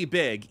pretty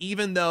big,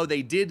 even though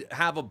they did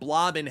have a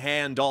blob in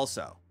hand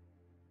also.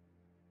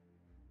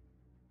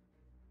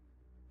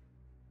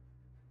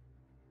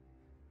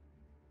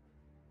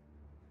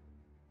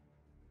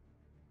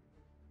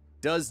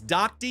 Does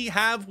Docty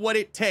have what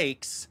it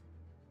takes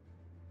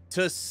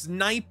to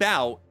snipe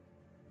out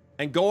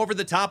and go over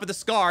the top of the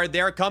Scar?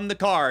 There come the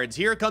cards.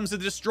 Here comes the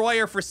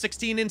Destroyer for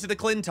 16 into the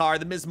Clintar.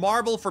 The Ms.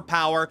 Marvel for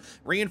power,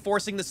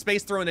 reinforcing the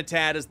Space Throne a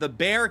tad as the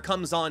Bear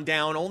comes on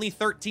down. Only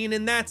 13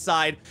 in that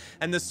side.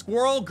 And the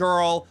Squirrel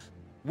Girl,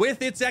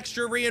 with its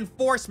extra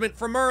reinforcement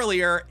from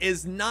earlier,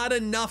 is not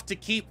enough to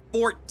keep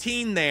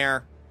 14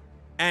 there.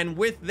 And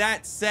with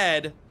that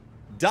said,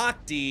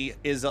 Docty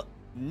is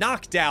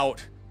knocked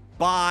out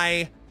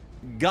by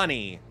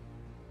Gunny.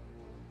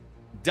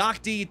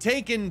 Docty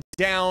taken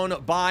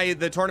down by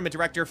the tournament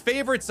director.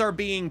 Favorites are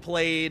being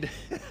played.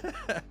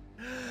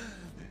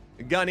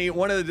 Gunny,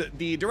 one of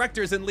the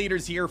directors and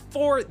leaders here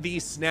for the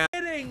Snap.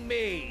 Kidding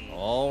me.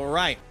 All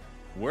right,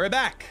 we're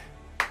back.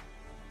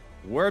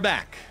 We're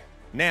back.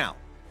 Now,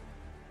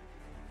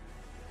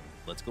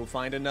 let's go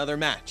find another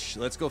match.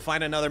 Let's go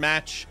find another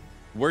match.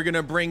 We're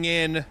gonna bring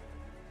in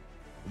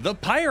the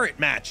pirate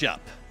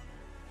matchup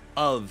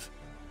of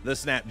the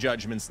Snap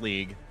Judgements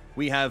League.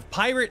 We have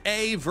Pirate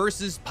A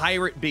versus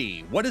Pirate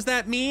B. What does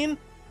that mean?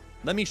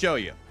 Let me show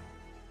you.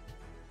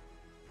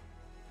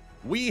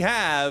 We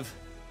have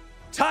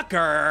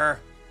Tuccrr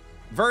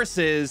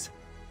versus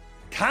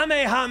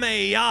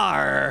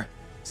KameHamaYarr.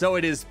 So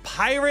it is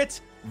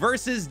Pirate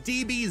versus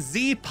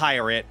DBZ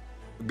Pirate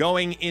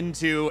going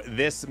into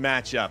this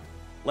matchup.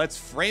 Let's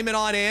frame it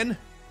on in.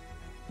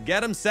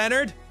 Get them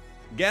centered.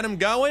 Get them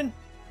going.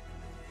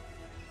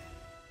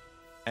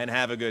 And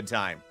have a good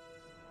time.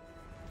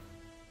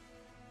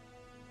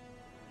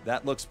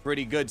 That looks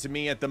pretty good to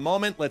me at the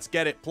moment. Let's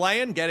get it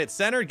playing, get it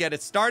centered, get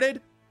it started.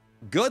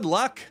 Good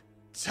luck,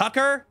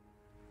 Tuccrr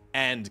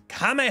and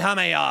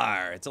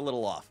KameHamaYarr. It's a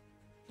little off.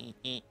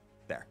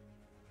 There.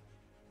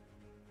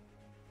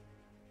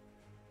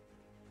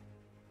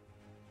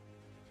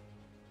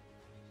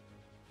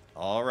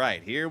 All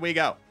right, here we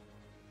go.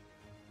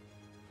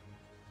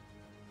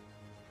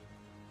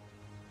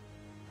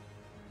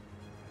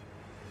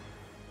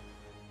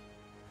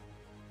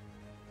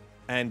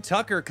 And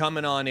Tuccrr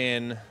coming on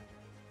in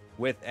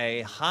with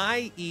a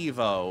high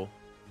Evo,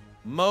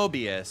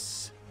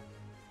 Mobius,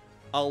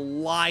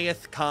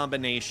 Goliath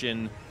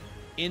combination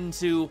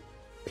into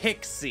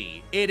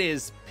Pixie. It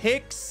is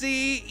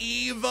Pixie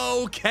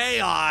Evo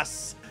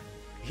Chaos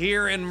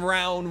here in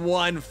round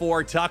 1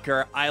 for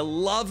Tuccrr. I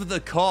love the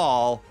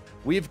call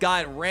We've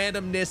got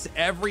randomness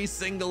every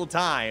single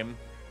time.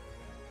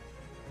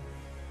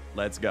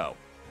 Let's go.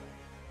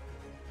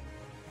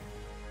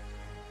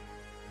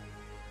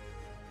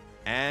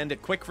 And a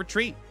quick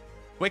retreat.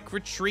 Quick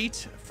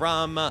retreat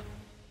from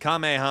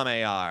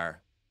KameHamaYarr,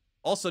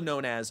 also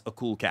known as a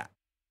cool cat.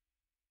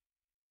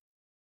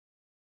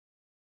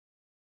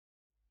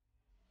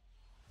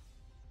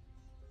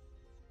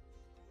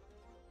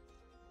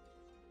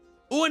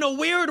 Ooh, in a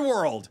weird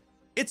world,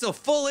 it's a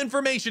full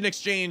information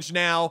exchange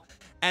now,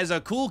 as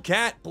a cool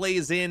cat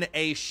plays in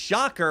a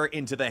shocker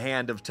into the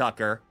hand of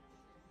Tuccrr.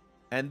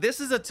 And this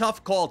is a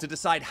tough call to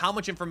decide how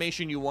much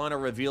information you want to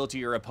reveal to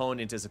your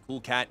opponent, as a cool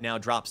cat now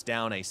drops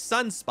down a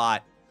sunspot.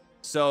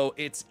 So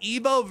it's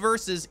Evo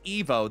versus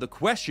Evo. The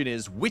question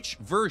is which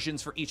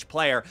versions for each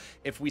player.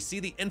 If we see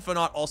the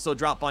Infonaut also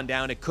drop on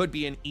down, it could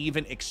be an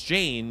even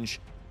exchange.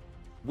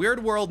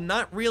 Weird World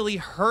not really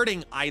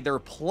hurting either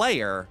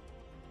player,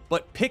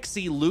 but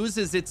Pixie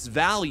loses its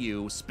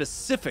value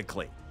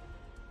specifically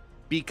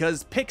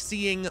because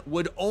Pixieing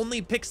would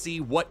only Pixie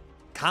what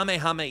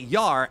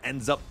KameHamaYarr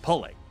ends up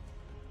pulling.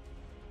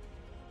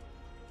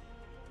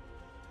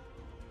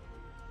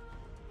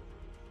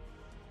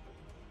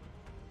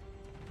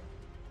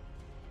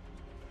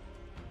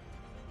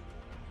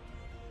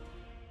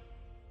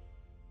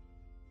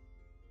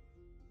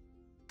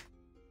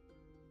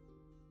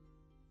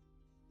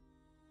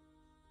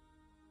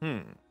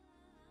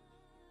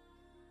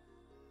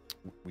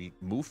 We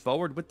move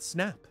forward with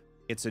Snap.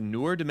 It's a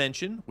newer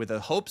dimension with a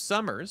Hope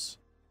Summers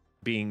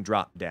being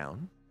dropped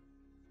down.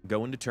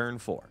 Go into turn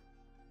 4.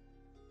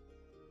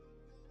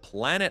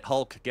 Planet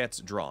Hulk gets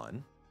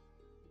drawn.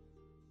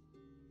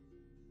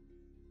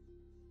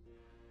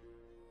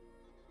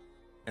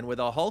 And with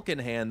a Hulk in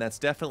hand, that's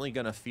definitely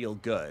going to feel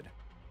good,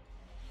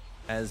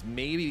 as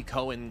maybe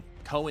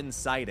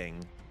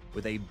coinciding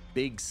with a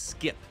big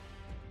skip.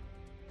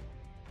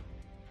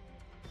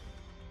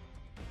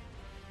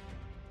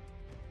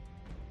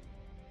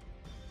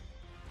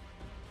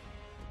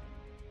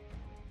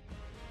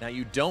 Now,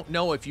 you don't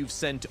know if you've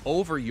sent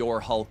over your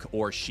Hulk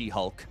or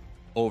She-Hulk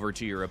over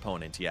to your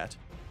opponent yet.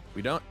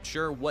 We're not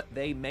sure what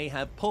they may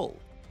have pulled.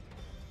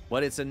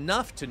 But it's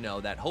enough to know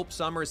that Hope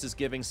Summers is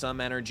giving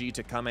some energy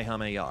to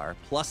KameHamaYarr,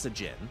 plus a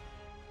Jin.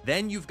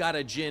 Then you've got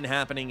a Jin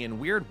happening in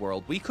Weird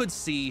World. We could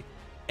see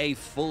a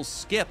full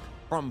skip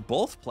from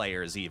both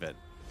players even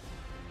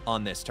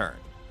on this turn,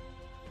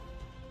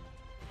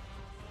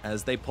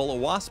 as they pull a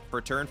Wasp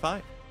for turn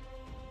 5.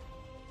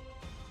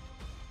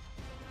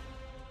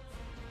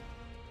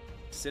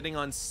 Sitting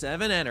on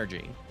 7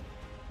 energy.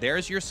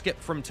 There's your skip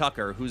from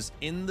Tuccrr, who's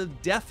in the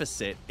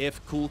deficit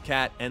if Cool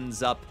Cat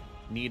ends up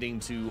needing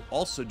to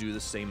also do the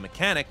same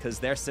mechanic, because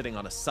they're sitting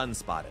on a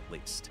sunspot at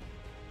least.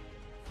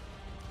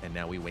 And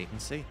now we wait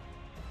and see.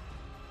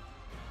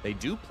 They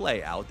do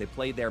play out. They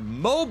play their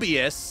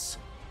Mobius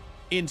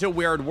into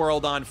Weird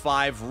World on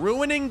 5,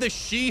 ruining the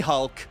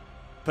She-Hulk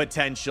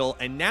potential.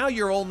 And now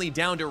you're only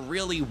down to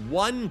really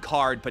 1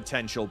 card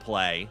potential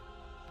play.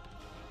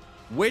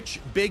 Which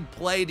big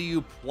play do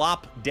you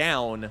plop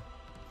down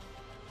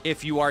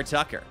if you are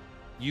Tuccrr?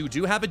 You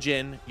do have a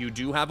Jin, you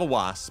do have a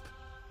Wasp,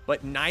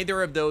 but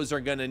neither of those are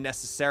going to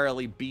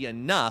necessarily be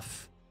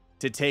enough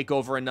to take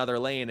over another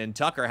lane, and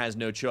Tuccrr has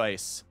no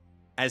choice,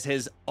 as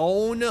his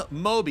own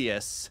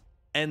Mobius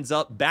ends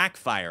up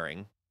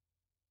backfiring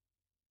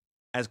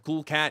as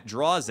Cool Cat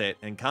draws it,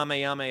 and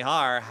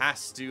KameHamaYarr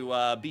has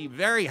to be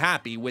very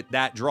happy with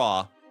that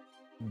draw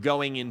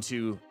going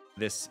into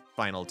this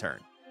final turn.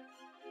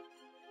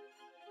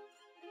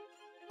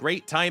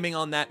 Great timing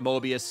on that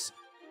Mobius,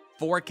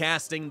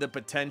 forecasting the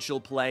potential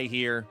play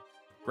here.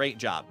 Great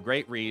job,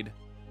 great read.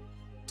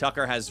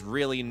 Tuccrr has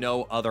really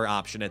no other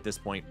option at this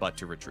point but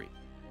to retreat.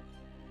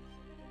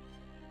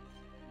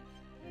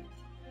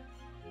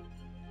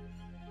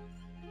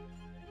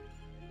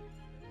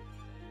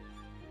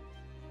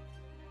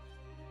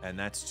 And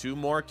that's 2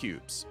 more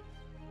cubes.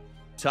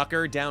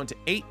 Tuccrr down to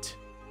 8.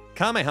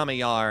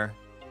 KameHamaYarr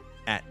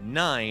at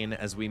 9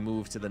 as we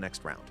move to the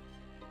next round.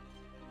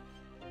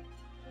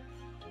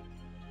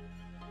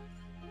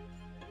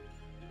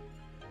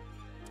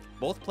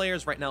 Both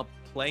players right now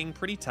playing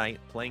pretty tight,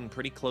 playing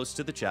pretty close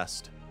to the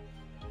chest.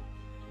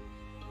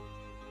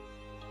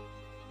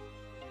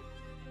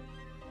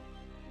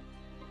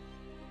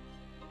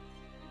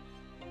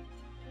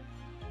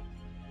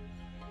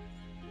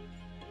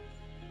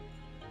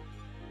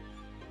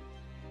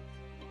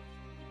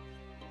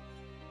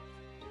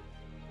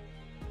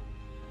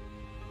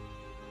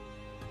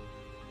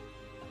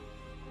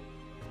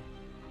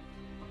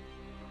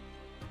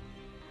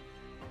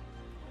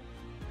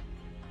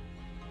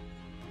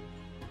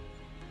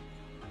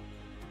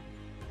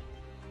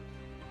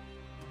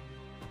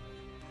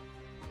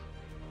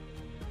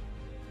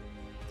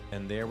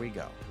 And there we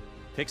go.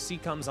 Pixie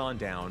comes on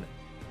down.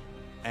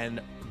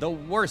 And the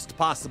worst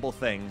possible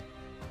thing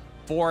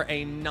for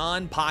a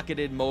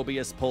non-pocketed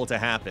Mobius pull to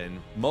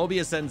happen,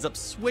 Mobius ends up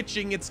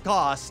switching its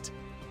cost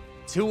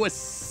to a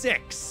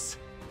 6.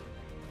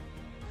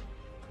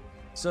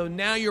 So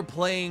now you're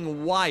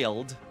playing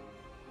wild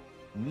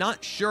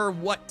Not sure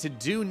what to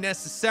do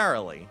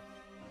necessarily.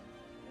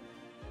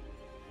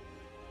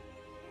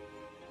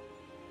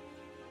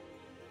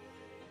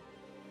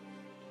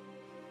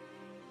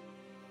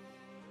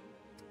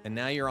 And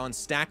now you're on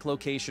stack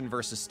location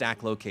versus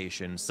stack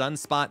location.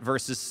 Sunspot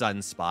versus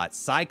Sunspot.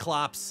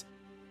 Cyclops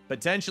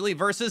potentially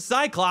versus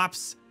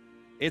Cyclops.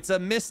 It's a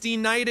Misty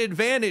Knight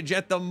advantage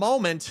at the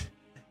moment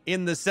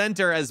in the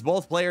center as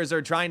both players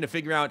are trying to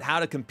figure out how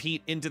to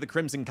compete into the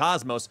Crimson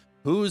Cosmos.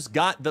 Who's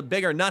got the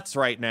bigger nuts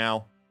right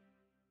now?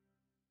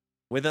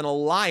 With an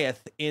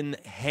Goliath in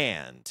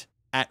hand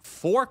at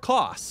 4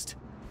 cost.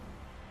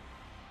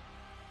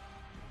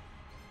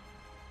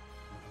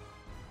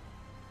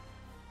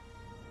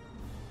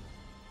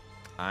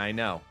 I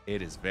know,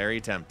 it is very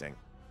tempting.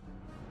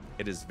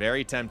 It is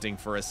very tempting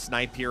for a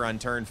snipe here on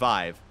turn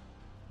 5.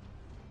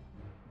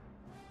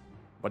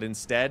 But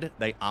instead,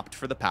 they opt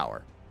for the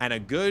power. And a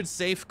good,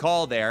 safe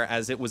call there,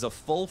 as it was a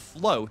full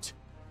float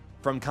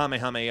from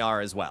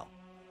KameHamaYarr as well.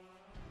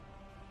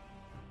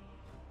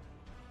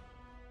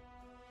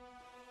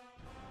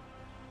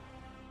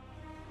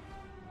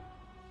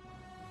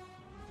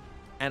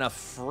 And a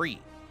free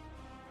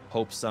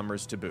Hope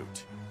Summers to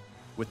boot.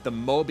 With the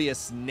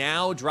Mobius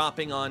now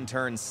dropping on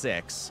turn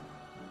 6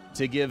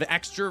 to give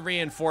extra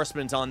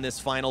reinforcement on this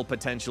final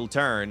potential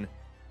turn.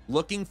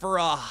 Looking for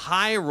a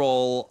high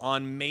roll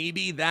on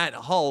maybe that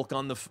Hulk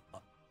on the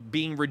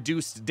being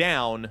reduced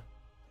down.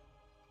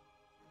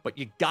 But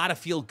you gotta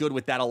feel good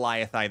with that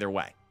Goliath either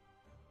way.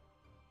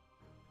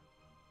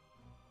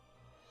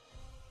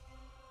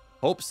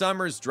 Hope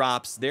Summers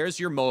drops. There's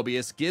your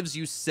Mobius. Gives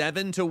you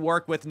 7 to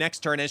work with next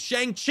turn as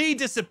Shang-Chi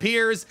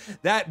disappears.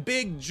 That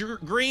big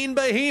green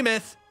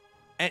behemoth.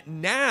 And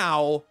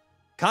now,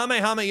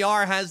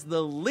 KameHamaYarr has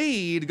the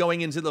lead going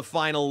into the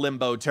final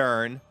limbo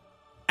turn.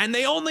 And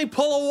they only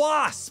pull a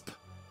Wasp.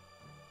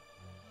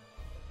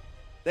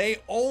 They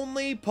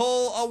only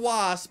pull a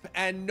Wasp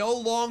and no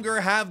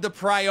longer have the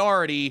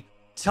priority.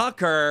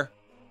 Tuccrr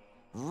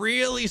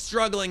really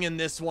struggling in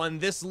this one.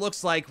 This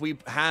looks like we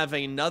have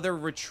another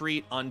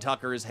retreat on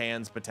Tuccrr's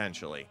hands,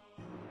 potentially.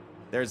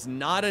 There's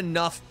not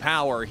enough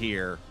power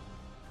here.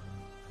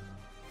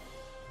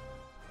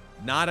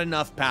 Not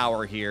enough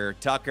power here.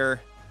 Tuccrr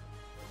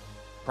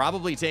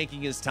probably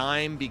taking his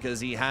time because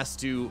he has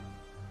to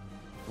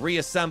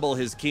reassemble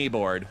his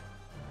keyboard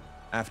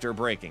after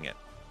breaking it.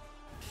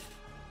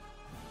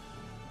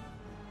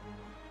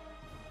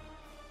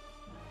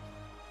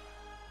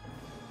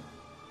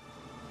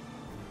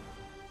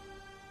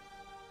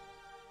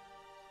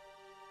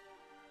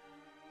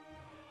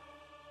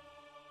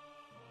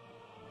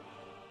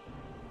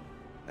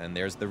 And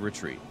there's the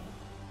retreat.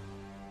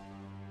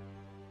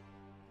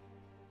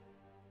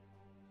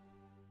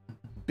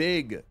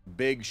 Big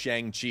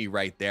Shang-Chi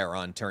right there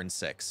on turn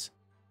 6.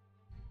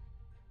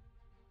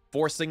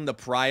 Forcing the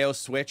prio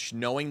switch,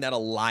 knowing that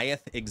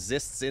Goliath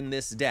exists in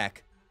this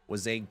deck,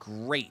 was a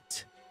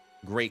great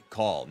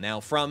call. Now,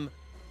 from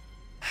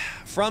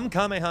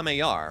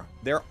KameHamaYarr,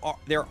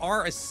 there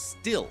are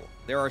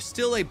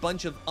still a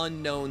bunch of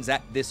unknowns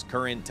at this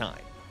current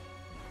time.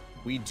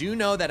 We do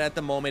know that at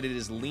the moment it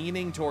is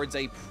leaning towards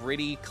a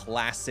pretty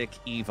classic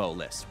Evo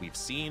list. We've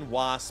seen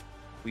Wasp,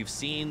 we've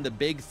seen the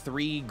big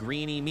 3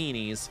 greeny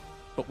meanies,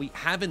 but we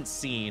haven't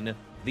seen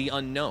the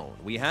unknown.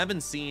 We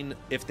haven't seen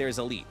if there's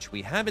a Leech.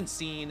 We haven't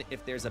seen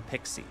if there's a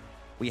Pixie.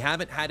 We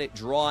haven't had it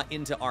draw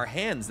into our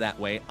hands that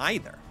way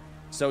either.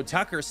 So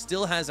Tuccrr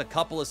still has a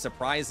couple of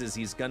surprises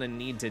he's gonna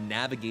need to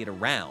navigate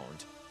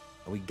around.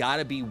 And we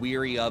gotta be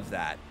weary of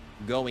that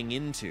going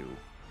into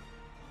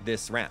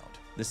this round.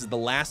 This is the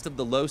last of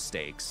the low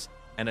stakes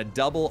and a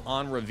double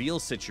on reveal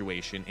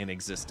situation in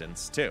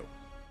existence too.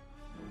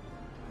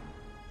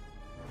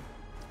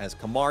 As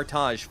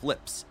KameHamaYarr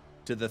flips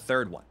to the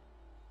 3rd one.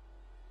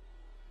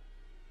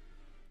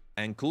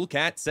 And Cool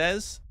Cat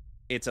says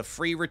it's a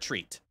free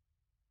retreat.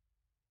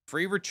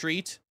 Free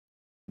retreat,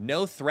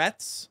 no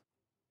threats.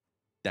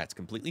 That's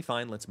completely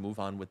fine. Let's move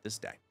on with this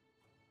day.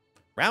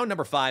 Round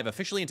number 5,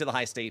 officially into the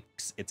high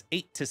stakes. It's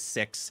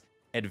 8-6.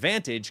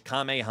 Advantage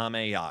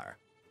KameHamaYarr.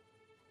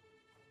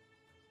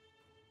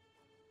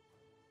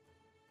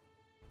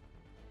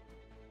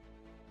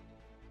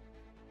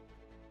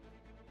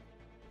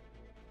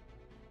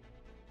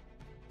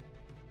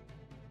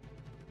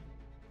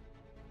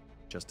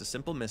 Just a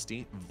simple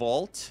Misty.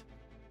 Vault.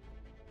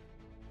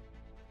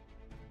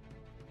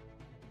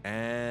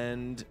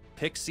 And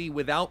Pixie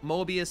without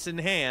Mobius in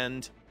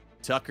hand.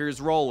 Tuccrr's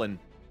rolling.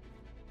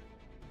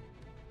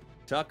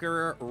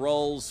 Tuccrr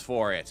rolls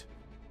for it.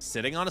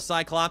 Sitting on a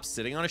Cyclops,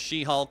 sitting on a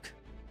She-Hulk.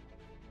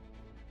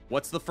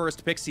 What's the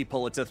first Pixie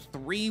pull? It's a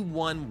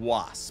 3-1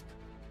 Wasp.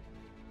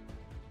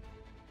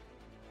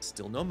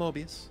 Still no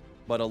Mobius,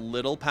 but a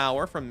little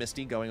power from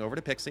Misty going over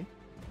to Pixie.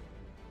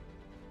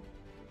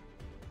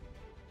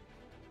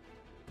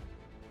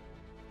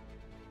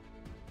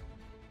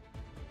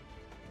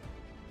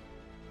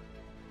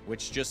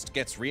 Which just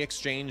gets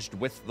re-exchanged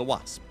with the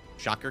Wasp.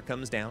 Shocker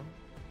comes down.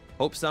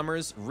 Hope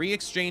Summers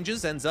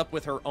re-exchanges, ends up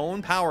with her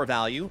own power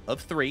value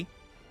of 3.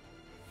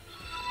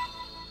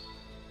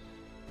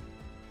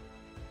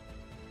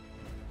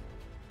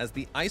 as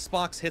the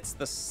Icebox hits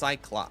the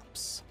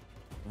Cyclops.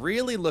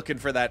 Really looking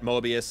for that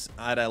Mobius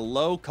at a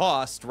low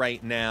cost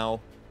right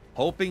now.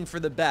 Hoping for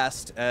the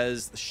best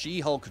as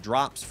She-Hulk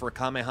drops for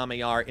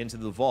KameHamaYarr into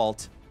the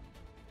vault.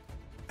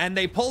 And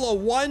they pull a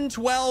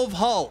 112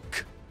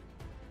 Hulk.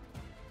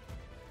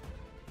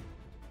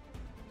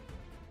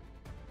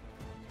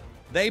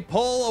 They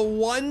pull a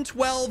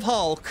 112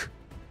 Hulk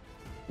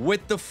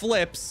with the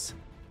flips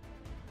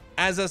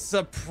as a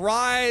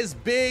surprise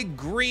big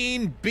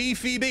green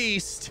beefy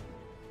beast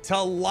to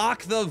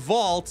lock the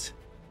vault,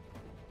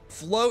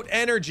 float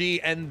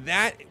energy, and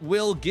that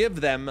will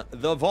give them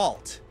the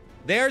vault.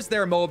 There's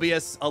their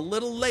Mobius, a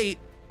little late,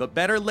 but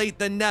better late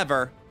than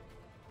never.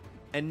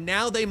 And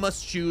now they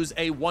must choose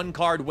a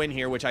one-card win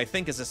here, which I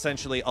think is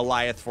essentially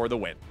Alioth for the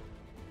win.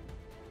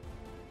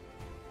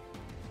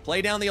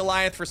 Play down the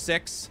Alioth for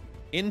 6,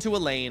 into a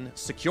lane,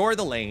 secure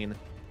the lane.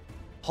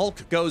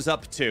 Hulk goes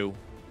up 2.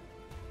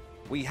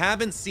 We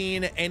haven't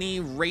seen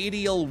any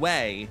radial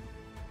way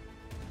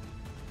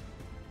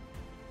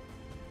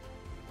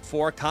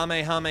for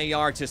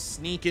KameHamaYarr to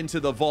sneak into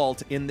the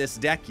vault in this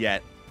deck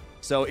yet.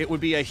 So it would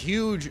be a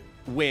huge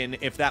win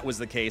if that was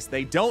the case.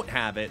 They don't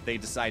have it. They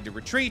decide to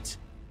retreat,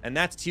 and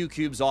that's 2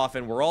 cubes off,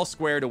 and we're all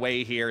squared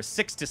away here,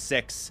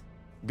 6-6,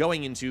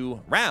 going into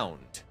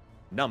round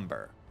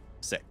number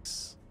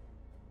 6.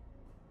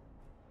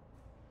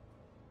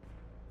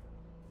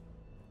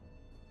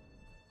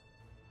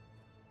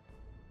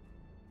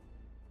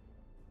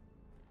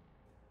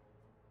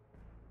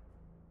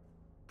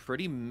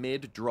 Pretty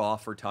mid-draw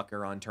for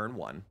Tuccrr on turn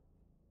 1.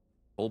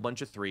 Whole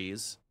bunch of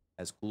 3s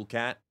as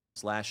Coolcat /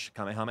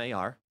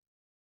 KameHamaYarr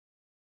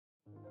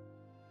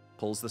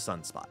pulls the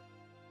Sunspot.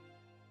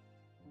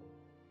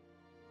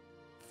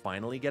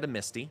 Finally get a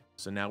Misty,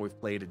 so now we've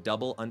played a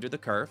double under the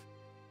curve.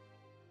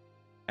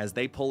 As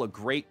they pull a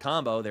great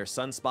combo, their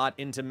Sunspot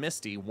into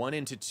Misty, 1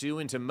 into 2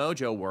 into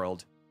Mojo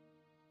World.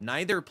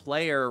 Neither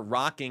player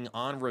rocking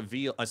on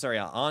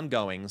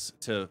ongoings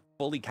to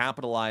fully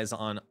capitalize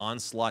on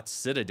Onslaught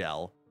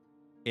Citadel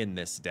in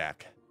this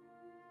deck,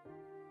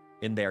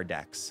 in their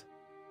decks.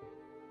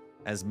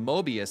 As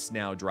Mobius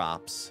now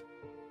drops,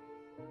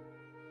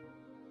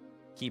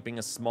 keeping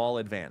a small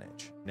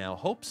advantage. Now,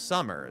 Hope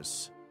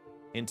Summers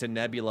into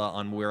Nebula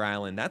on Weir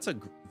Island. That's a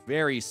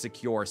very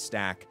secure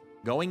stack.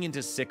 Going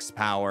into 6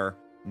 power,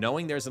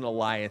 knowing there's an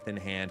Alioth in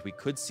hand, we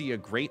could see a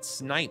great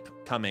snipe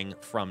coming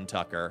from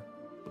Tuccrr.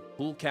 But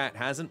Coolcat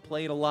hasn't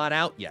played a lot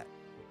out yet.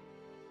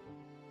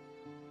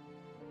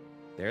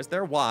 There's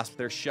their Wasp.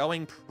 They're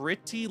showing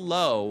pretty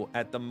low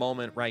at the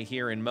moment right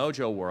here in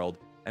Mojo World.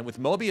 And with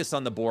Mobius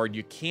on the board,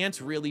 you can't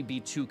really be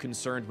too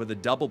concerned with a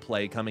double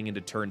play coming into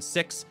turn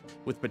 6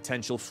 with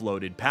potential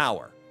floated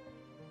power.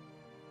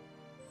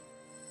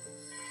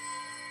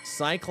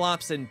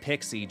 Cyclops and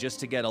Pixie just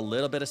to get a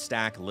little bit of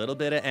stack, a little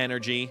bit of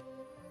energy.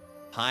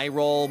 High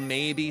roll,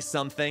 maybe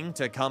something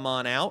to come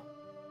on out.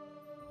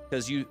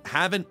 Because you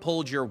haven't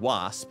pulled your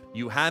Wasp,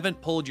 you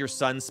haven't pulled your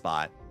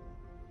Sunspot,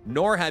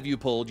 nor have you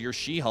pulled your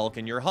She-Hulk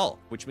and your Hulk,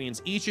 which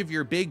means each of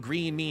your big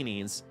green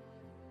meanies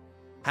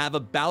have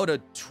about a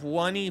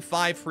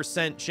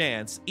 25%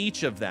 chance,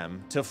 each of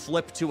them, to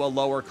flip to a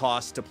lower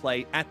cost to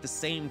play at the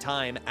same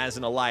time as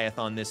an Alioth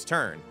on this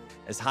turn.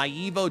 As High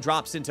Evo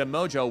drops into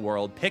Mojo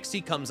World,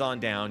 Pixie comes on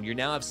down. You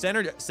now have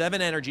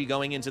 7 energy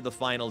going into the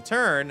final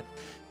turn,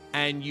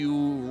 and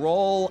you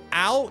roll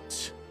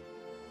out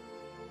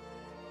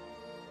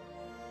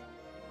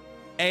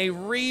a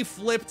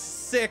reflipped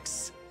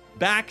 6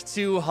 back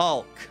to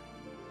Hulk.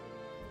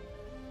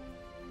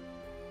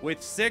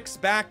 With 6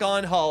 back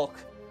on Hulk,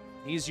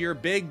 he's your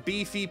big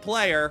beefy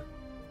player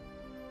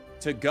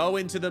to go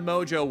into the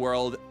Mojo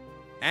World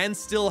and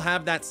still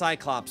have that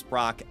Cyclops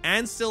proc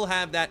and still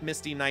have that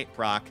Misty Knight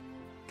proc.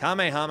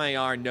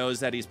 KameHamaYarr knows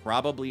that he's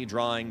probably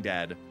drawing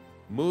dead.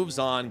 Moves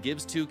on,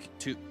 gives two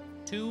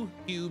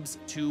cubes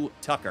to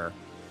Tuccrr.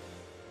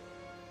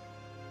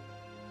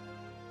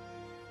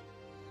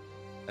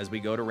 As we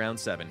go to round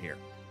 7 here.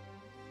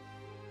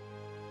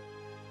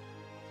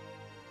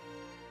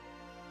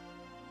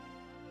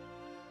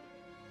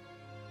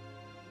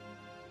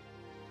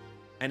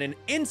 And an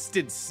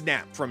instant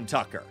snap from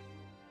Tuccrr.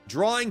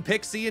 Drawing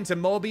Pixie into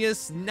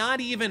Mobius,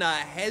 not even a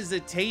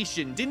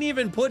hesitation. Didn't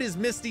even put his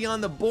Misty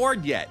on the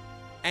board yet.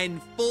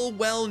 And full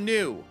well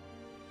knew,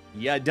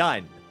 ya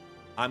done.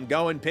 I'm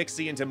going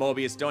Pixie into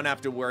Mobius, don't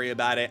have to worry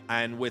about it.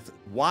 And with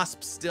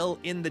Wasp still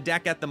in the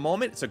deck at the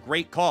moment, it's a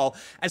great call.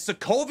 As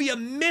Sokovia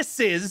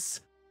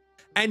misses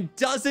and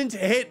doesn't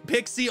hit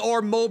Pixie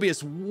or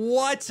Mobius.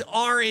 What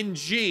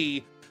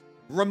RNG?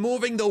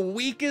 Removing the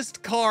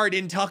weakest card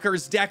in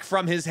Tuccrr's deck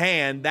from his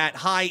hand, that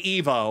High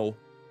Evo.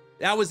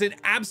 That was an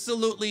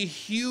absolutely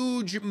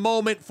huge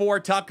moment for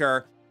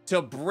Tuccrr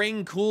to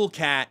bring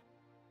Coolcat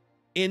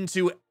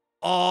into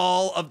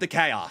all of the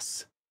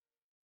chaos.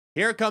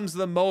 Here comes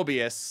the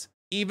Mobius.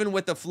 Even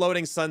with the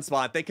floating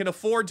Sunspot, they can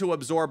afford to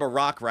absorb a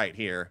rock right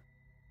here.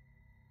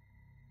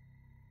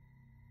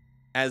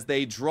 As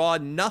they draw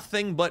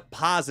nothing but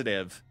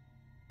positive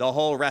the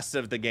whole rest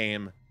of the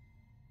game.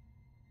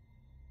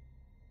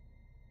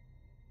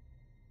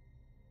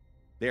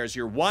 There's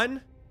your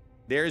 1.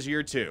 There's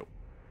your 2.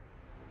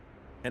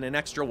 And an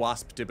extra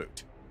wasp to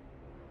boot.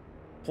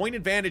 Point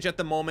advantage at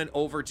the moment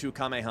over to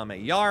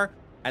KameHamaYarr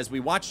as we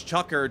watch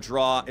Tuccrr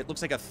draw, it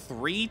looks like a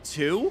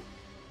 3-2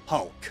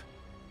 Hulk.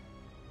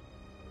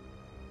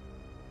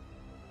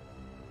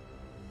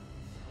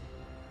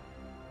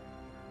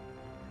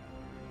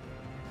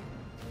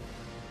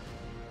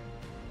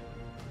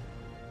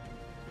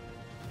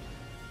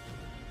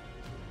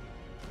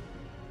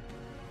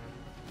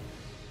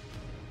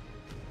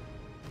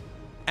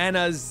 And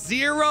a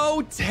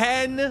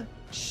 0-10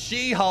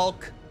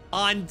 She-Hulk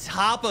on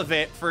top of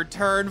it for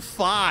turn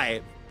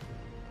 5.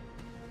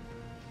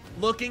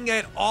 Looking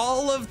at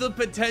all of the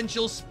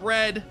potential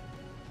spread,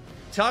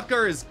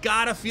 Tuccrr has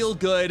gotta feel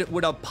good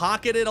with a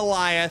pocketed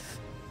Goliath,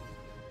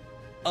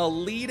 a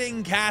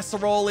leading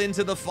casserole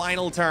into the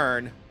final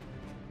turn.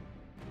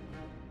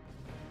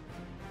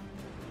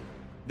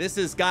 This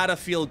has gotta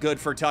feel good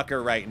for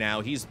Tuccrr right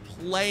now. He's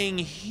playing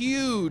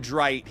huge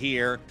right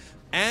here.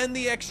 And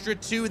the extra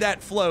 2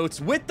 that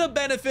floats, with the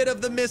benefit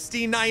of the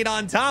Misty Knight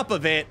on top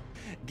of it,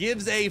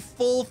 gives a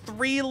full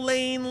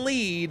 3-lane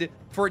lead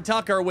for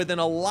Tuccrr with an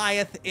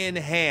Goliath in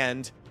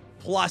hand,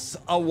 plus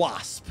a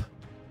Wasp.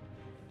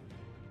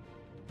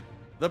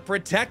 The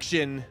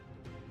protection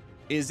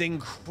is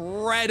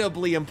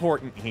incredibly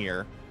important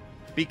here,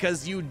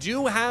 because you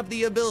do have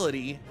the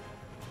ability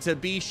to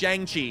be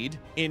Shang-Chi'd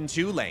in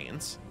 2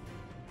 lanes.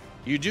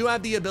 You do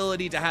have the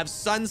ability to have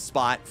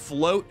Sunspot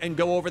float and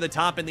go over the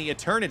top in the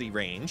Eternity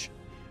range.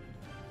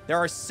 There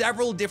are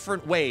several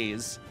different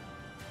ways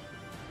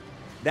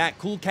that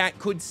Cool Cat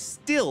could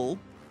still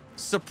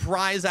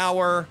surprise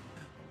our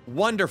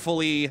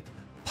wonderfully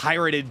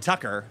pirated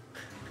Tuccrr.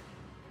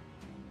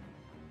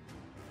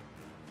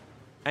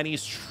 And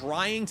he's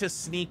trying to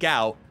sneak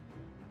out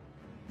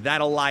that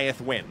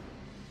Goliath win.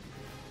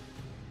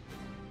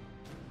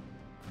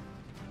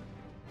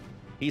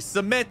 He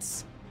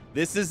submits.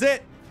 This is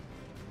it.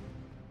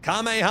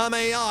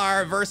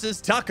 KameHamaYarr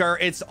versus Tuccrr.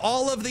 It's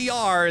all of the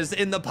R's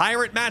in the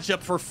pirate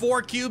matchup for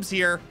 4 cubes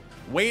here.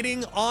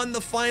 Waiting on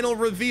the final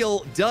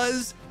reveal.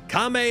 Does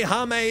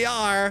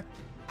KameHamaYarr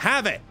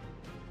have it?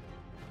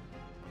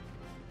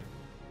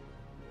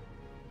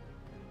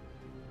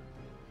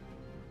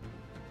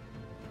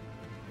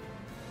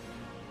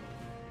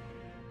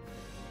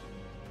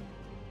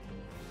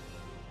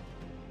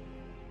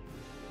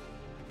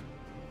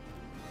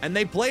 And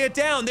they play it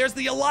down. There's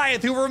the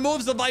Goliath who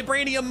removes the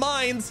Vibranium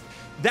Mines.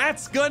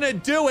 That's gonna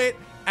do it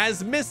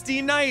as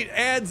Misty Knight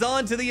adds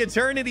on to the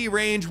Eternity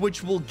range,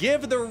 which will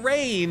give the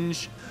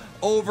range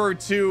over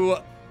to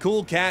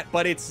Cool Cat,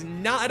 but it's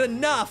not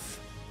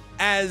enough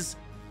as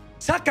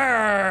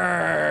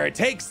Tuccrr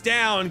takes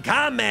down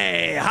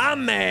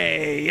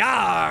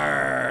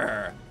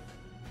KameHamaYarr.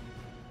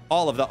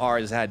 All of the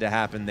R's had to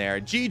happen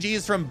there.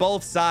 GG's from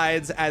both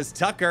sides as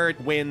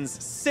Tuccrr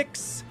wins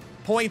 6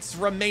 points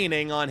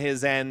remaining on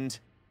his end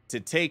to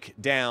take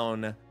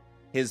down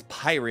his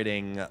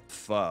pirating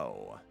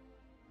foe.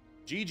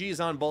 GG's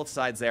on both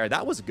sides there.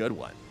 That was a good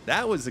one.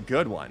 That was a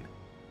good one.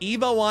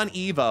 Evo on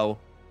Evo,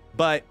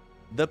 but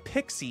the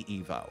Pixie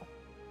Evo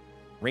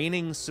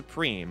reigning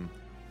supreme.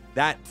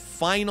 That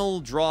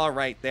final draw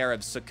right there of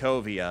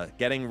Sokovia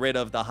getting rid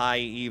of the high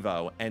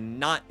Evo and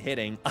not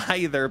hitting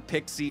either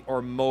Pixie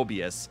or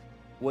Mobius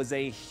was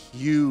a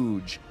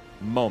huge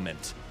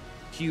moment.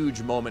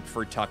 Huge moment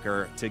for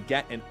Tuccrr to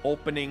get an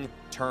opening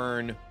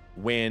turn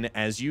win.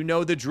 As you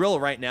know the drill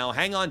right now.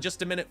 Hang on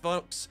just a minute,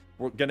 folks.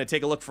 We're going to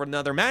take a look for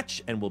another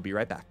match, and we'll be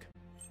right back.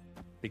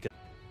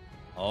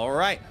 All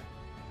right.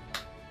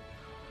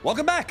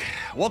 Welcome back.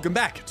 Welcome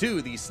back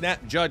to the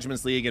Snap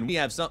Judgments League, and we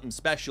have something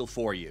special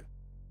for you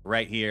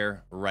right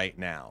here, right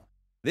now.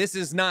 This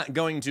is not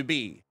going to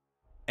be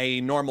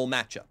a normal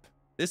matchup.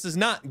 This is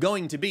not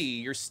going to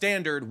be your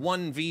standard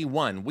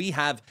 1v1. We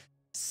have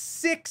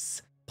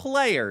 6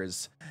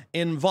 players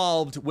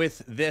involved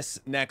with this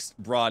next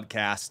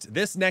broadcast.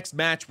 This next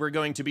match, we're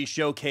going to be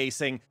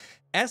showcasing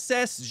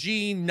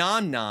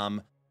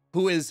SSGNomNom,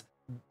 who is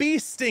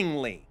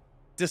beastingly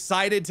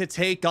decided to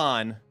take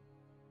on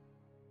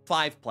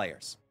 5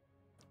 players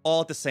all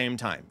at the same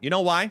time. You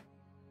know why?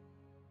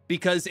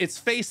 Because it's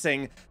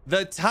facing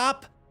the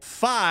top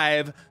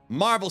 5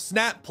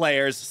 marvelsnap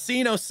players,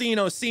 Sino,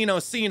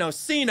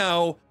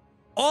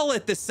 all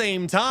at the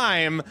same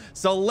time.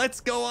 So let's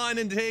go on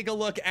and take a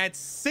look at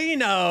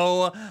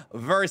Sino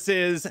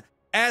versus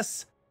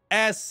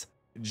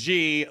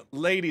SSG,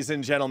 ladies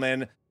and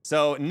gentlemen.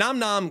 So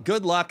NomNom,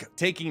 good luck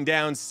taking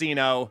down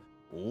Sino.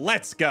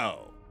 Let's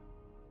go.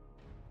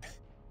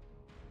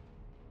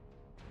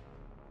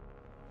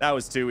 That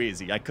was too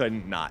easy. I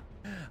couldn't not.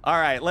 All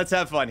right, let's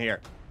have fun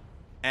here.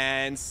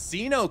 And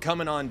Sino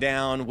coming on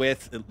down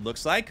with, it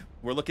looks like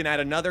we're looking at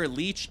another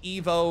Leech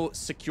Evo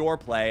secure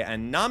play,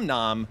 and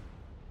NomNom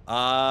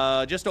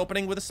just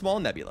opening with a small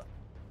nebula.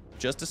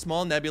 Just a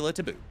small nebula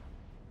to boot.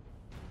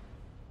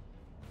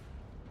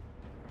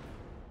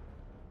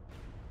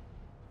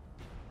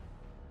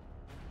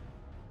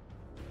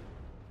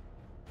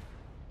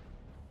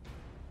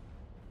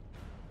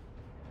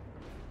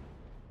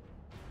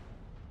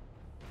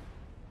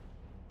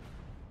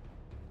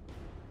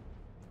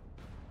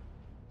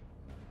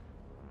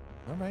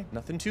 All right,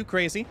 nothing too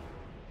crazy.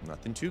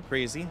 Nothing too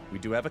crazy. We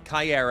do have a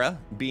KawaPlays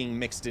being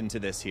mixed into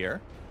this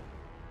here.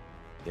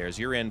 There's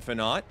your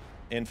Infonaut.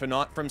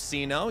 Infonaut from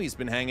Sino. He's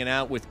been hanging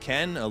out with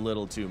Ken a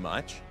little too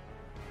much.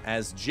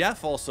 As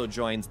Jeff also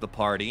joins the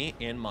party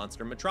in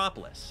Monster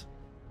Metropolis.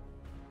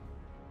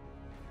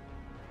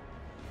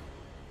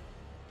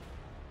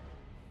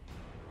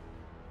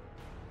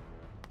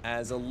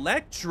 As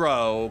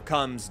Electro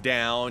comes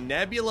down,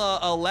 Nebula,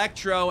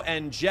 Electro,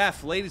 and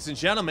Jeff. Ladies and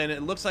gentlemen,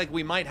 it looks like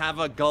we might have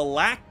a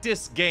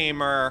Galactus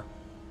gamer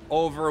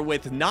over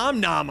with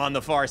NomNom on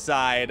the far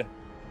side.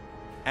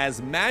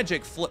 As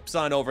Magic flips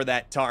on over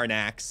that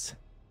Tarnax.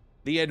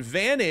 The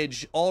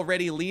advantage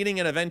already leading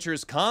an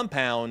Avengers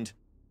compound.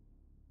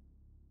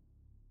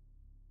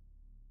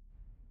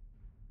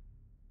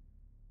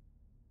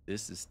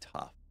 This is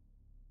tough.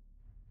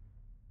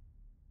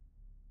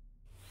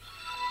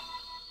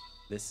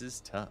 This is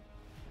tough.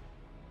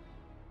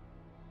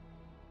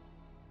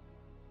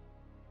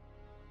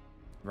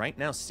 Right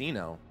now,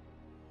 Sino,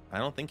 I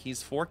don't think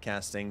he's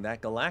forecasting that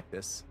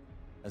Galactus.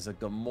 As a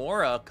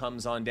Gamora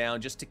comes on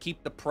down just to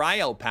keep the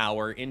prio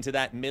power into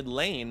that mid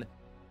lane.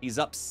 He's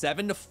up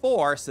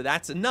 7-4, so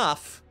that's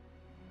enough.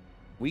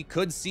 We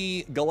could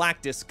see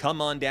Galactus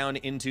come on down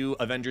into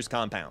Avengers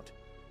compound.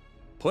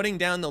 Putting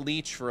down the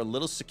leech for a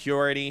little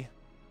security.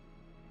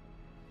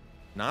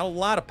 Not a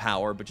lot of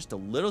power, but just a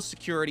little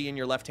security in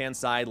your left-hand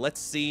side. Let's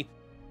see.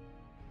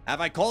 Have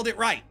I called it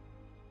right?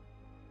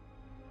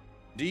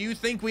 Do you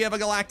think we have a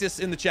Galactus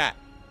in the chat?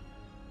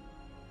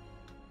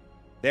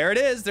 There it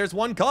is. There's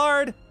one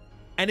card.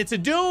 And it's a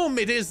Doom.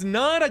 It is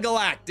not a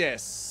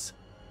Galactus.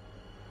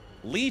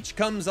 Leech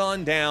comes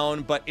on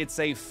down, but it's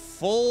a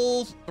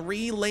full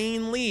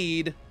 3-lane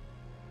lead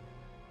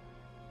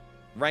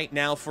right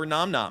now for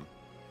NomNom.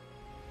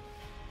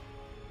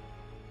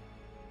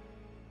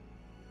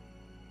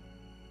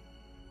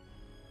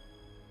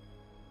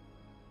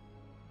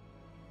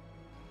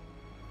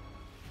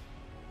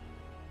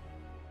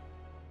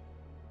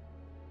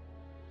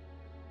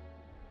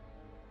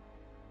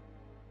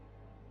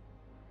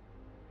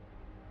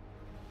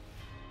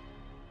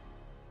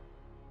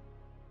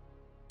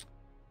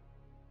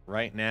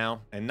 Right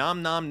now, and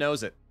NomNom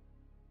knows it.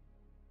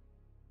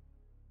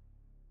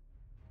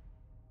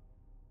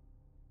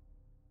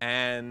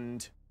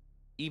 And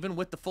even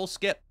with the full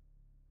skip.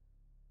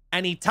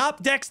 And he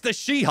top decks the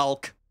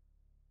She-Hulk.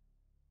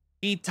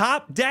 He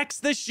top decks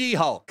the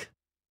She-Hulk.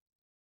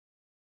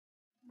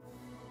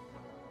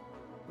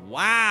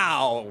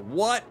 Wow,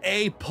 what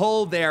a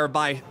pull there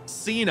by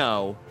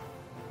Sino,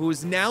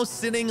 who's now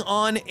sitting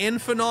on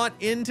Infonaut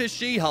into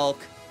She-Hulk.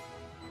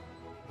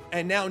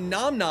 And now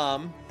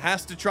NomNom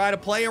has to try to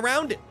play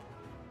around it.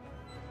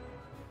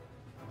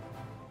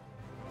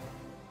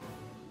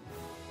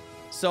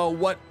 So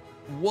what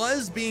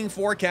was being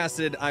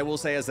forecasted, I will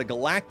say, as a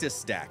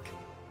Galactus deck,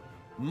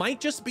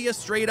 might just be a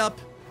straight up,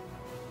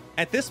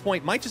 at this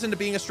point, might just end up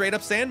being a straight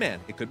up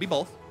Sandman. It could be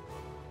both.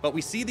 But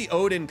we see the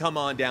Odin come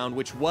on down,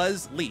 which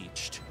was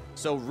leeched,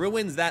 so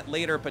ruins that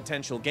later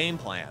potential game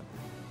plan.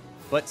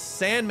 But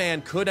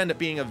Sandman could end up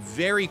being a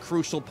very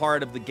crucial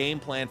part of the game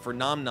plan for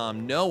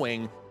NomNom,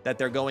 knowing that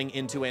they're going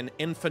into an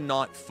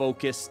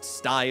Infonaut-focused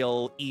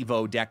style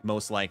Evo deck,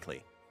 most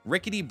likely.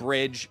 Rickety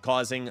Bridge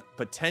causing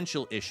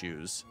potential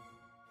issues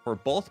for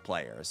both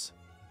players.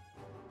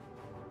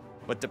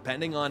 But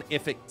depending on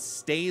if it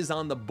stays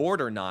on the board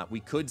or not,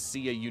 we could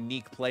see a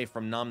unique play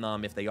from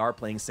NomNom if they are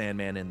playing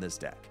Sandman in this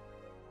deck.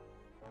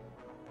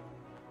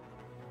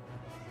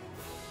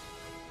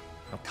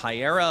 Now,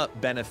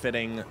 KawaPlays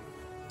benefiting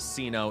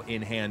Sino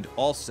in hand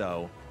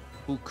also,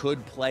 who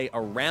could play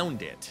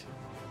around it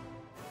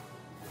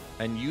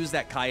and use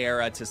that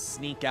KawaPlays to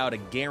sneak out a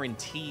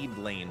guaranteed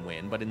lane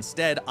win, but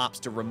instead opts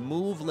to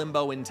remove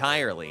Limbo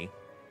entirely,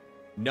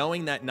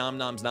 knowing that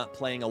NomNom's not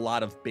playing a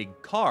lot of big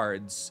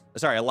cards,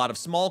 sorry, a lot of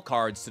small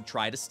cards to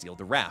try to steal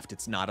the raft.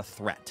 It's not a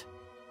threat.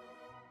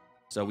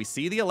 So we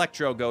see the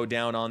Electro go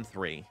down on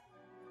 3.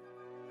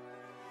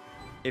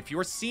 If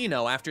you're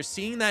Sino, after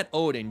seeing that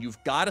Odin,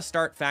 you've got to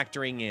start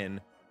factoring in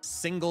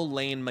single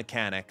lane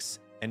mechanics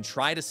and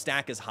try to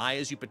stack as high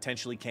as you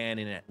potentially can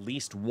in at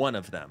least one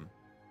of them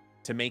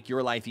to make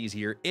your life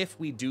easier if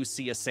we do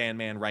see a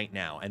Sandman right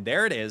now. And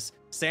there it is.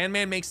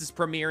 Sandman makes his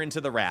premiere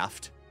into the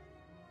raft.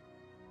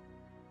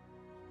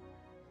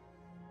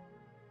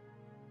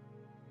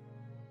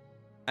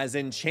 As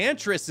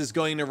Enchantress is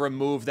going to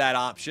remove that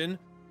option.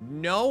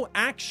 No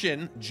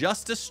action,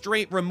 just a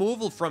straight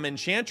removal from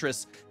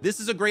Enchantress. This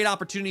is a great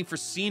opportunity for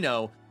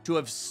Sino to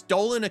have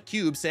stolen a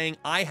cube saying,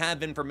 I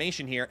have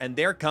information here, and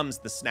there comes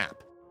the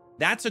snap.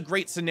 That's a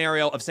great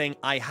scenario of saying,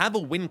 I have a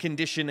win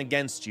condition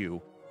against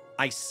you.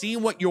 I see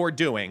what you're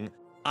doing.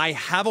 I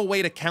have a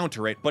way to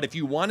counter it, but if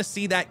you want to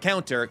see that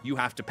counter, you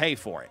have to pay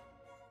for it.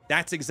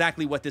 That's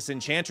exactly what this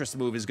Enchantress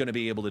move is going to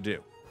be able to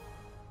do.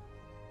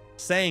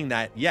 Saying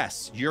that,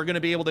 yes, you're going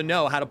to be able to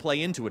know how to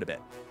play into it a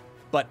bit,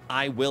 but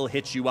I will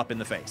hit you up in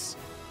the face.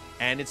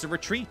 And it's a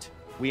retreat.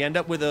 We end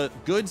up with a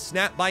good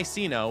snap by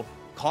Sino,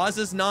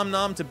 causes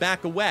NomNom to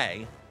back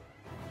away.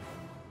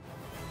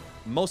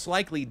 most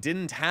likely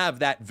didn't have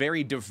that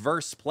very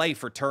diverse play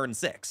for turn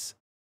 6.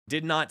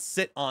 Did not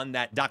sit on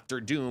that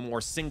Dr. Doom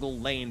or single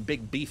lane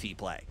big beefy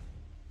play.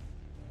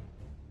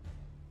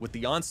 With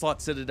the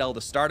Onslaught Citadel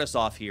to start us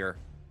off here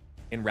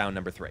in round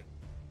number 3.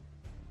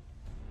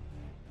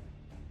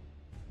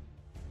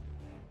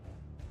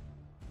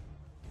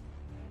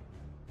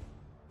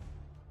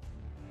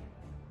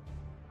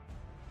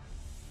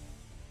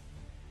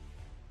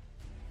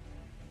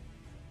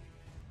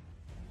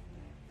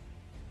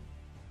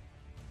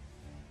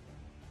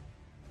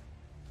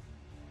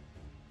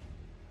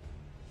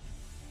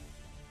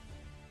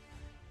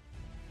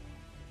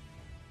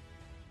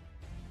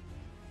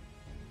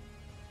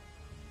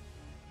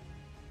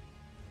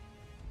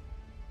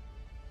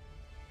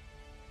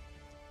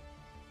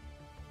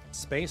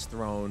 Space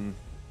Throne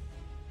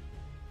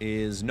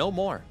is no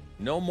more.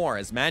 No more,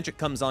 as magic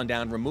comes on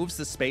down, removes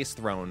the Space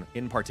Throne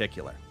in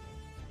particular.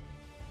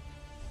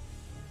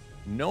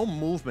 No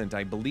movement,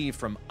 I believe,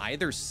 from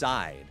either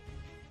side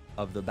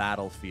of the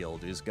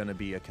battlefield is going to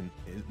be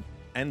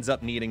ends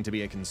up needing to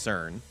be a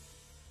concern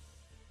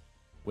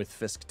with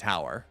Fisk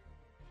Tower.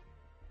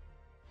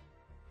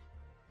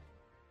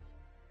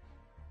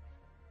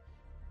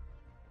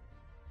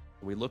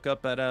 We look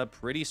up at a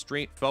pretty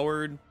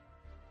straightforward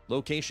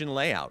location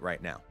layout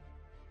right now.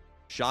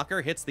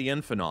 Shocker hits the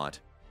Infonaut,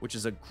 which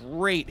is a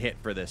great hit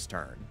for this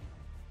turn.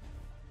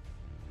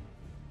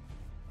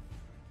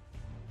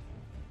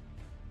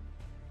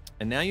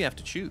 And now you have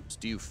to choose.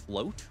 Do you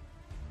float?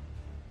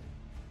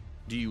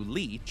 Do you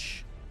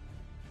leech?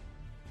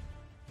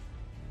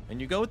 And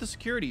you go with the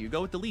security. You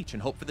go with the leech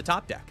and hope for the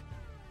top deck.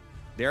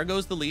 There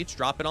goes the leech.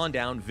 Drop it on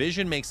down.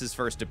 Vision makes his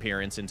first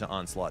appearance into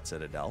Onslaught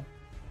Citadel.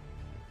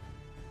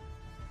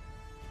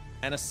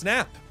 And a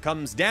snap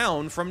comes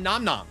down from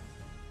NomNom.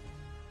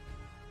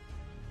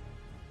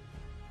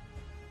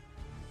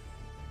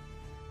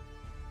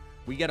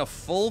 We get a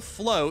full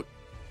float,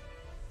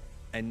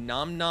 and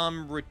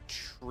NomNom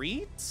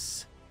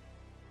retreats?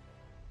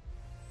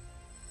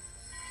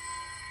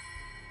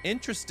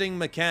 Interesting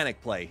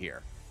mechanic play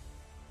here.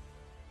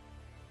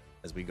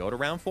 As we go to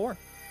round 4.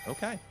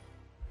 Okay.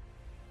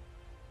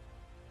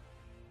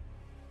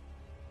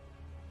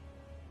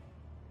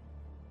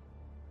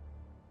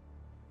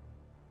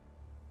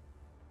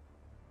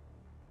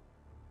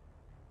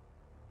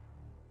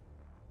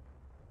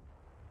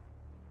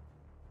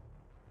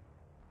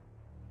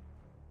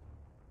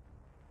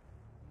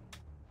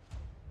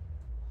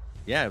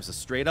 Yeah, it was a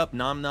straight up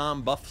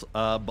NomNom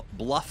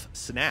bluff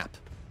snap.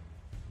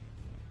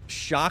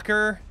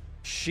 Shocker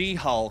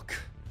She-Hulk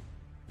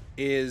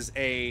is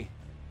a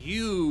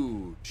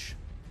huge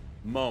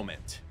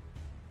moment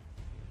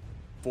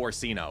for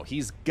Sino.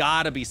 He's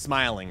got to be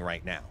smiling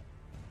right now.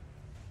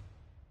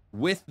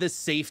 With the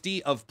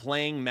safety of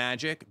playing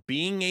Magic,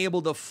 being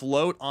able to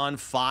float on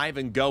 5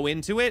 and go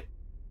into it,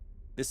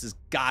 this has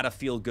got to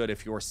feel good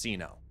if you're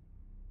Sino.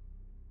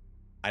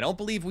 I don't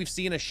believe we've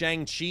seen a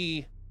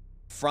Shang-Chi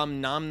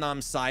from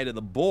NomNom's side of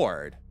the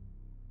board,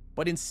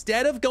 but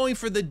instead of going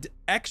for the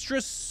extra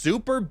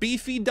super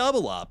beefy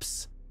double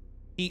ups,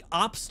 he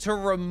opts to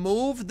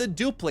remove the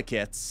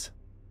duplicates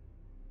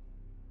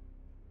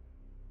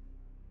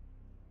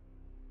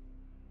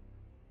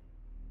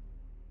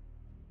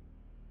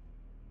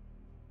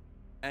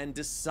and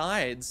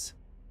decides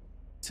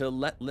to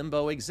let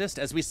Limbo exist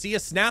as we see a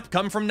snap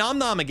come from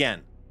NomNom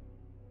again.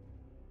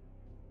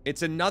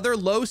 It's another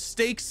low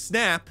stakes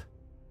snap.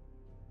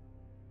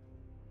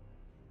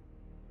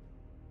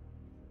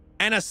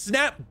 And a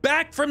snap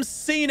back from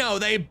Sino.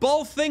 They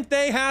both think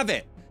they have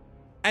it.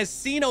 As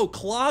Sino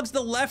clogs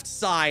the left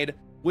side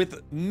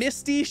with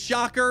Misty,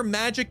 Shocker,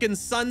 Magic, and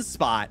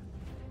Sunspot.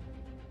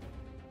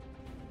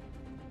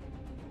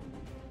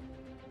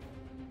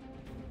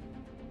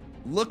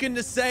 Looking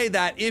to say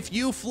that if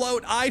you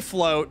float, I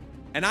float,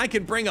 and I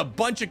can bring a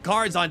bunch of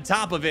cards on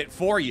top of it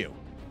for you.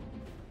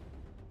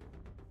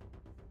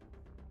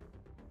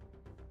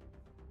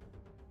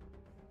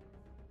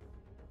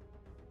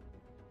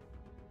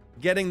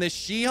 Getting the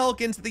She-Hulk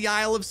into the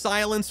Isle of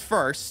Silence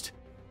first.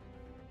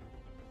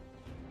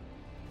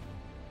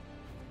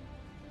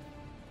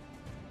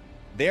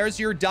 There's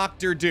your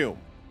Dr. Doom.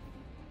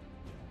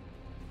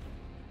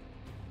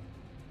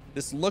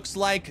 This looks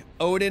like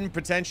Odin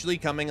potentially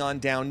coming on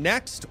down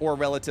next or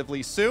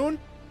relatively soon.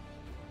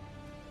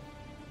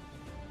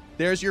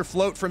 There's your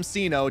float from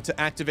Sino to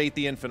activate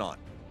the Infonaut.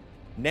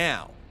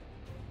 Now,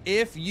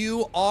 if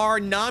you are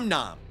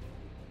NomNom,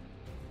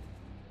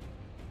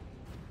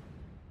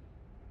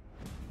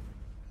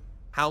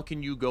 how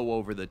can you go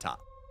over the top?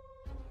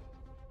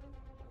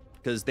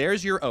 Because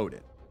there's your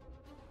Odin.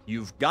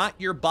 You've got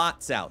your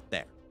bots out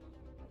there.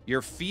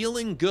 You're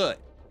feeling good.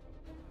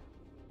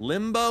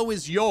 Limbo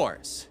is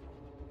yours.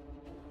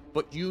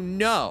 But you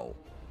know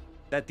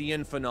that the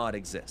Infonaut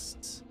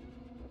exists.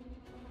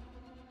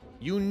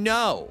 You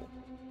know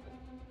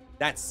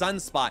that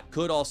Sunspot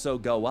could also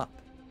go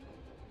up.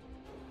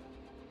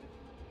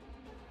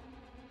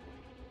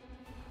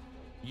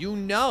 You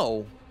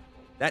know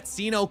that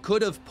Sino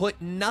could have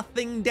put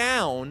nothing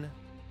down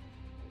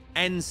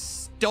and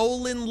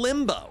stolen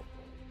limbo.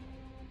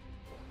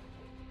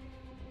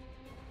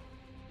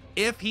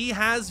 If he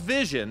has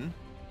vision,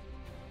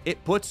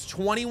 it puts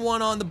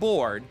 21 on the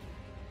board,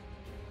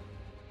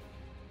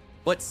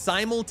 but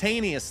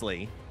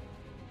simultaneously,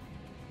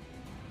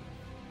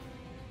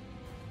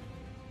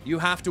 you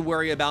have to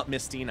worry about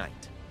Misty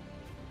Knight.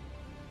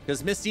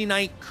 Because Misty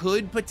Knight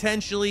could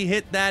potentially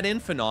hit that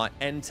Infinite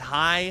and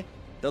tie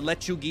the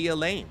Lechugia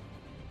lane.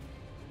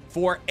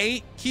 For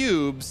 8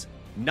 cubes,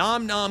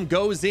 NomNom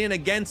goes in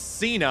against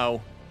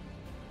Sino.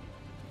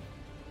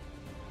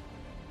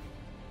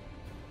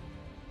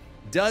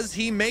 Does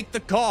he make the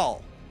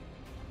call?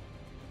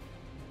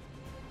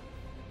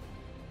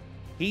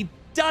 He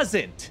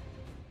doesn't.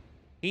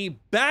 He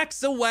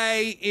backs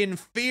away in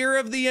fear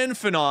of the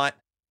Infinite,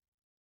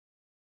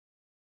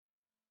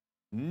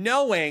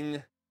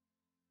 knowing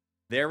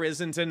there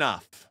isn't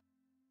enough.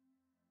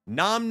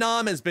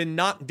 NomNom has been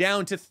knocked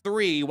down to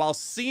 3, while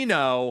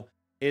Sino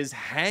is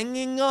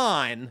hanging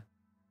on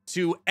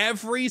to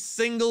every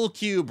single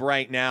cube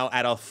right now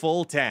at a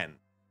full 10.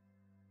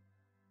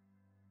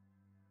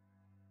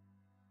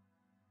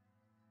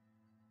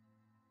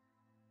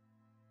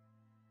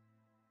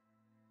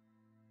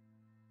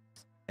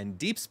 And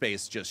Deep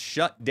Space just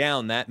shut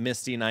down that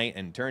Misty Knight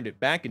and turned it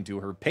back into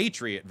her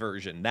Patriot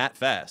version that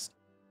fast.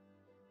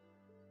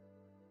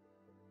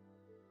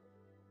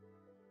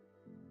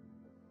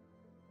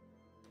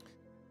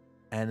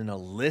 And an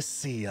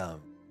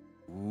Elysium.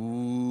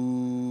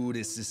 Ooh,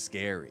 this is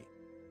scary.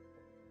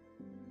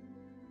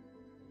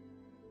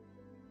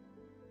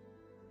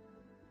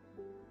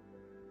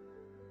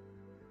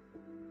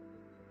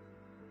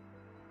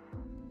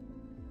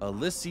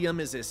 Elysium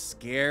is a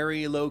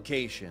scary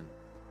location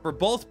for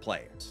both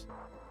players,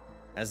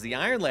 as the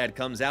Iron Lad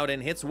comes out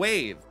and hits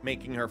Wave,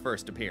 making her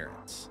first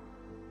appearance.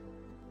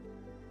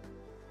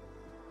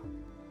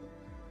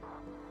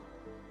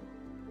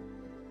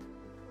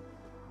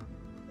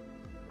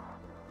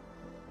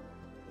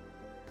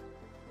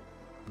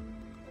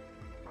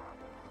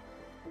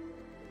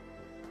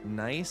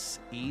 Nice,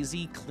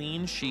 easy,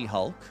 clean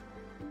She-Hulk.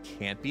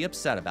 Can't be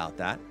upset about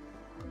that.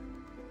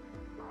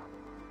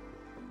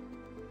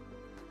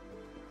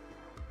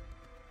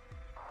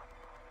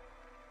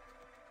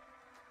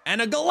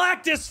 And a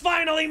Galactus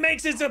finally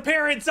makes its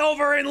appearance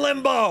over in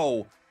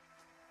Limbo.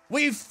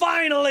 We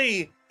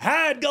finally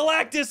had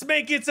Galactus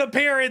make its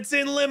appearance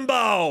in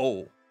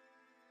Limbo.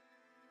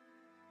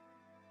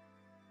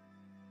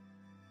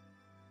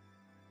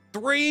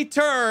 3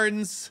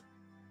 turns.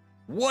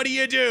 What do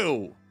you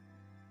do?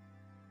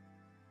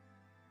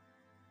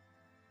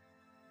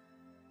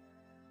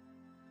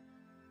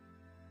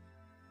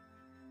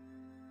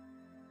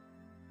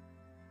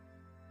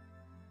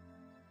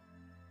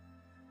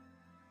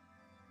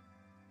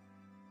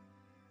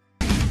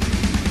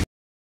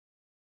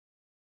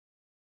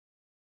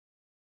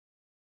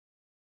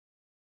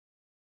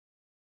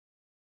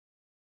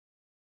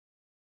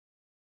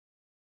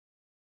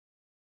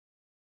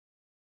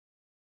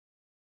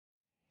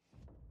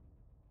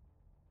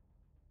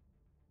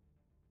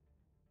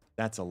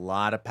 That's a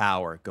lot of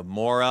power.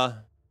 Gamora,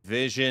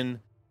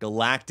 Vision,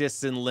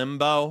 Galactus in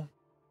Limbo.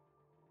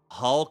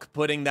 Hulk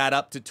putting that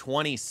up to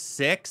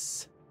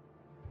 26.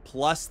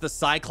 Plus the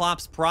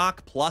Cyclops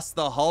proc, plus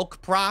the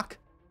Hulk proc.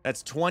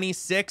 That's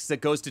 26.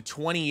 That goes to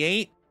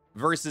 28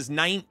 versus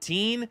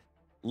 19.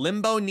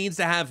 Limbo needs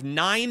to have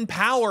 9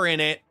 power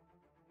in it.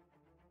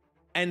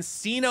 And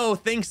Sino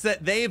thinks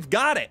that they've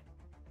got it.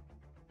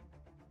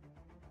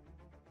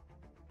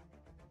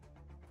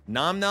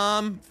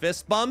 NomNom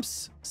fist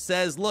bumps,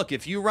 says, look,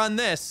 if you run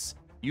this,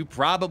 you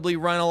probably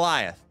run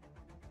Goliath.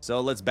 So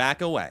let's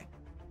back away.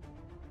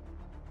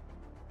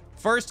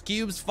 First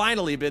cube's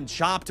finally been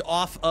chopped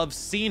off of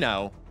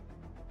Sino.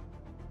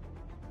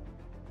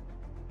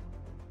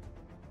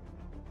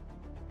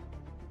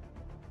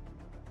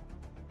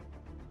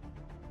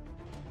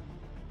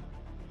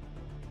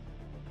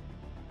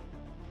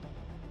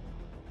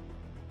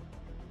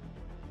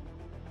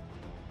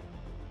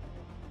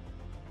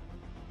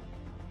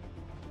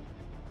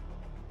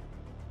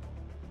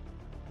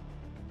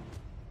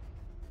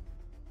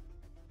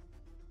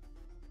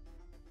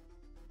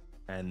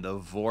 And the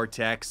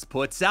Vortex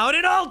puts out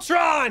an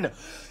Ultron!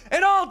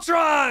 An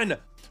Ultron!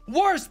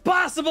 Worst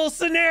possible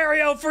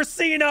scenario for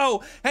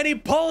Sino, and he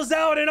pulls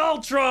out an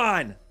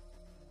Ultron!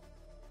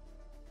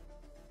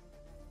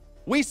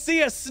 We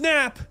see a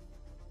snap,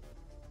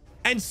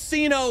 and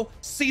Sino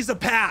sees a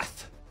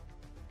path.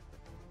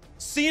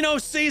 Sino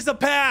sees a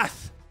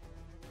path.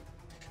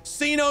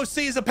 Sino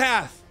sees a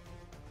path.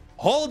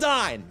 Hold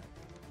on.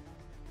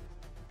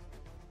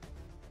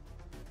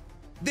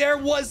 There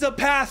was a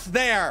path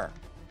there.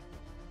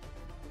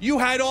 You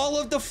had all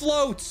of the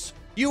floats.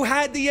 You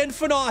had the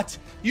Infinite.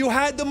 You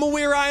had the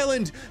Muir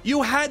Island.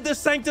 You had the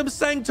Sanctum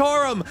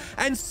Sanctorum.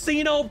 And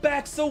Sino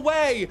backs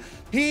away.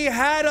 He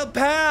had a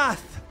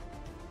path.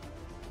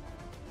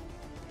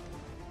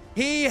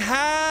 He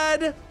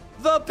had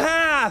the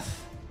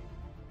path.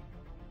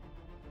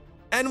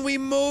 And we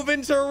move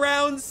into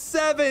round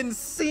 7.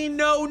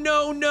 Sino,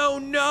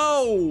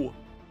 no.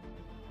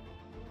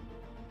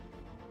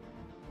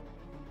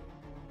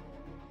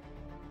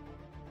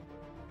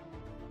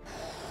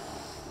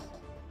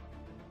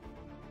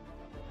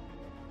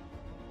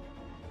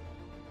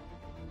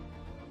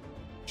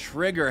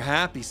 trigger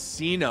happy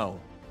Sino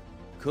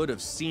could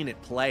have seen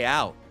it play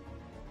out.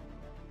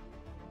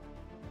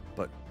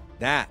 But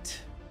that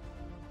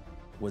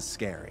was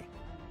scary.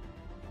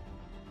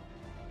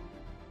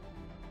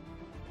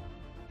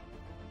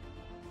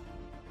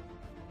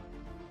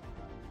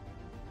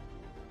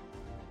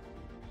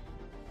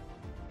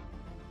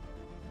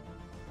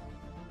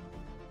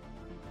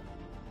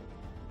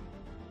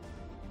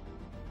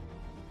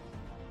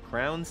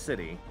 Crown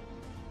City.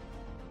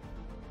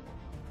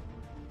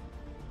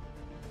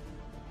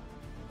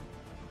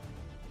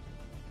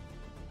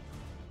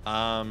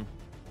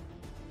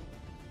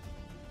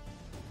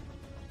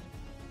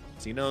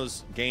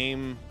 Sino's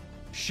game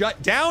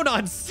shut down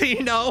on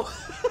Sino.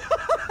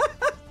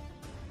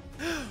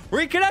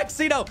 Reconnect,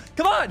 Sino.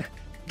 Come on.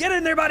 Get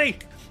in there, buddy.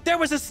 There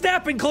was a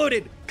snap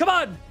included. Come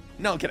on.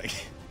 No, I'm kidding.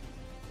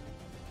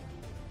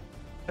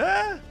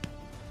 Ah.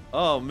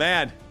 Oh,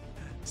 man.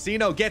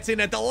 Sino gets in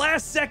at the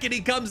last second.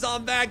 He comes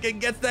on back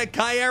and gets that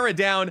KameHamaYarr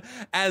down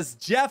as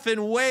Jeff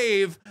and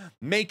Wave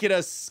make it a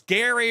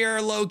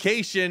scarier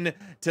location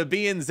to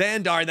be in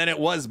Xandar than it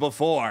was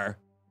before.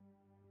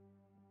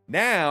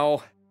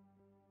 Now,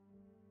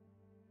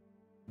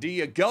 do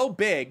you go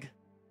big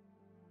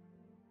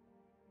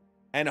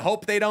and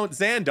hope they don't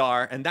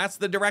Xandar? And that's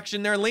the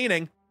direction they're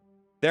leaning.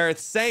 They're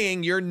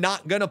saying you're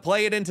not going to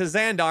play it into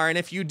Xandar. And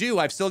if you do,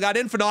 I've still got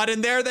Infinite.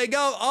 And there they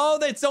go. Oh,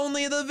 that's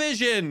only the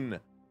vision.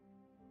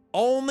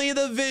 Only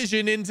the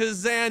vision into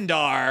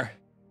Xandar.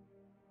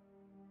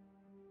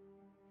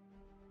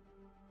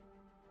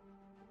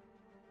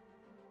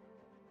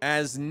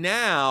 As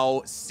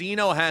now,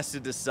 Sino has to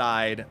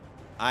decide,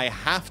 I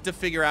have to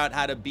figure out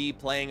how to be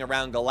playing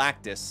around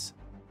Galactus,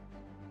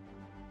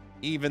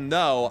 even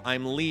though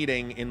I'm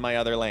leading in my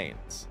other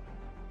lanes.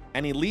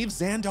 And he leaves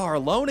Xandar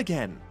alone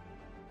again.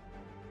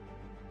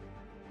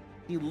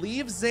 He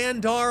leaves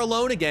Xandar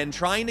alone again,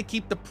 trying to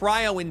keep the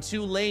prio in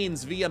 2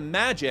 lanes via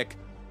magic.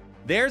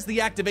 There's the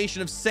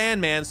activation of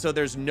Sandman, so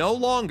there's no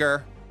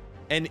longer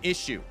an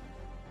issue.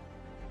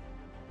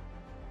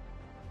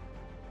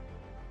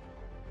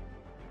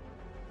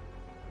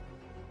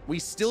 We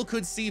still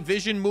could see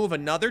Vision move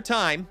another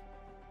time.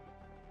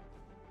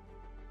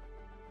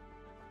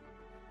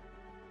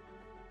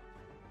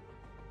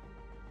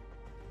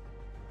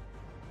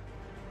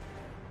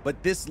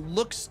 But this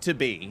looks to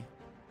be,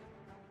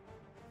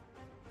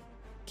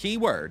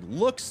 keyword,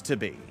 looks to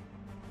be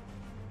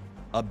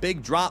a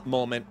big drop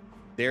moment.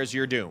 There's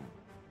your Doom.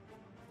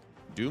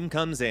 Doom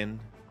comes in.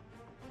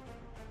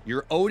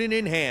 Your Odin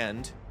in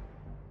hand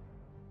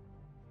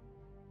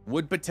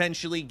would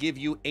potentially give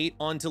you 8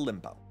 onto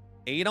Limbo.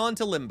 8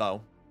 onto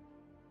Limbo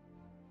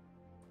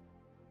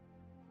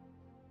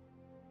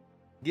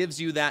gives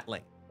you that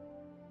lane.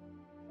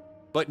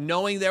 But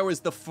knowing there was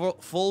the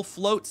full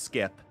float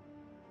skip,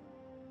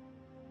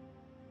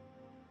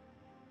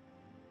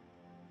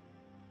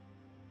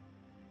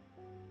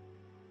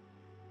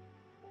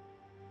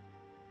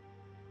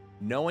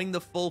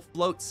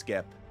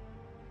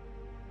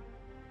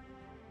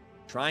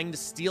 trying to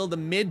steal the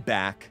mid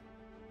back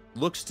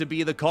looks to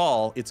be the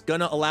call. It's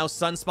gonna allow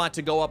Sunspot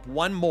to go up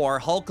 1 more.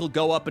 Hulk will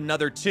go up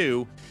another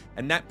 2,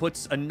 and that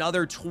puts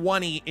another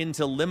 20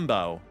 into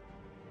Limbo.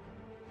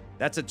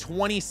 That's a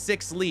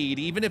 26 lead.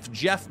 Even if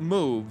Jeff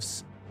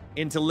moves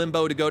into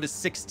Limbo to go to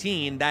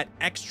 16, that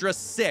extra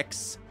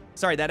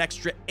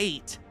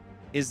 8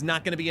 is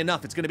not gonna be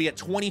enough. It's gonna be at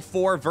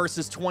 24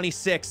 versus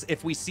 26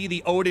 if we see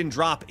the Odin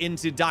drop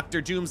into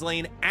Dr. Doom's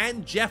lane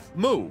and Jeff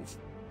move.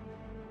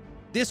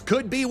 This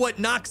could be what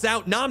knocks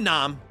out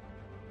NomNom.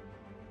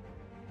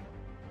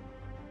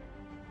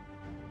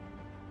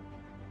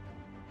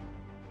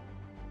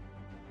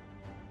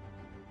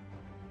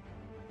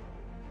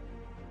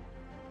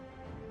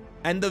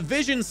 And the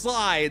Vision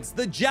slides,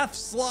 the Jeff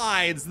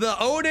slides, the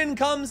Odin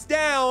comes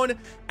down,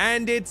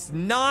 and it's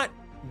not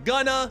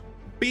gonna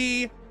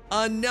be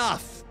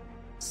enough.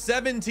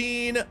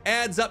 17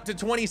 adds up to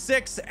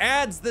 26,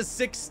 adds the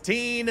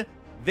 16.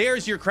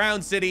 There's your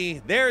Crown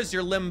City, there's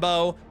your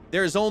Limbo.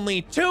 There's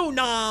only 2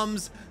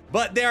 noms,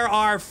 but there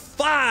are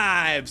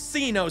 5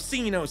 Sinos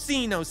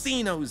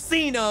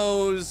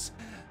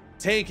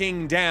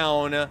taking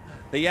down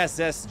the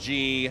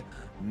SSGNomNom.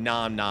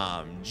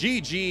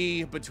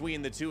 GG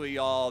between the 2 of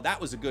y'all. That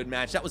was a good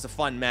match. That was a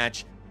fun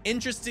match.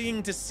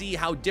 Interesting to see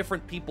how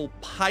different people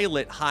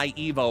pilot High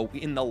Evo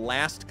in the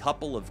last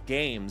couple of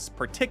games,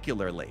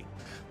 particularly,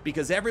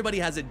 because everybody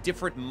has a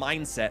different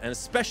mindset, and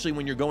especially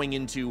when you're going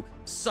into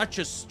such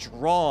a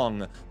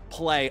strong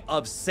play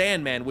of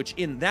Sandman, which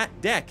in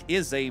that deck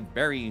is a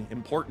very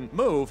important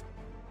move.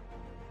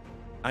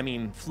 I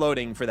mean,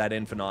 floating for that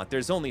Infinite,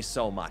 there's only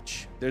so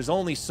much. There's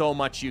only so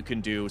much you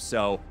can do,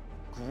 so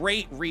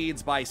great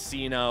reads by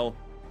Sino,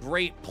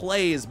 great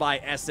plays by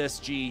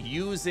SSG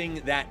using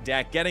that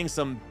deck, getting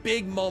some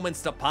big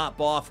moments to pop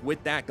off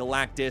with that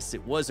Galactus.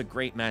 It was a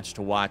great match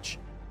to watch.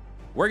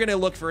 We're going to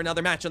look for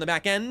another match on the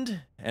back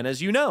end, and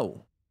as you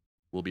know,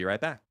 we'll be right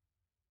back.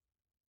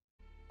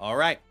 All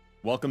right,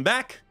 welcome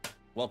back.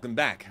 Welcome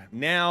back.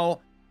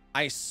 Now,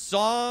 I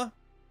saw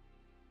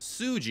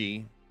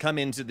Suji come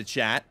into the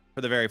chat. For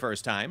for the very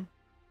first time.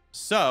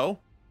 So,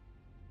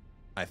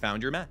 I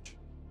found your match.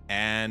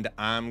 And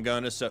I'm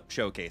going to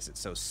showcase it.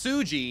 So,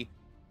 Suji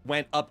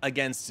went up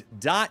against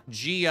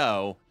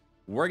Dott.Geo.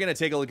 We're going to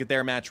take a look at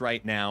their match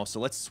right now. So,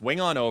 let's swing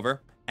on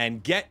over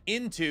and get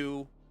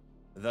into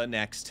the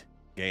next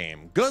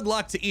game. Good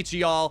luck to each of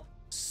y'all.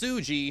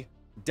 Suji,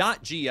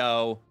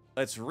 Dott.Geo.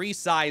 Let's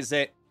resize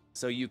it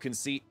so you can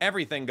see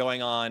everything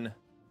going on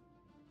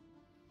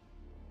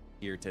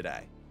here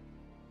today.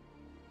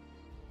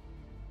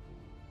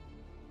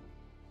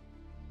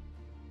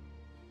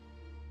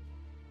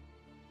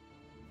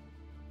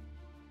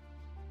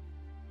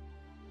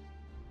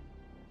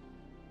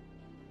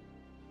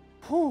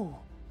 Whew.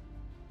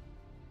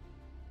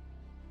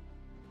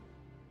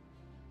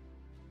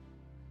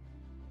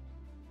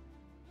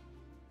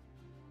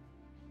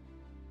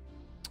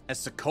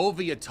 As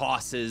Sokovia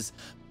tosses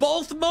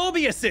both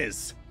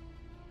Mobiuses.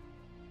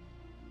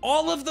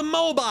 All of the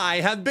Mobi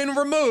have been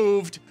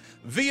removed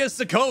via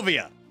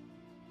Sokovia.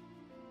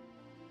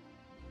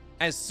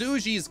 As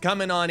Suji's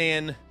coming on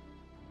in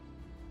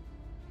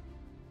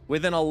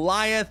with an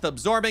Alioth,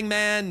 Absorbing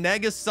Man,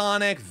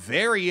 Negasonic,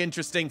 very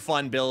interesting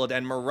fun build,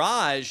 and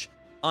Mirage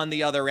on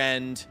the other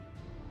end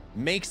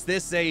makes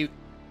this a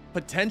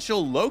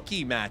potential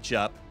Loki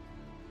matchup.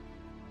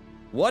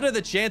 What are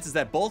the chances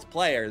that both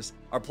players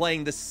are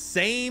playing the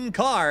same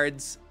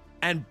cards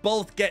and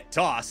both get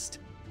tossed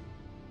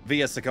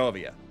via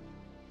Sokovia?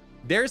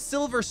 There's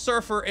Silver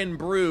Surfer and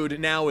Brood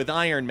now with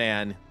Iron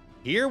Man.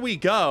 Here we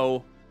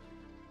go.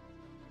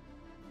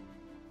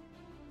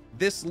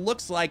 This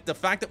looks like the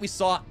fact that we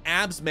saw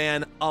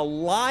Absman,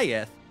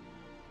 Alioth,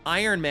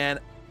 Iron Man,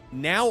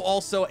 now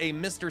also a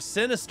Mr.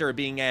 Sinister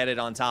being added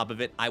on top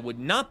of it. I would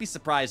not be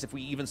surprised if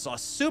we even saw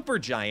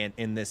Supergiant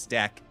in this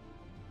deck.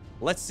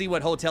 Let's see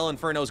what Hotel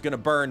Inferno is going to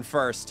burn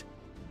first.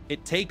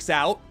 It takes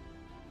out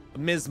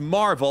Ms.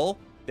 Marvel.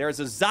 There's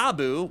a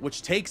Zabu,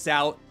 which takes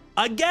out...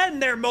 Again,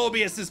 their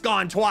Mobius is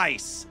gone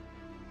twice.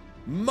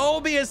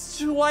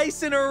 Mobius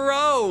twice in a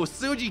row.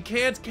 Suji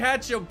can't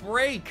catch a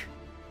break.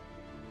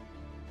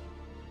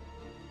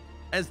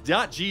 As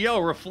Dott.Geo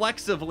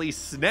reflexively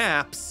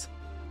snaps.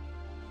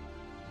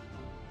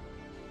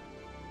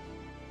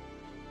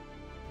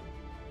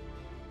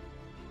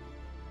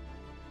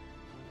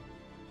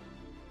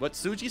 But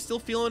Suji's still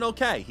feeling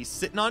okay. He's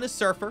sitting on his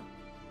Surfer,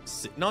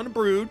 sitting on a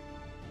Brood.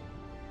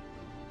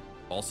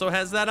 Also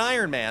has that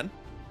Iron Man.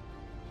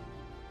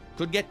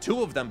 Could get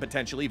two of them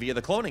potentially via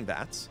the cloning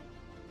bats.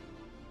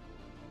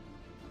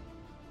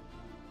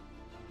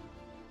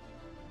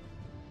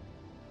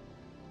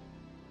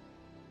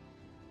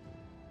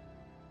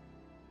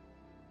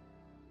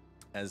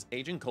 As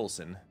Agent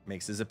Coulson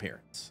makes his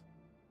appearance.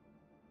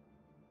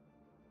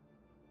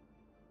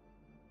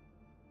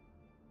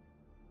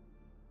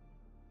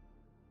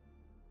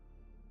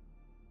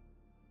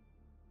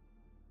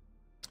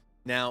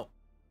 Now,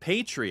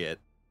 Patriot,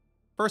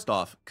 first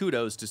off,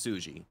 kudos to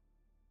Suji.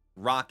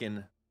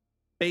 Rockin'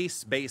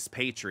 base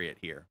Patriot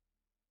here.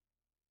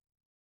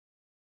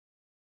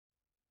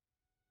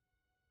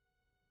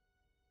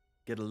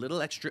 Get a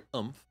little extra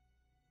oomph.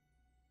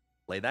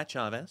 Play that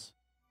Chavez.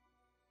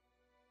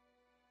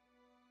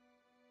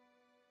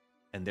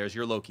 And there's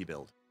your Loki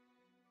build.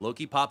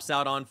 Loki pops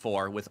out on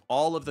 4 with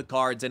all of the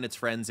cards and its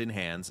friends in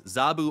hands.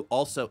 Zabu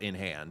also in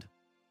hand.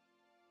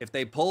 If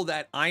they pull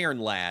that Iron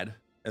Lad,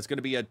 that's going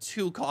to be a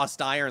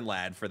 2-cost Iron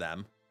Lad for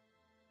them.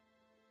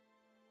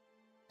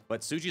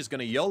 But Suji's going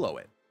to YOLO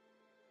it.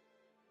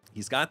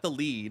 He's got the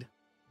lead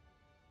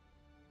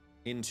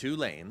in 2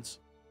 lanes.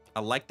 I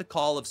like the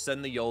call of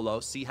send the YOLO,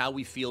 see how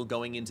we feel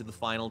going into the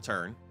final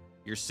turn.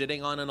 You're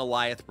sitting on an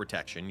Alioth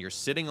protection. You're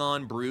sitting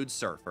on Brood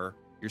Surfer.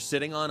 You're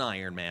sitting on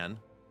Iron Man,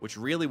 which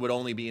really would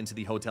only be into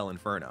the Hotel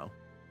Inferno.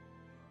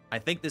 I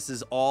think this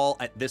is all,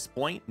 at this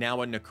point,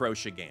 now a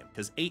Necrotia game,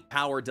 because 8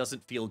 power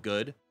doesn't feel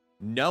good,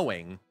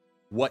 knowing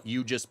what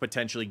you just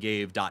potentially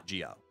gave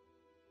Dott.Geo.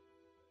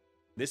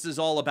 This is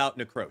all about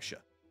Necrotia.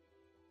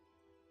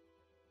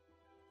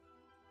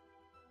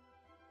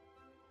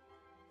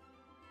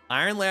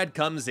 Iron Lad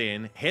comes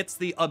in, hits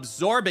the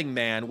Absorbing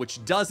Man,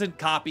 which doesn't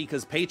copy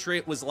because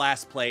Patriot was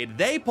last played.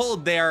 They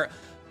pulled their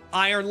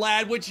Iron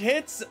Lad, which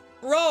hits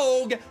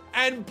Rogue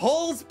and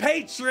pulls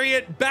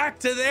Patriot back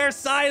to their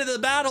side of the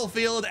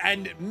battlefield.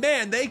 And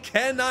man, they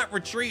cannot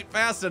retreat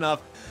fast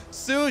enough.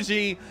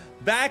 Suji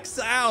backs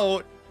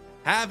out,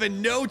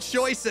 having no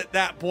choice at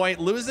that point.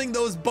 Losing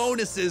those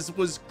bonuses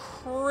was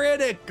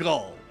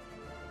critical.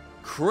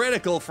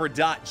 Critical for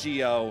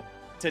Dott.Geo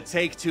to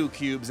take 2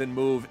 cubes and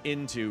move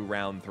into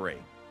round 3.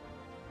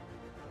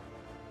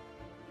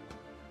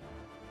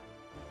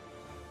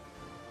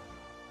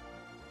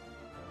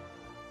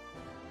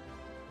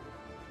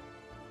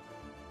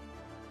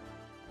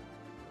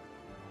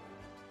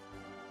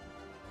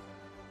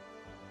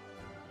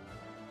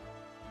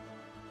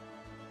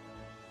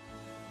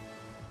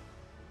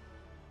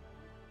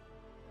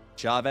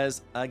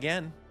 Chavez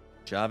again.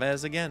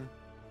 Chavez again.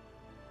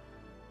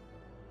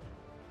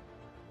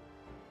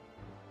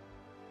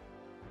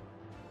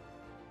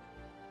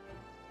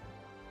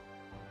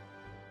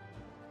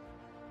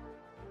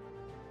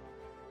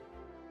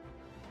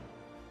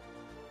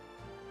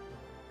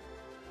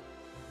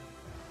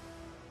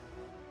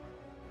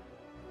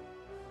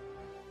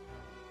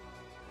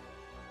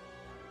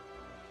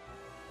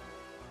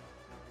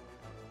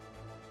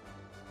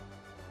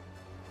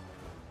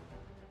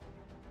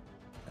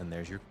 And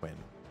there's your Quinn.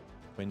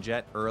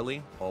 Quinjet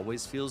early,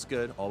 always feels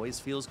good,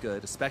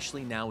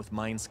 especially now with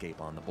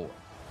Mindscape on the board.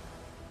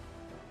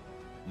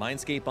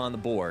 Mindscape on the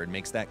board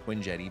makes that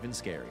Quinjet even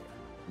scarier.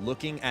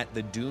 Looking at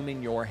the doom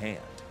in your hand,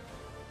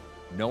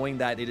 knowing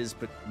that it is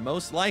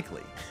most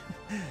likely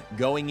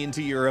going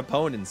into your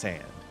opponent's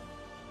hand.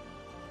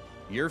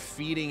 You're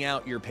feeding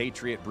out your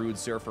Patriot Brood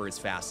Surfer as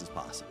fast as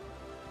possible.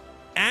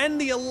 And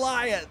the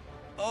Alliance.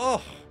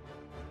 Oh.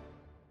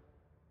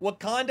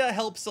 Wakanda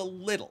helps a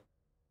little.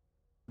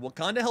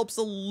 Wakanda helps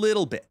a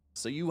little bit.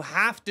 So you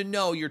have to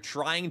know you're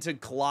trying to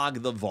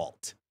clog the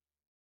vault.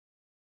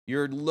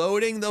 You're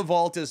loading the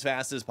vault as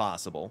fast as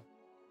possible.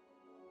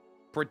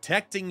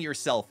 Protecting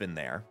yourself in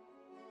there.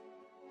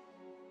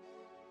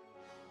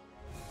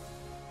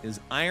 His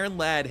Iron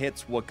Lad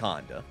hits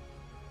Wakanda.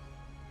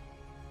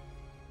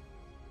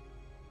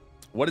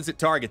 What does it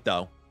target,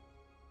 though?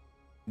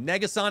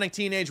 Negasonic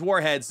Teenage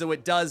Warhead, so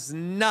it does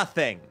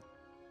nothing.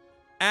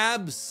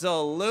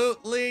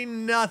 Absolutely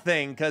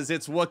nothing, because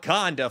it's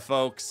Wakanda,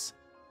 folks.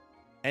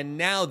 And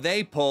now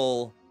they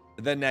pull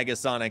the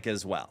Negasonic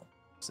as well.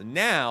 So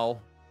now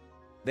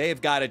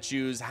they've got to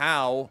choose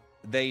how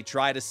they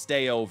try to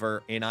stay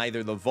over in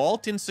either the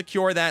vault and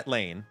secure that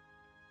lane,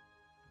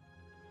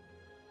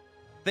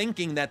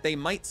 thinking that they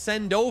might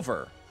send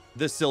over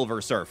the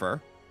Silver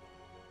Surfer,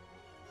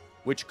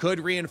 which could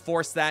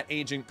reinforce that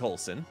Agent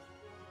Coulson,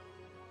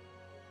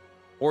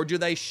 or do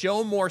they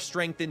show more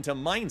strength into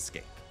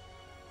Mindscape?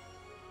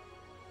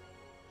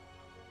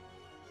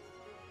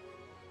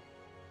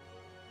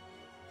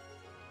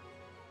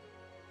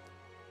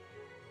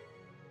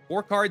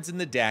 Four cards in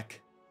the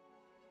deck,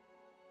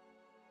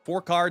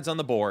 4 cards on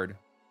the board,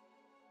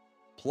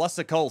 plus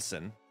a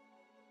Coulson,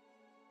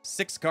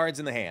 6 cards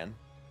in the hand.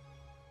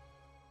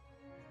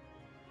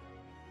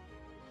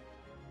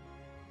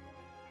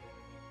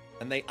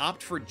 And they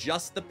opt for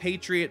just the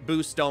Patriot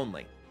boost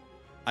only.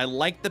 I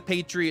like the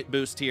Patriot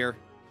boost here.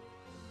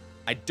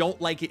 I don't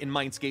like it in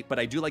Mindscape, but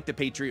I do like the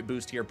Patriot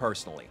boost here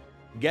personally.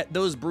 Get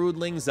those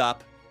Broodlings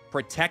up,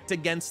 protect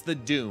against the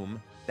Doom.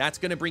 That's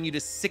going to bring you to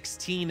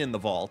 16 in the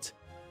vault.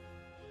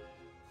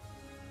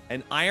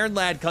 An Iron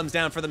Lad comes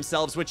down for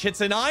themselves, which hits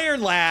an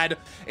Iron Lad.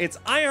 It's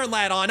Iron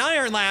Lad on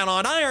Iron Lad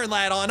on Iron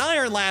Lad on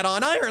Iron Lad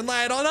on Iron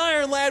Lad on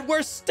Iron Lad.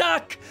 We're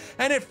stuck.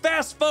 And it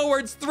fast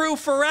forwards through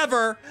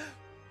forever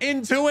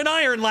into an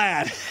Iron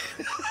Lad.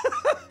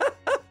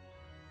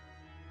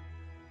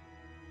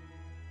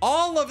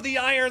 All of the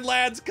Iron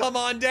Lads come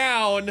on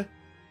down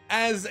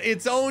as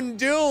its own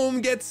Doom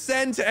gets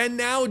sent, and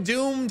now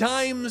Doom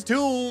times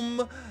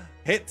Doom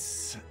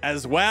hits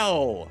as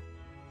well.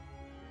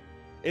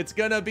 It's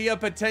gonna be a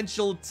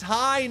potential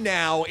tie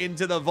now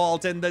into the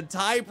vault, and the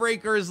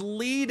tiebreaker's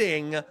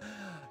leading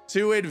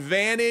to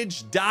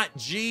advantage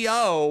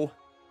Dott.Geo.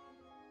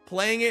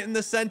 Playing it in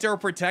the center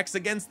protects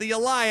against the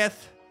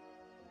Goliath.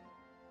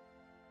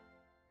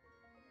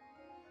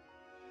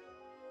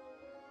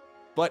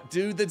 But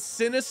do the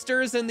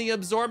Sinisters and the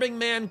Absorbing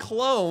Man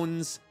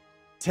clones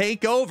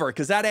take over?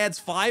 Because that adds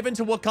 5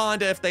 into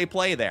Wakanda if they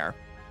play there.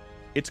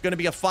 It's going to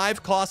be a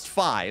 5-cost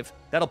 5.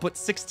 That'll put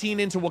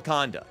 16 into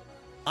Wakanda.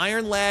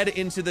 Iron Lad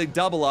into the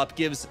double up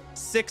gives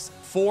 6,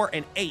 4,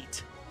 and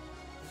 8.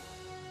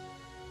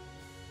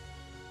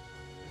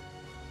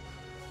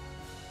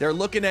 They're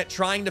looking at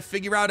trying to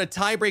figure out a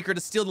tiebreaker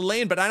to steal the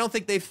lane, but I don't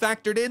think they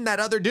factored in that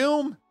other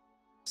Doom.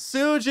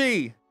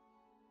 Suji.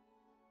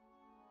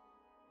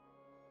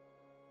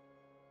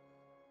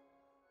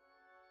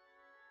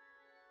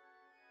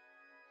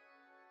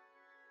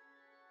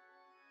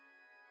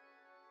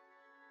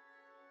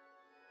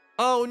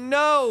 Oh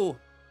no!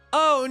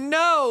 Oh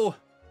no!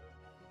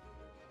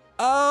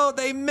 Oh,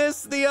 they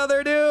missed the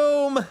other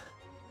Doom!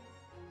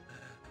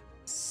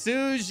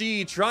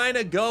 Suji trying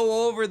to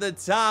go over the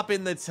top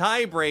in the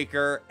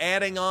tiebreaker,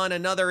 adding on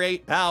another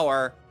 8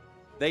 power.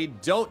 They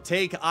don't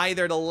take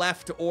either the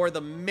left or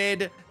the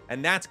mid,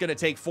 and that's going to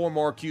take 4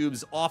 more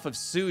cubes off of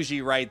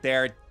Suji right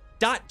there.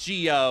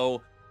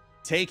 Dott.Geo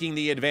taking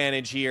the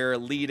advantage here,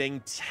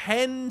 leading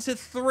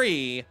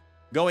 10-3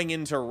 going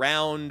into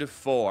round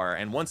 4.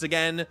 And once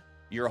again,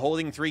 you're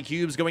holding 3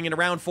 cubes going into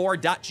round 4.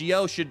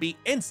 Dott.Geo should be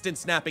instant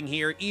snapping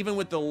here, even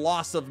with the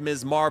loss of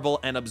Ms.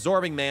 Marvel and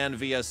Absorbing Man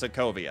via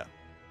Sokovia.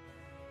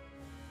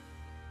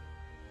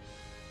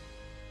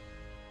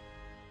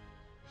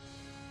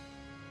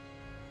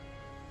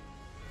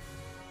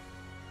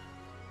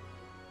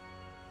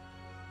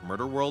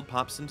 Murder World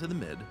pops into the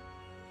mid,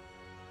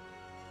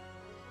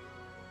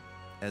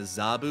 as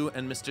Zabu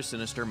and Mr.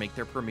 Sinister make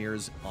their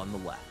premieres on the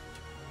left.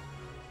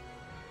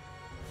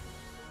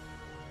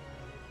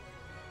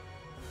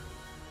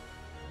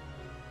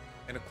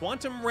 And a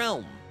Quantum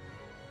Realm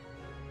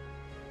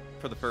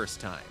for the first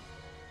time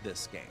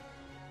this game.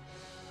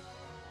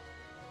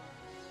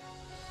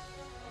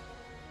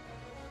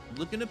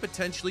 Looking to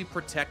potentially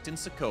protect in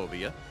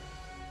Sokovia,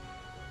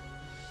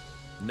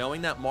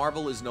 knowing that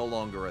Marvel is no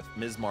longer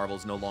Ms. Marvel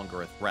is no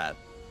longer a threat.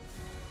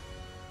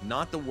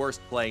 Not the worst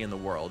play in the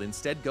world.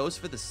 Instead goes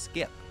for the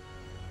skip.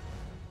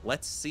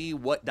 Let's see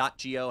what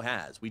Dott.Geo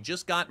has. We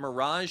just got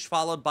Mirage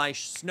followed by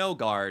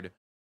Snowguard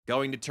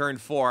going to turn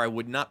 4. I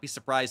would not be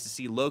surprised to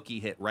see Loki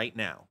hit right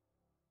now.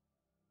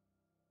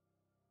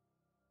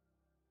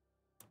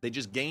 They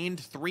just gained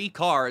 3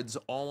 cards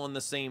all on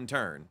the same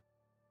turn.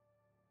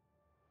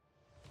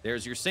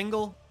 There's your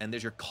single, and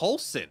there's your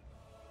Coulson.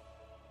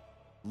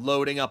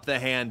 Loading up the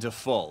hand to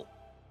full.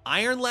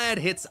 Iron Lad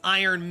hits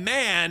Iron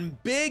Man.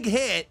 Big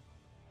hit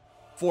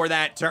for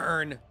that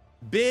turn.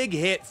 Big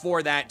hit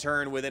for that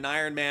turn with an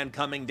Iron Man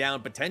coming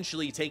down,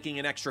 potentially taking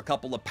an extra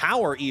couple of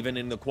power even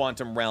in the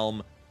Quantum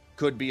Realm.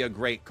 Could be a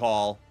great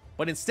call.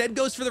 But instead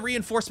goes for the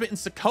reinforcement in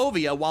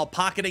Sokovia while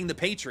pocketing the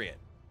Patriot.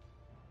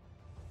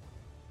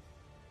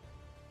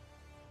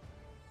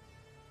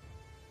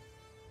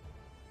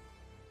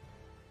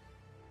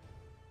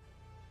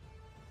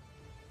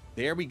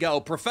 There we go.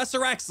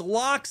 Professor X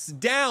locks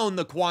down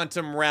the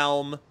Quantum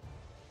Realm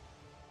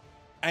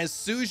as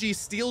Suji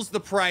steals the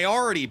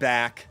priority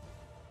back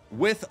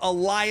with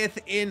Alioth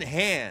in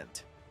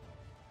hand.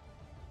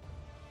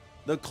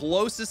 The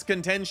closest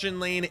contention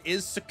lane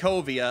is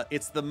Sokovia.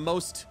 It's the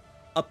most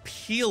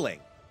appealing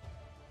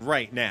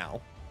right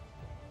now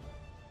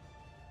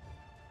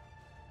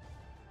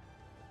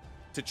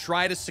to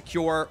try to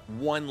secure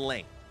 1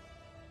 lane.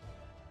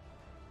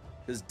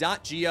 Because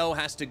Dott.Geo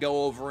has to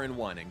go over in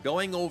 1, and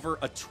going over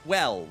a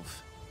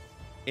 12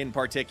 in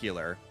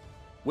particular,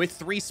 with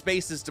 3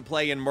 spaces to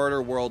play in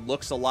Murder World,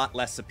 looks a lot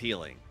less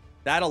appealing.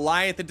 That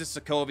Alioth into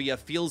Sokovia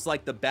feels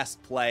like the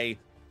best play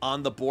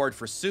on the board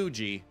for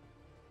Suji,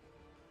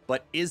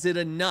 but is it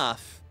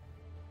enough?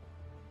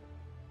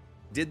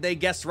 Did they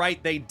guess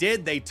right? They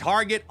did. They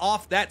target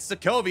off that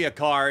Sokovia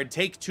card,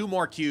 take 2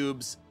 more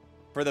cubes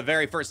for the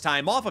very first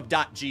time off of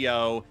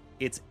Dott.Geo.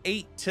 It's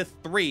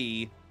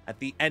 8-3. At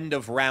the end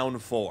of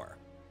round 4.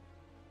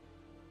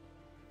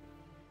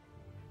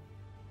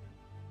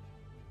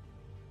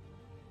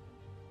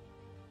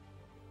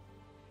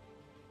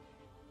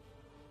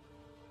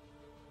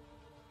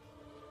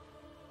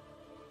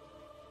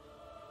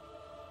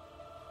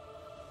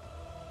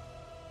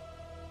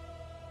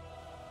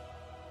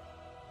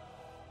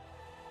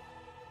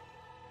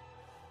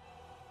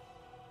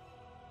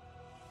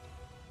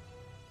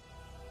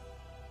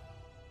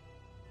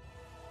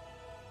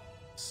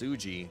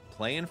 Suji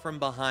playing from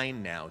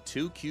behind now,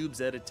 2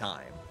 cubes at a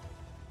time.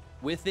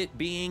 With it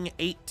being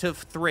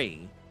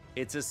 8-3,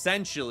 it's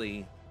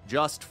essentially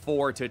just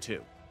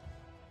 4-2.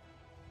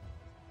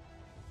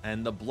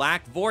 And the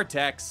Black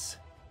Vortex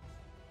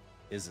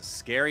is a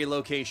scary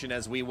location,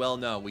 as we well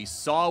know. We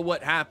saw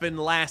what happened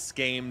last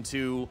game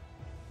to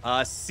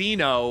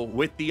Sino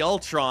with the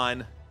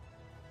Ultron.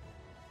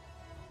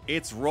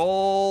 It's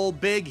roll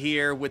big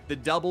here with the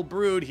double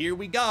brood. Here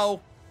we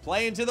go.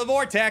 Play into the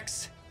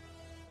Vortex.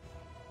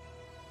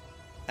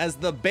 As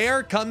the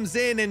bear comes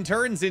in and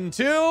turns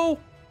into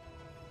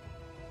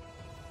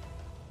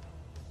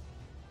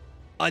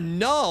a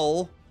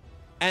null,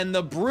 and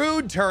the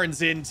brood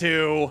turns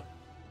into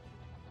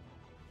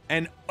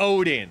an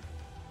Odin.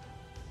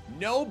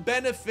 No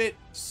benefit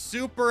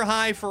super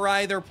high for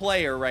either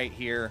player right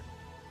here,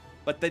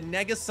 but the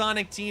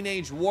Negasonic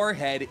Teenage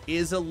Warhead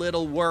is a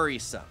little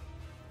worrisome.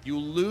 You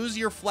lose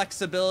your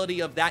flexibility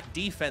of that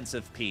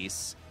defensive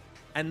piece,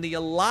 and the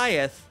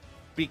Alioth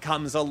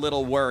becomes a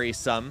little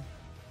worrisome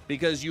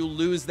because you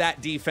lose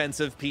that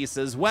defensive piece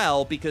as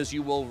well, because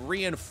you will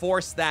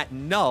reinforce that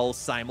null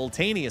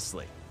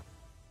simultaneously.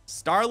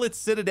 Starlit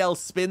Citadel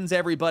spins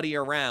everybody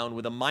around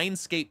with a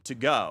Mindscape to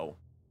go.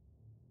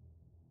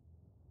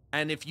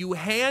 And if you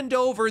hand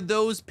over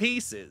those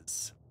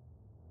pieces,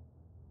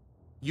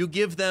 you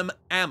give them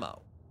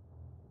ammo.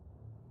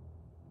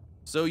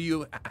 So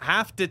you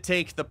have to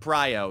take the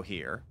prio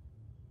here.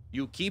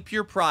 You keep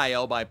your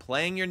prio by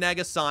playing your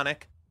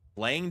Negasonic,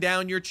 laying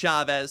down your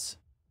Chavez.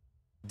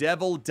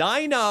 Devil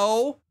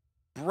Dino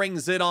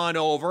brings it on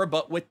over,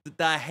 but with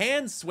the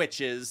hand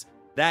switches,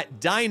 that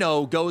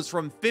Dino goes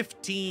from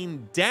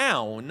 15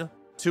 down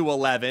to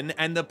 11,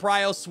 and the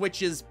prio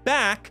switches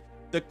back.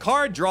 The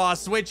card draw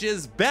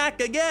switches back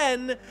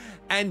again,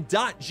 and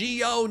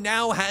Dott.Geo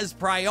now has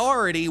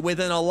priority with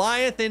an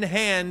Alioth in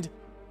hand,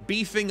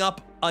 beefing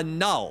up a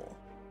null.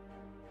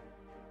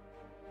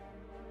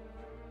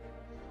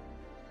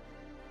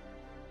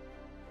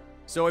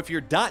 So if you're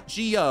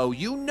Dott.Geo,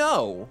 you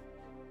know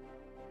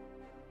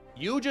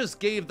you just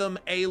gave them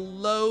a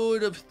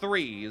load of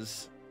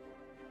 3s,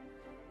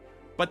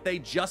 but they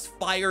just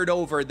fired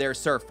over their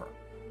Surfer.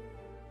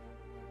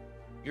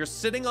 You're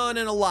sitting on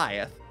an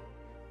Alioth.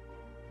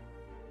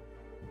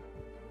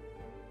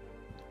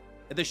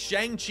 The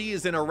Shang-Chi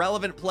is an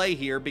irrelevant play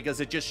here because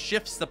it just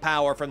shifts the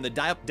power from the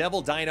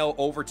Devil Dino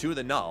over to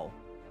the null.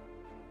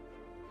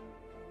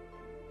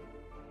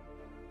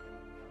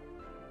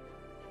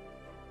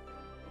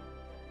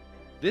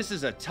 This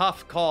is a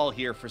tough call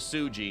here for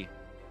Suji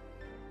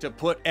to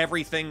put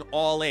everything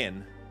all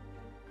in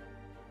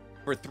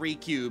for 3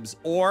 cubes,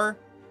 or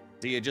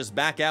do you just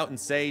back out and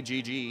say,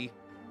 GG,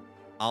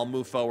 I'll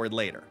move forward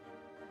later?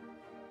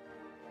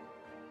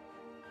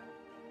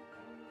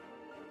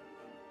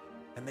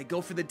 And they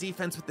go for the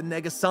defense with the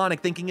Negasonic,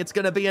 thinking it's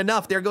going to be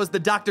enough. There goes the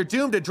Dr.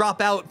 Doom to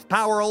drop out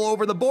power all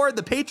over the board.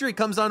 The Patriot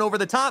comes on over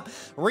the top,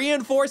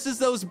 reinforces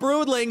those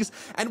Broodlings,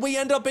 and we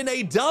end up in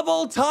a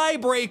double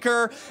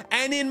tiebreaker.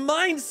 And in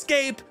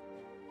Mindscape,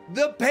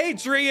 the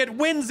Patriot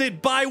wins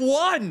it by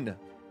 1.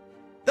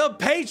 The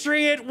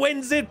Patriot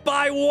wins it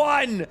by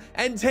 1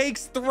 and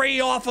takes 3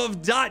 off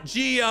of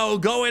Dott.Geo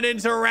going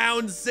into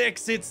round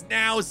 6. It's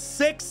now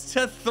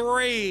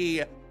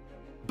 6-3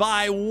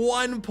 by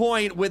 1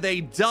 point with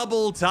a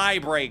double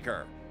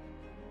tiebreaker.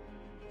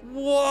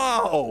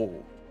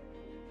 Whoa.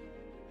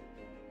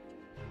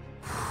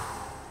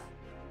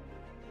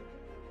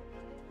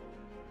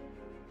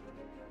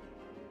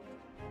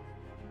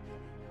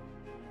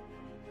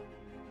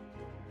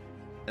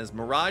 As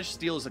Mirage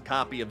steals a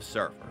copy of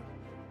Surfer,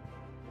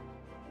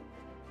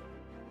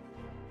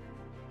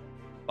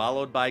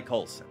 followed by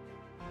Coulson.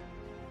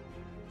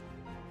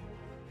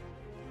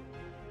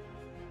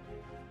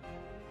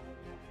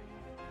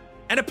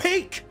 And a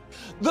peak!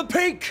 The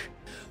peak!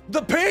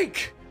 The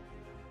peak!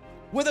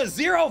 With a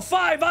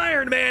 0-5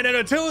 Iron Man and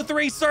a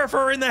 2-3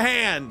 Surfer in the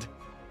hand.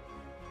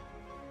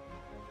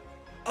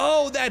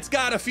 Oh, that's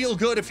gotta feel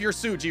good if you're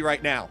Suji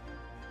right now.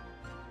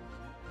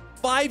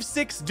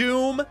 5-6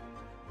 Doom.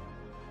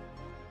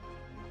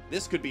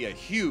 This could be a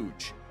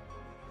huge,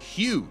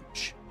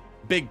 huge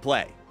big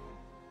play.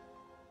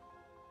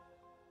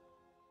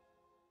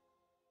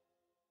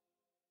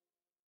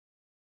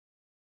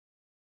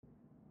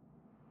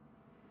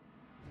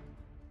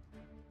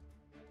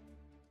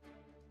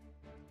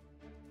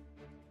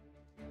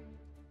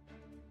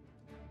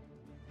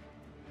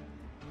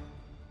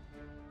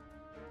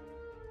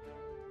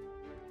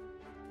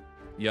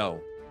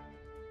 Yo,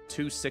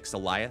 2-6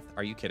 Goliath?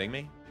 Are you kidding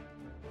me?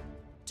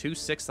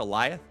 2-6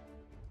 Goliath?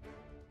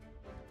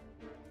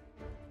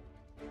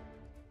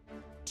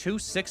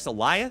 2-6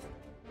 Goliath?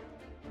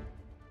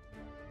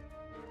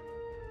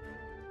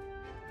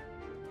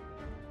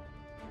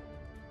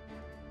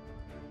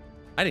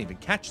 I didn't even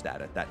catch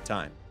that at that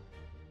time.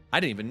 I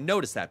didn't even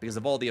notice that because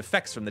of all the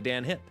effects from the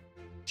Dan hip.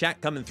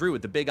 Chat coming through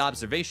with the big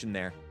observation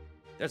there.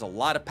 There's a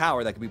lot of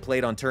power that could be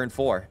played on turn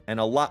 4 and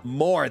a lot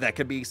more that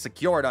could be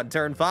secured on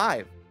turn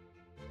 5.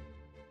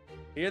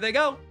 Here they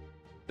go.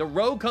 The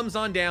Rogue comes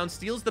on down,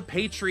 steals the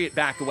Patriot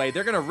back away.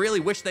 They're going to really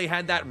wish they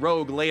had that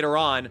Rogue later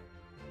on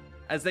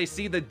as they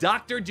see the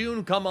Dr.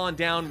 Doom come on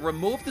down,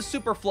 remove the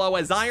Super Flow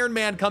as Iron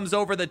Man comes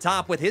over the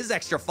top with his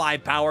extra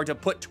 5 power to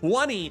put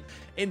 20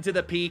 into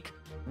the peak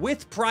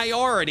with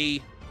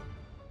priority.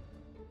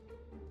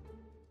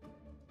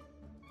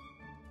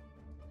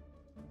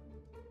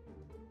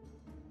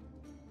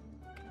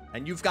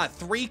 And you've got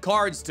 3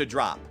 cards to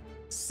drop.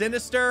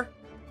 Sinister,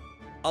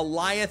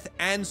 Goliath,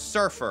 and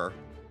Surfer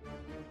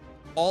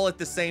all at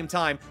the same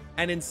time.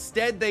 And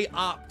instead they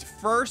opt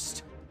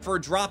first for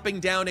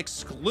dropping down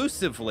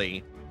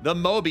exclusively the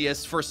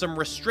Mobius for some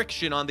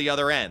restriction on the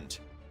other end.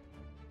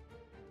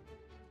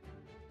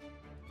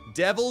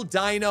 Devil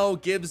Dino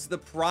gives the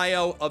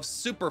prio of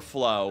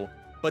Superflow,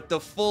 but the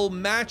full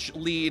match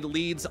lead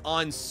leads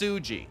on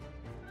Suji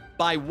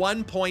by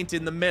 1 point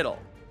in the middle.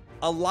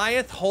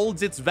 Goliath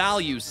holds its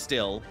value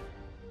still.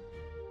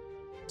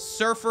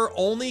 Surfer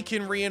only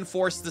can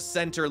reinforce the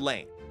center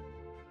lane.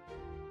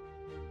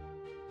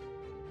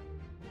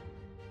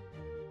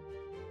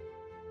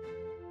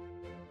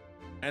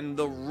 And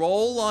the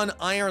roll on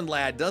Iron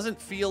Lad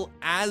doesn't feel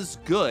as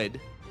good,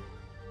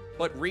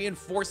 but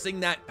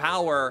reinforcing that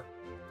power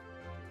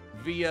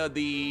via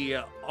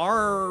the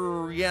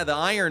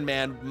Iron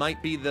Man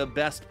might be the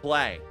best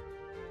play.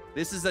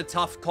 This is a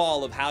tough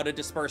call of how to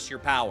disperse your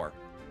power.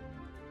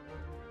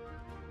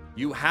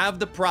 You have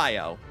the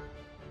prio.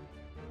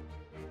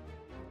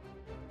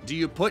 Do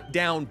you put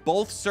down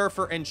both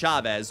Surfer and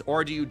Chavez,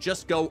 or do you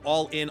just go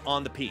all in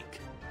on the peak?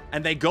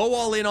 And they go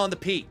all in on the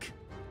peak.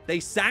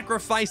 They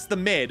sacrifice the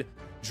mid,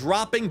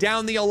 dropping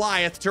down the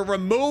Goliath to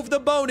remove the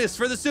bonus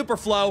for the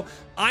Superflow.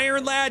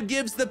 Iron Lad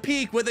gives the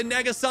peak with a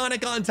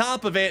Negasonic on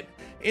top of it.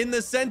 In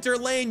the center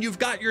lane, you've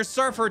got your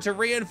Surfer to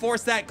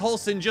reinforce that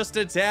Coulson just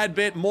a tad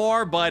bit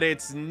more, but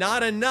it's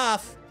not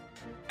enough.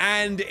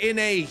 And in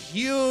a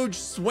huge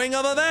swing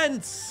of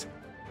events,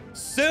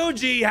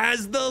 Suji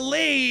has the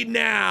lead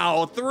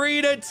now,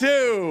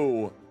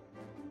 3-2.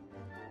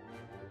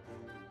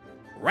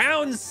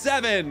 Round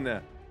 7.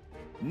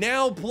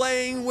 Now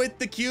playing with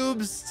the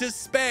cubes to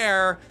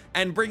spare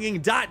and bringing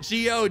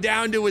Dott.Geo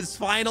down to his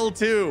final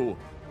 2.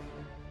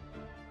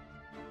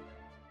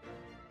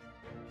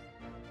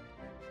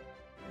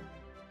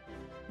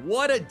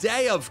 What a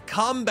day of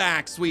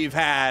comebacks we've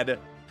had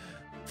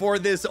for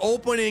this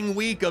opening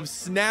week of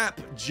Snap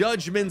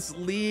Judgements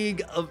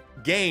League of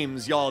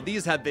games, y'all.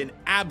 These have been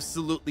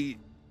absolutely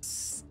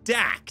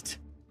stacked.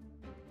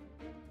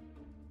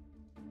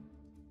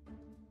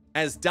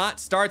 As Dott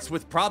starts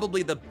with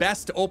probably the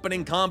best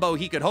opening combo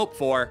he could hope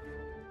for.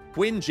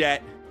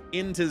 Quinjet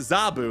into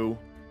Zabu.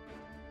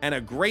 And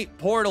a great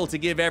portal to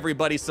give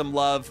everybody some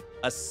love.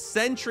 A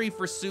sentry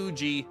for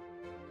Suji.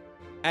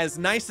 As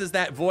nice as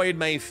that void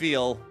may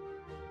feel,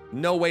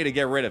 no way to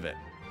get rid of it.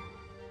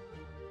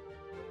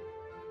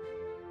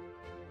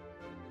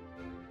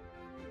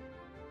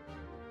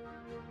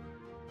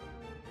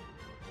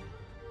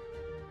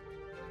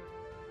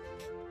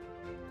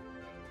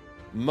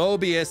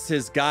 Mobius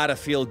has got to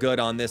feel good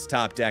on this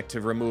top deck to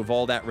remove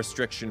all that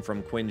restriction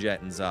from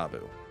Quinjet and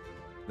Zabu.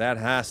 That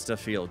has to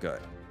feel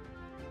good.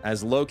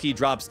 As Loki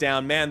drops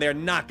down, man, they're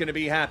not going to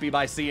be happy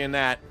by seeing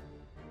that.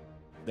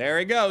 There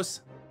he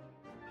goes.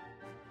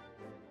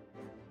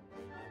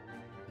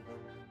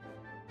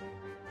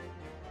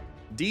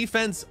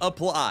 Defense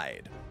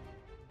applied.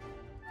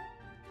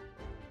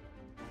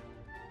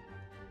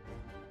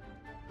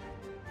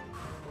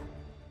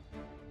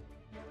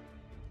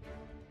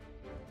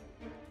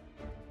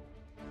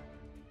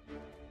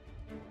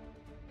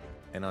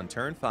 And on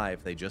turn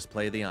 5, they just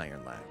play the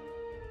Iron Lad.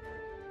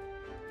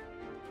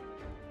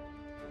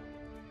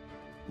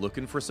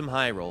 Looking for some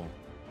high roll.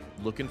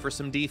 Looking for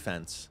some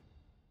defense.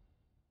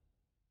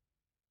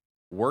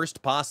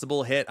 Worst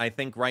possible hit, I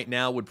think, right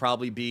now would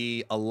probably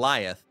be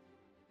Eliath.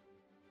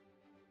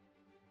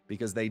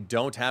 Because they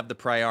don't have the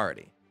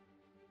priority.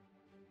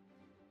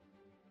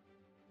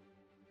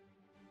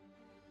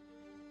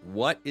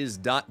 What is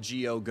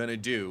Dott.Geo gonna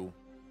do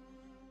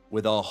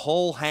with a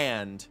whole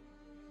hand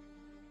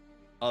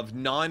of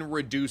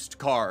non-reduced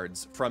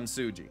cards from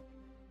Suji?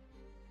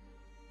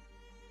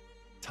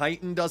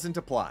 Titan doesn't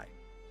apply.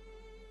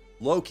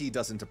 Loki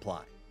doesn't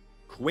apply.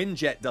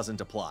 Quinjet doesn't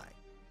apply.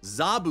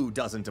 Zabu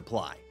doesn't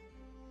apply.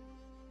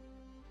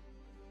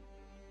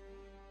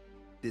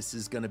 This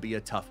is going to be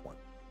a tough one.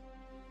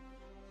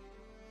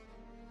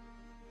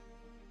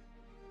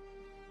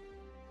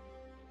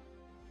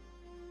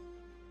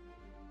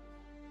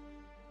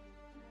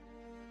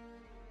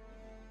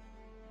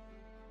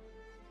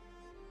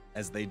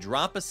 As they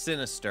drop a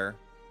Sinister,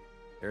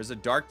 there's a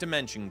Dark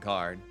Dimension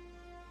card,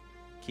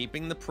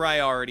 keeping the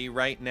priority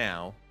right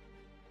now.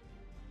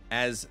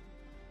 As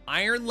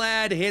Iron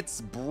Lad hits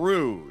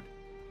Brood,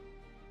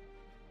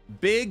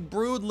 big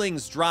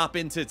Broodlings drop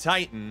into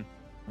Titan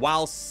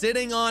while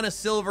sitting on a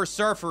Silver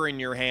Surfer in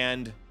your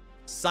hand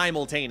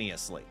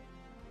simultaneously.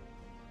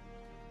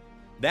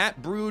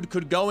 That Brood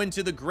could go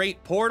into the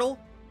Great Portal,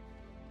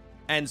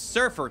 and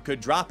Surfer could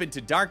drop into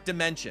Dark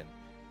Dimension,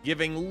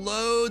 giving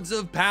loads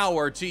of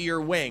power to your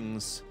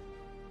wings.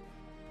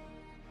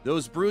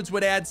 Those Broods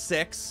would add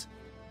 6.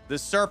 The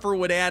Surfer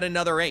would add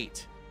another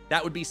 8.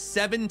 That would be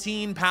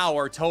 17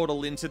 power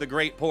total into the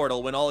Great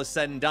Portal when all is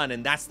said and done,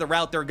 and that's the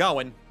route they're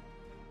going.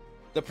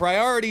 The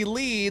priority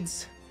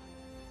leads.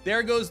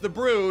 There goes the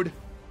Brood.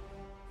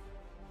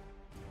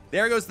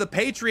 There goes the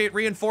Patriot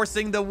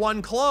reinforcing the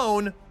one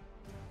clone.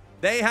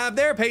 They have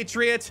their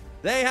Patriot.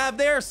 They have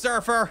their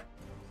Surfer.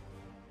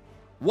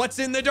 What's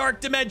in the Dark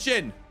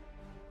Dimension?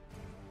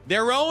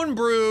 Their own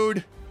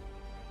Brood.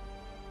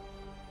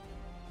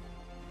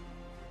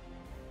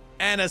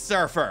 And a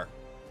Surfer.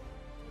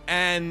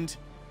 And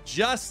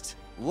just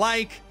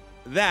like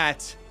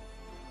that,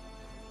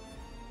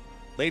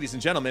 ladies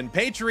and gentlemen,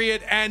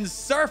 Patriot and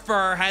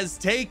Surfer has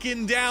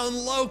taken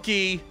down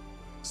Loki.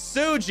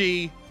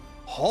 Suji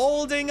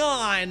holding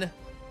on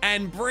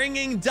and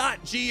bringing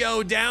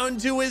Dott.Geo down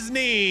to his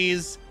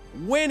knees,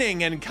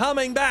 winning and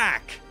coming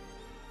back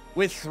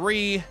with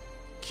 3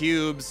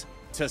 cubes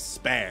to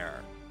spare.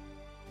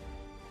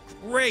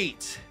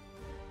 Great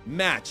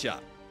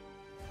matchup.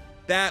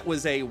 That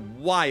was a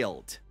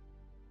wild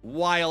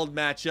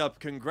matchup.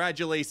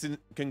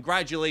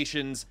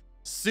 Congratulations,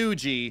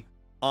 Suji,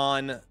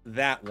 on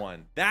that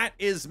one. That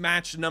is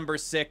match number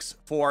 6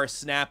 for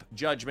Snap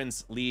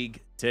Judgments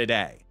League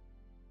today.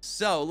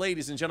 So,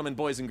 ladies and gentlemen,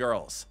 boys and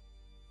girls,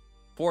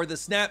 for the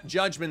Snap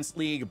Judgments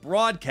League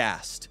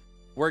broadcast,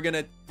 we're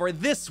gonna, for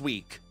this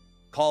week,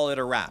 call it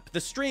a wrap.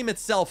 The stream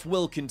itself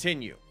will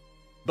continue,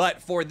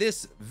 but for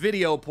this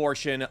video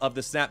portion of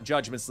the Snap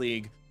Judgments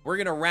League, we're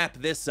gonna wrap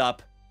this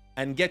up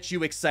and get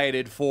you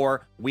excited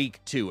for week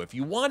 2. If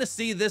you want to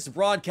see this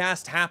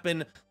broadcast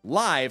happen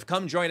live,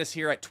 come join us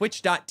here at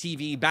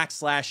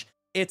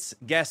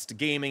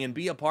twitch.tv/ItsGuestGaming and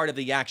be a part of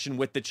the action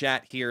with the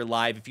chat here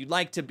live. If you'd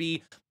like to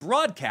be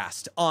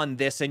broadcast on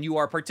this and you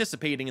are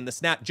participating in the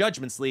Snap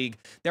Judgments League,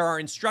 there are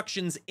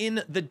instructions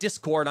in the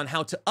Discord on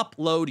how to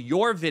upload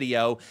your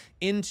video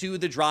into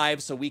the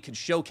drive so we can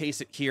showcase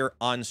it here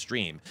on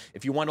stream.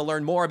 If you want to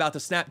learn more about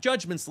the Snap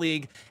Judgments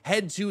League,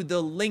 head to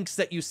the links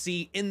that you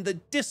see in the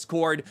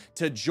Discord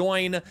to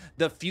join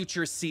the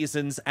future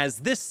seasons, as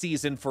this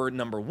season for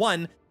number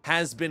 1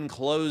 has been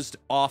closed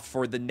off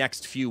for the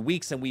next few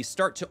weeks, and we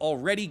start to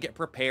already get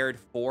prepared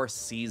for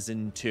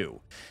season 2.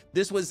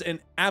 This was an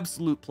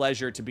absolute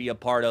pleasure to be a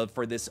part of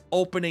for this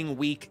opening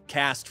week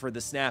cast for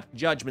the Snap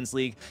Judgments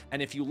League.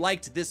 And if you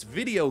liked this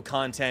video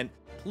content,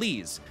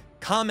 please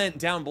comment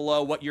down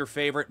below what your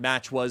favorite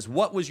match was.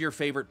 What was your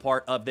favorite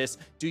part of this?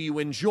 Do you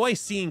enjoy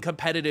seeing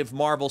competitive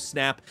Marvel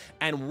Snap?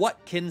 And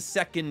what can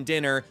Second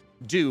Dinner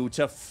do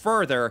to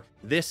further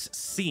this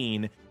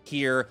scene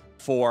here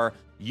for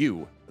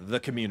you, the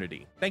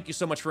community? Thank you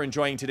so much for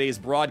enjoying today's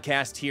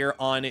broadcast here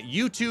on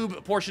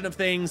YouTube portion of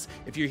things.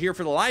 If you're here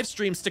for the live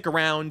stream, stick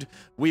around.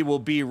 We will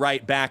be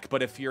right back.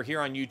 But if you're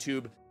here on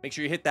YouTube, make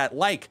sure you hit that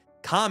like,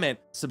 comment,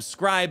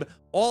 subscribe,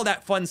 all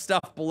that fun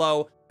stuff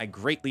below. I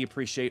greatly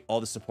appreciate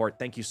all the support.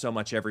 Thank you so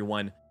much,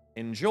 everyone.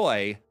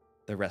 Enjoy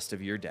the rest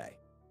of your day.